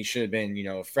enrolling when he should have been,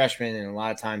 a freshman and a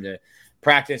lot of time to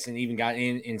practice and even got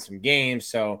in some games.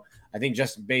 So I think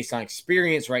just based on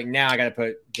experience right now, I got to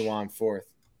put DeJuan fourth.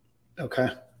 Okay.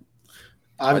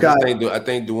 I think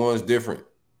DeJuan's different.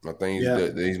 I think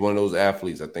he's one of those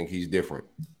athletes. I think he's different.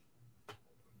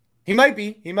 He might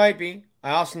be.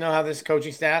 I also know how this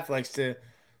coaching staff likes to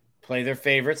play their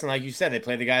favorites. And like you said, they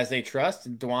play the guys they trust.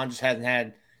 And DeJuan just hasn't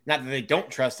had, not that they don't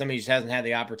trust him, he just hasn't had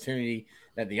the opportunity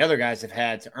that the other guys have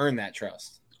had to earn that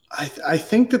trust. I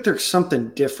think that there's something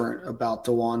different about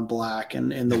DeJuan Black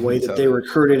and the way that they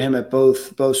recruited him at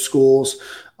both schools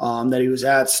that he was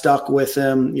at, stuck with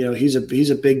him. He's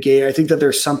a big guy. I think that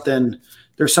there's something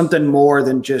more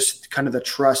than just kind of the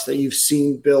trust that you've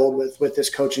seen build with this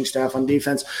coaching staff on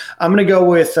defense. I'm going to go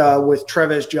with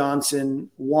Trevez Johnson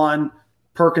 1,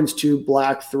 Perkins 2,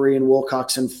 Black 3, and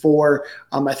Wilcoxon 4.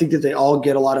 I think that they all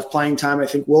get a lot of playing time. I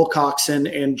think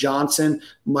Wilcoxon and Johnson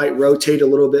might rotate a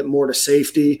little bit more to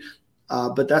safety,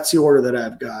 but that's the order that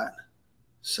I've got.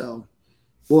 So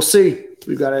we'll see.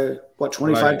 We've got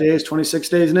 25 days, 26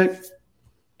 days, Nick?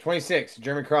 26,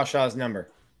 Jeremy Crawshaw's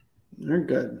number. They're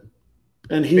good.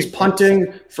 And he's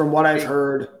punting, from what I've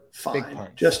heard, fine.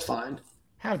 Just fine.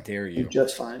 How dare you?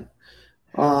 Just fine.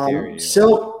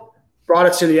 Silk brought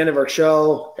us to the end of our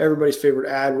show. Everybody's favorite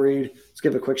ad read. Let's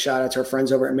give a quick shout out to our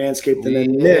friends over at Manscaped. And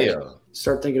then Nick,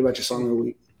 start thinking about your song of the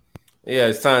week. Yeah,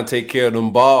 it's time to take care of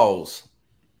them balls.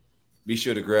 Be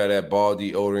sure to grab that ball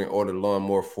deodorant or the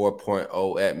Lawnmower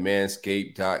 4.0 at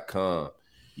manscaped.com.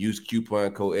 Use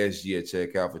coupon code SG at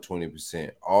checkout for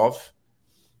 20% off.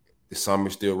 The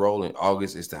summer's still rolling.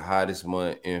 August is the hottest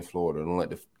month in Florida. Don't let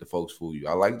the folks fool you.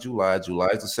 I like July. July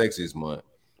is the sexiest month.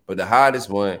 But the hottest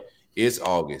month is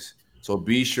August. So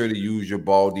be sure to use your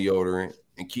ball deodorant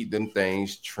and keep them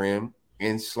things trim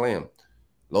and slim.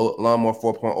 Lawnmower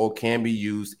 4.0 can be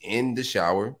used in the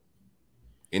shower,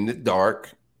 in the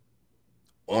dark,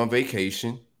 on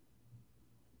vacation.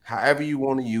 However you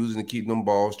want to use it and keep them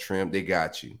balls trimmed, they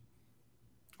got you.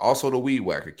 Also, the Weed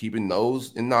Whacker, keeping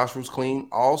nose and nostrils clean.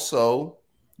 Also,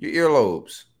 your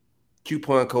earlobes.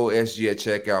 Coupon code SG at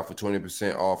checkout for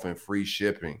 20% off and free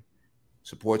shipping.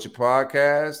 Support your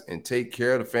podcast and take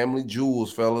care of the family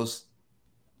jewels, fellas.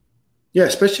 Yeah,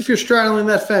 especially if you're straddling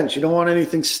that fence. You don't want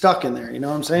anything stuck in there. You know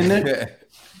what I'm saying, Nick?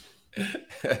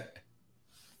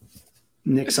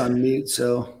 Nick's on mute,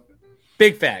 so.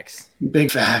 Big facts.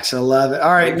 Big facts. I love it.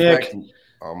 All right, Nick.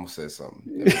 I almost said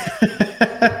something.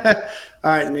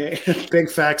 All right, Nick.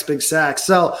 Big facts, big sacks.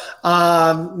 So,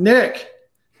 Nick,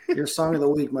 your song of the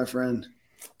week, my friend.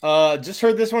 Just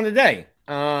heard this one today.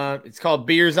 It's called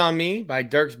Beers on Me by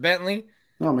Dierks Bentley.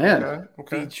 Oh, man.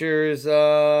 Okay. Features,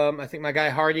 I think my guy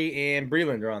Hardy and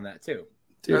Breland are on that, too.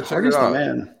 Dude, Hardy's the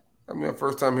man. I mean,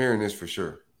 first time hearing this for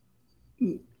sure.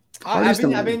 I've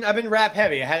been rap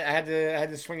heavy. I had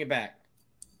to swing it back.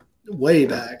 Way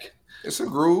back. It's a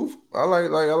groove. I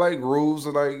like grooves.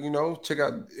 Check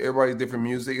out everybody's different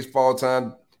music. It's fall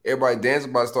time. Everybody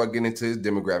dancing about to start getting into his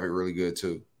demographic really good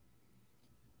too.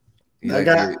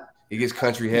 He gets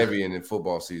country heavy in the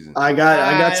football season. I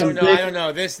don't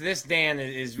know. This Dan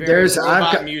is very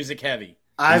music heavy.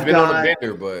 I've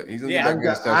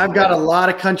got a lot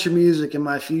of country music in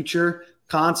my future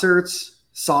concerts,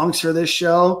 songs for this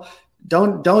show.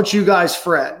 Don't you guys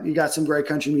fret. You got some great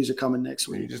country music coming next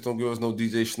week. You just don't give us no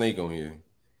DJ Snake on here.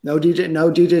 No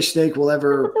DJ Snake will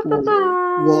ever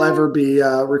be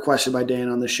requested by Dan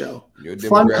on the show.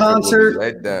 Fun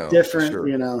concert, different,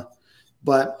 sure.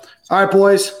 But all right,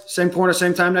 boys, same corner,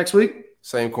 same time next week.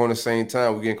 Same corner, same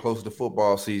time. We're getting closer to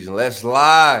football season. Let's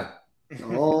live.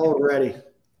 Already.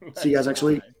 See you guys next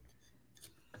week.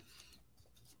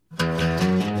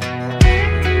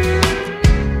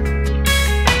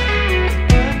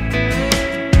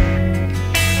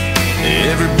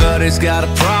 Everybody's got a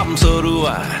problem, so do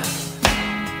I.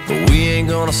 But we ain't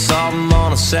gonna solve them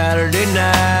on a Saturday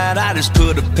night. I just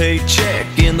put a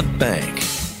paycheck in the bank,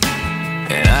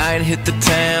 and I ain't hit the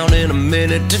town in a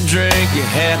minute to drink. You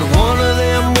had one of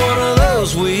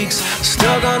those weeks,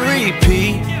 stuck on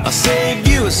repeat. I'll save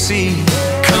you a seat.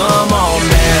 Come on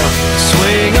now,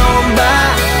 swing on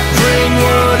by, bring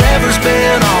what whatever's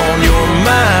been on your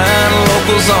mind.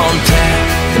 Locals on tap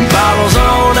and bottles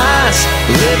on ice,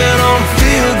 living on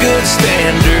feel-good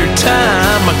standard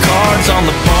time. My card's on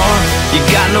the bar, you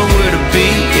got nowhere to be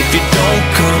if you don't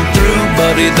come through,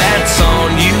 buddy, that's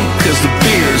on you, cause the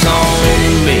beer's on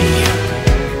me.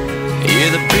 Yeah,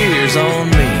 the beer's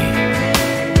on me.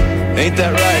 Ain't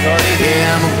that right, Hardy?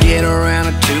 Yeah, I'm gonna get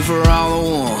around a two for all the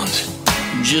ones,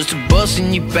 just a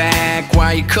busting you back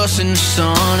while you cussing the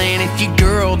sun. And if your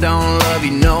girl don't love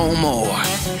you no more,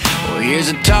 well, here's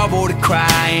a tall boy to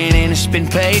crying and it's been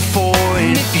paid for.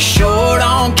 And if you're short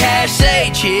on cash,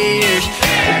 say cheers.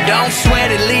 But don't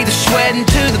sweat it, leave the sweating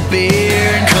to the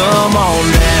beer. And come on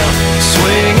down,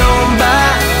 swing on by,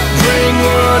 bring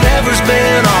whatever's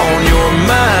been on your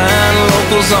mind.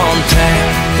 Locals on tap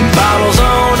and bottles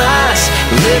on ice,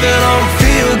 living on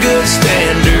feel-good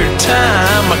standard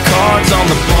time. My card's on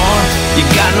the bar, you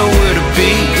got nowhere to be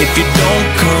if you don't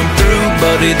come through,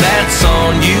 buddy, that's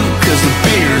on you, cause the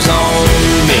beer's on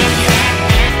me.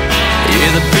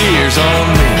 Yeah, the beer's on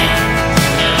me.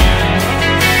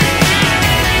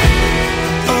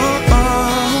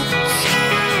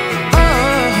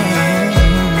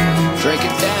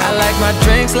 I like my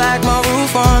drinks like my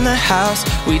roof on the house.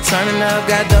 We turning up,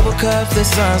 got double cups, the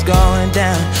sun's going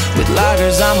down. With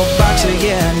lagers, I'm a boxer,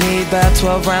 yeah, I need about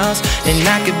 12 rounds. And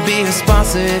I could be a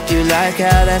sponsor if you like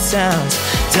how that sounds.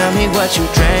 Tell me what you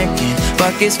drinking,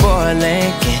 buckets for a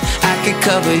Lincoln. I could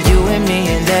cover you and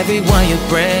me and everyone you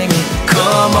bringin'.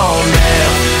 Come on now,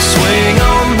 swing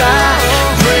on by,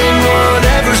 bring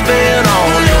whatever's been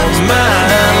on your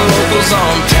mind. Locals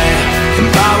on tap and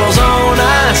bottles on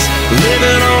ice,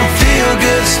 living on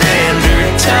feel-good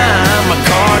standard time. My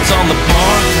card's on the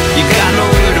bar, you got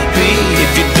nowhere to be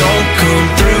if you don't come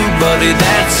through, buddy,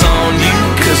 that's on you,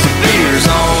 cause the beer's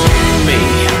on me.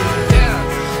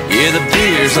 Yeah, the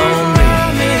beer's on me.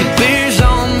 The beer's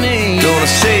on me. Gonna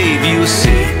save you a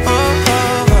seat,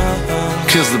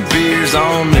 cause the beer's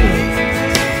on me.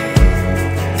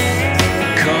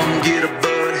 Come get a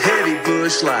Bud Heavy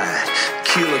Busch Light,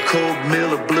 Killer Cold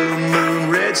Miller Blue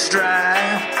Moon Red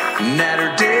Stripe. Night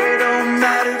or day don't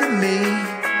matter to me,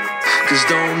 cause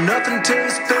don't nothing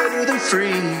taste better than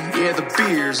free. Yeah, the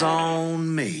beer's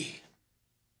on me.